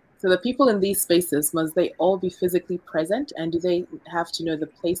that. So the people in these spaces, must they all be physically present, and do they have to know the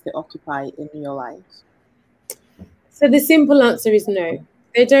place they occupy in your life? So the simple answer is no.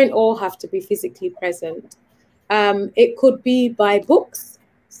 They don't all have to be physically present. It could be by books.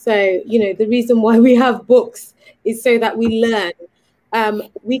 So, the reason why we have books is so that we learn.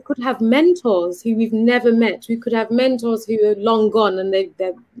 We could have mentors who we've never met. We could have mentors who are long gone and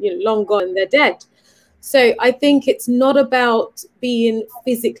they're long gone and they're dead. So I think it's not about being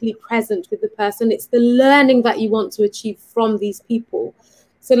physically present with the person. It's the learning that you want to achieve from these people.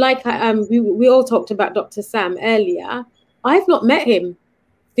 So like we all talked about Dr. Sam earlier. I've not met him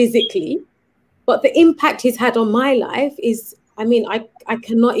physically, but the impact he's had on my life is, I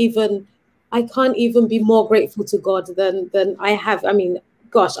can't even be more grateful to God than I have. I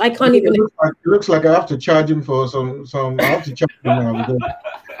can't even. It looks like I have to charge him for some. I have to charge him now because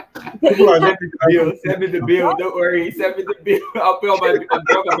People are Send me the bill. Send me the bill. Don't worry. Send me the bill. I'll pay on behalf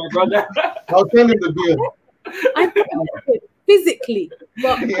of my brother. I'll send him the bill. I'm physically,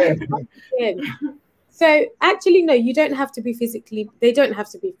 but Yeah. so actually, no, you don't have to be physically. They don't have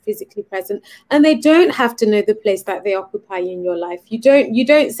to be physically present, and they don't have to know the place that they occupy in your life. You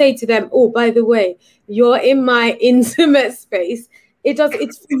don't say to them, "Oh, by the way, you're in my intimate space." It's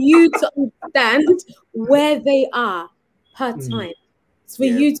for you to understand where they are per time. It's for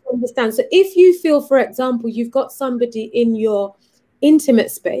you to understand. So if you feel, for example, you've got somebody in your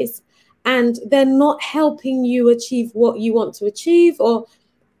intimate space and they're not helping you achieve what you want to achieve, or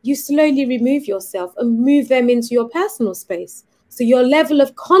you slowly remove yourself and move them into your personal space. So your level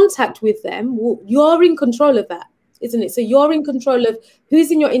of contact with them, you're in control of that, isn't it? So you're in control of who's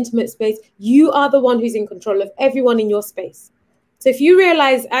in your intimate space. You are the one who's in control of everyone in your space. So if you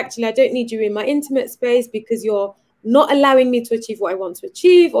realize, actually, I don't need you in my intimate space because you're not allowing me to achieve what I want to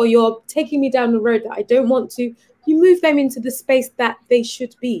achieve, or you're taking me down the road that I don't want to, you move them into the space that they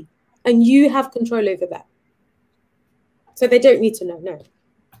should be. And you have control over that. So they don't need to know, no.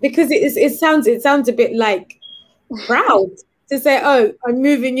 Because it sounds a bit like proud to say, oh, I'm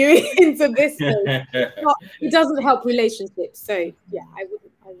moving you into this space. It doesn't help relationships. So yeah, I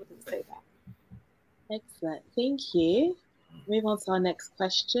wouldn't say that. Excellent. Thank you. Move on to our next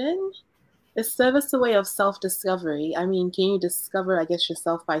question. Is service a way of self-discovery? I mean, can you discover, I guess,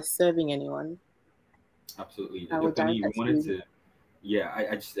 yourself by serving anyone? Absolutely. Dr. Nee, we wanted to,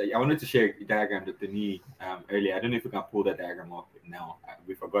 I wanted to share a diagram, Dr. Nee, earlier. I don't know if we can pull that diagram up now.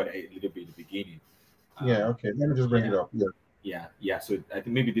 We forgot a little bit in the beginning. Okay. Let me just bring it up. Yeah. So I think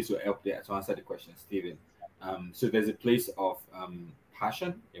maybe this will help there to answer the question, Stephen. So there's a place of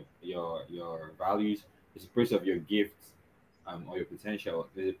passion, your values. There's a place of your gifts or your potential.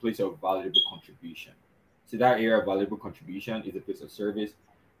 There's a place of valuable contribution. So that area of valuable contribution is a place of service.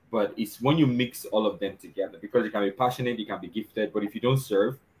 But it's when you mix all of them together, because you can be passionate, you can be gifted, but if you don't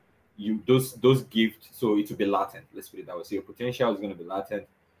serve, those gifts, so it will be latent. Let's put it that way. So your potential is going to be latent,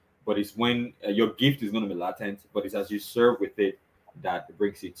 but it's when your gift is going to be latent, but it's as you serve with it that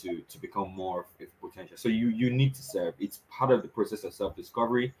brings it to become more of potential. So you need to serve. It's part of the process of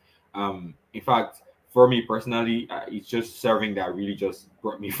self-discovery. In fact, for me personally, it's just serving that really just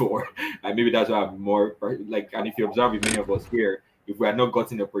brought me forward. And maybe that's why I'm more like, and if you observe with many of us here, if we had not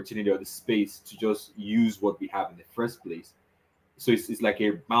gotten the opportunity or the space to just use what we have in the first place. So it's like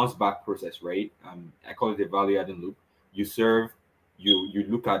a bounce back process, right? I call it a value adding loop. You serve, you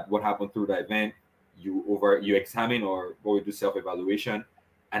look at what happened through the event, you examine or go do self-evaluation,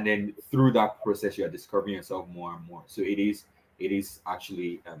 and then through that process you are discovering yourself more and more. So it is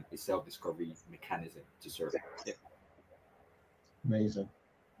actually a self-discovery mechanism to serve. Yeah. Amazing.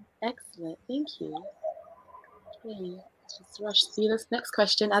 Excellent, thank you. Okay. Just rush through this next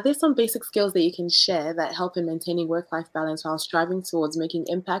question. Are there some basic skills that you can share that help in maintaining work-life balance while striving towards making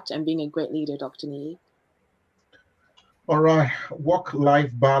impact and being a great leader, Dr. Nee? All right,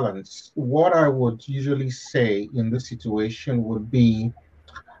 work-life balance. What I would usually say in this situation would be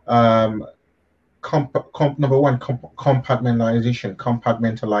number one, compartmentalization.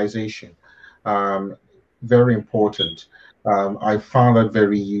 Very important. I found that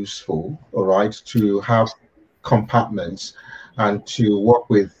very useful, all right, to have compartments and to work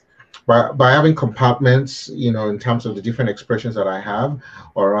with by having compartments, in terms of the different expressions that I have.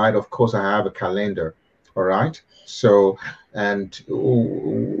 All right, of course I have a calendar. All right, so, and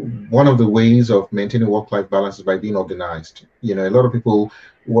one of the ways of maintaining work-life balance is by being organized. A lot of people,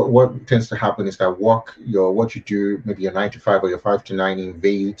 what tends to happen is that what you do, maybe your 9 to 5 or your 5 to 9,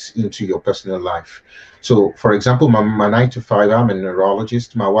 invades into your personal life. So for example, my 9 to 5, I'm a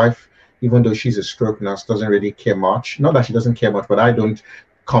neurologist. My wife, even though she's a stroke nurse, doesn't really care much. Not that she doesn't care much, but I don't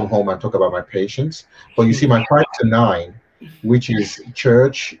come home and talk about my patients. But you see, my 5 to 9, which is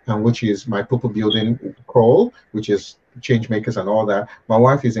church and which is my purple building crawl, which is change makers and all that. My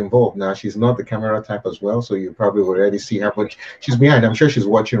wife is involved now. She's not the camera type as well, so you probably already see her, but she's behind. I'm sure she's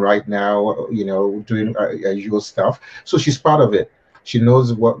watching right now, doing usual stuff. So she's part of it. She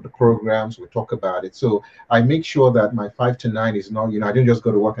knows what the programs, we talk about it. So I make sure that my 5 to 9 is not, I didn't just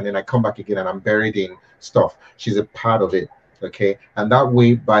go to work and then I come back again and I'm buried in stuff. She's a part of it. Okay, and that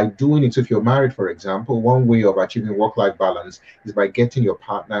way, by doing it, so if you're married, for example, one way of achieving work-life balance is by getting your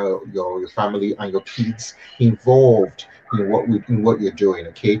partner, your family, and your kids involved in what you're doing.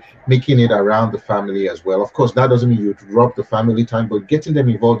 Okay, making it around the family as well. Of course, that doesn't mean you drop the family time, but getting them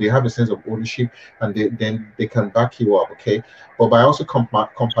involved, they have a sense of ownership, and then they can back you up. Okay, but by also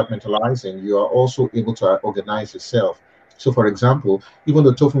compartmentalizing, you are also able to organize yourself. So, for example, even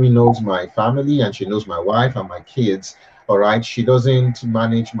though Tofumi knows my family and she knows my wife and my kids, All right. She doesn't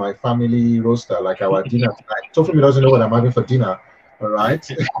manage my family roster, like our dinner tonight. Tofumi doesn't know what I'm having for dinner. All right.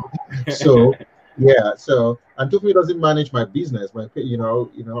 So yeah. So and Tofumi doesn't manage my business. No,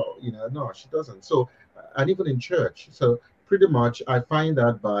 she doesn't. So and even in church. So pretty much I find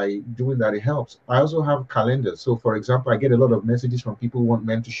that by doing that it helps. I also have calendars. So for example, I get a lot of messages from people who want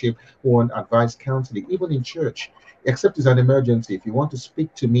mentorship, who want advice, counseling, even in church. Except it's an emergency. If you want to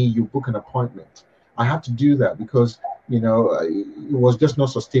speak to me, you book an appointment. I had to do that because it was just not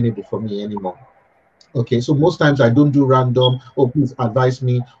sustainable for me anymore. Okay, so most times I don't do random, oh, please advise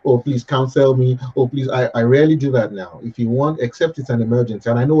me, oh, please counsel me, oh, please. I rarely do that now. If you want, except it's an emergency,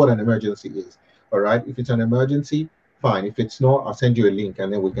 and I know what an emergency is. All right, if it's an emergency, fine. If it's not, I'll send you a link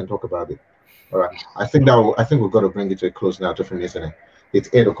and then we can talk about it. All right, I think we've got to bring it to a close now, just from listening. It's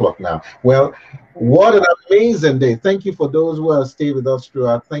 8 o'clock now. Well, what an amazing day. Thank you for those who have stayed with us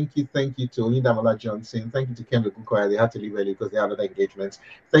throughout. Thank you to Linda Johnson. Thank you to Kemi Kunkwaya. They had to leave early because they had other engagements.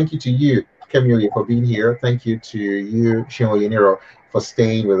 Thank you to you, Kemi, for being here. Thank you to you, Shinwo Yeniro, for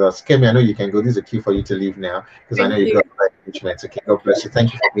staying with us. Kemi, I know you can go. This is a cue for you to leave now because I know you've got other engagements. Okay, God bless you.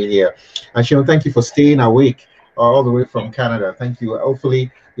 Thank you for being here. And Shinwo, thank you for staying awake all the way from Canada. Thank you.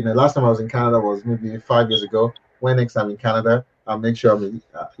 Hopefully, last time I was in Canada was maybe 5 years ago. When next I'm in Canada, I'll make sure we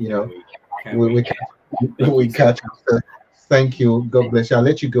catch up. So thank you. God bless you. I'll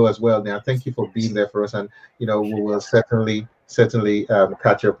let you go as well now. Thank you for being there for us, and we will certainly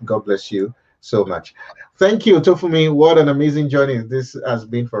catch up. God bless you so much. Thank you, Tofumi. What an amazing journey this has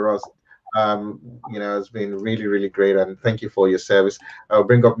been for us. It's been really, really great, and thank you for your service. I'll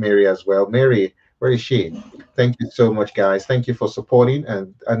bring up Mary as well. Mary, where is she? Thank you so much, guys. Thank you for supporting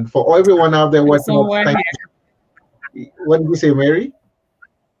and for everyone out there watching. What did you say, Mary?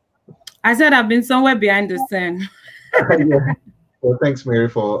 I said I've been somewhere behind the scene. Yeah. Well, thanks, Mary,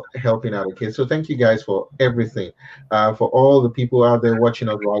 for helping out. Okay, so thank you guys for everything. For all the people out there watching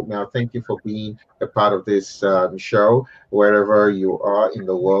us right now, thank you for being a part of this show, wherever you are in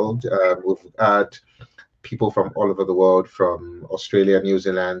the world. We've had people from all over the world, from Australia, New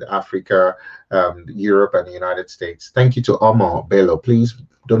Zealand, Africa, Europe, and the United States. Thank you to Omar Bello. Please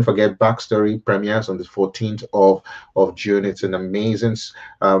don't forget Backstory premieres on the 14th of June. It's an amazing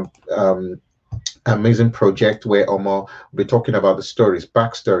project where Omar will be talking about the stories,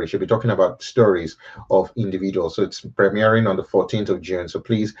 backstory. She'll be talking about stories of individuals. So it's premiering on the 14th of June. So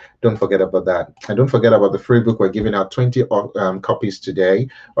please don't forget about that. And don't forget about the free book. We're giving out 20 copies today.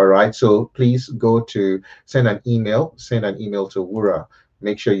 All right. So please go to send an email to Wura.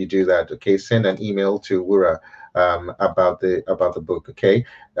 Make sure you do that. Okay. Send an email to Wura about the book. Okay.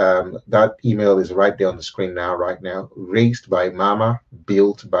 That email is right there on the screen now, right now. Raised by Mama,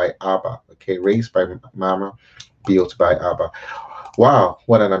 built by Abba. Okay, raised by Mama, built by Abba. Wow,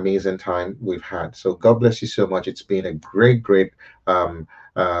 what an amazing time we've had. So God bless you so much. It's been a great time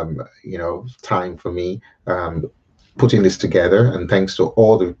for me putting this together, and thanks to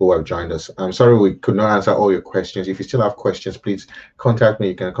all the people who have joined us. I'm sorry we could not answer all your questions. If you still have questions, please contact me.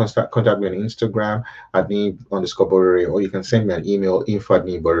 You can contact me on Instagram at @me_borere, or you can send me an email,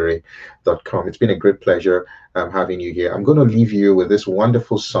 info@meborere.com. It's been a great pleasure having you here. I'm going to leave you with this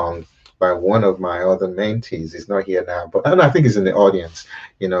wonderful song by one of my other mentees. He's not here now, but I think he's in the audience.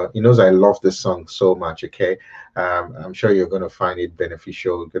 He knows I love this song so much. Okay, I'm sure you're going to find it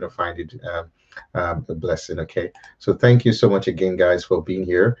beneficial. You're going to find it a blessing. Okay, so thank you so much again, guys, for being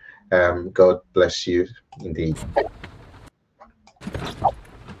here. God bless you indeed.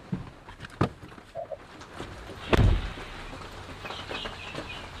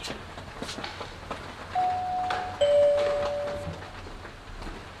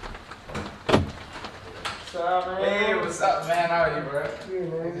 Hey, what's up, man? How are you, bro?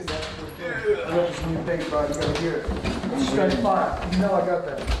 Good, man. I got this new thing, bro. You gotta hear it. Straight fire. You know I got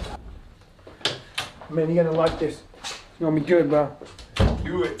that. Man, you're gonna like this. It's gonna be good, bro.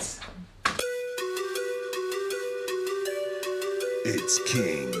 Do it. It's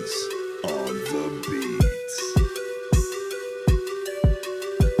Kings on the beats.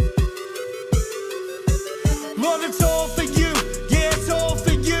 Lord, it's all for you. Yeah, it's all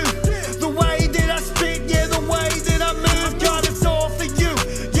for you. The way that I spit, yeah, the way that I move. God, it's all for you.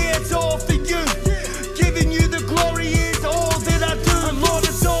 Yeah, it's all for you. Giving you the glory is all that I do. Lord,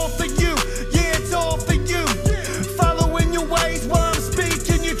 it's all for you. Yeah, it's all for you. Following your ways while I'm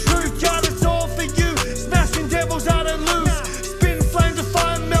speaking your truth. God, it's all for you. Smashing devils out of loose. Spitting flames of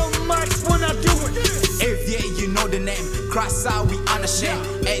fire, melting mics when I do it. If yeah, you know the name. Cross out, we unashamed.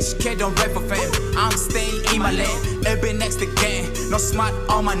 HK don't rap for fame. I'm staying in my lane. It be next again. No smart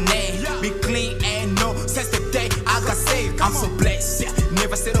on my name. Be clean and no since the day I got saved. I'm so blessed. Yeah. Never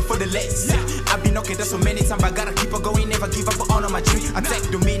never settle for the less. I've been knocking down so many times, I gotta keep on going, never give up on my dream. I take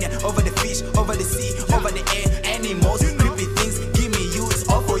dominion over the fish, over the sea, over the air, animals, creepy things. Give me you, it's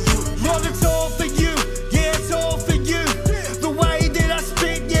all for you. Lord, it's all for you. Yeah, it's all for you. The way that I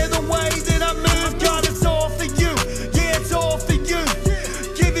speak, yeah, the way that I move, God, it's all for you. Yeah, it's all for you.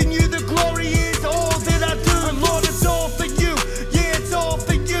 Giving you the glory is all that I do. Lord, it's all for you. Yeah, it's all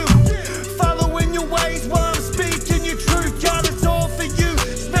for you. Following your ways while I'm speaking your truth. God, it's all for you.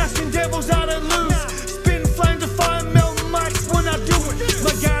 Smashing devils out of loose. Spin flame to fire, melting mics when I do it.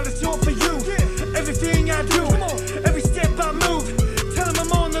 My God, it's all for you. Everything I do, every step I move, tell him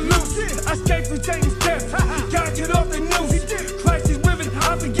I'm on the loose. I escape from Satan's death. God, get off the noose. Christ is living,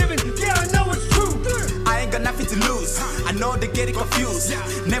 I'm forgiven. Yeah, I know it's true. I ain't got nothing to lose. I know they get it confused.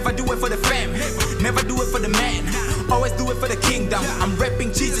 Never do it for the fam, never do it for the man. Always do it for the kingdom. I'm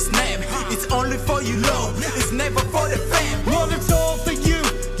repping Jesus' name. It's only for you, Lord. It's never for the fam. Lord, it's all for you.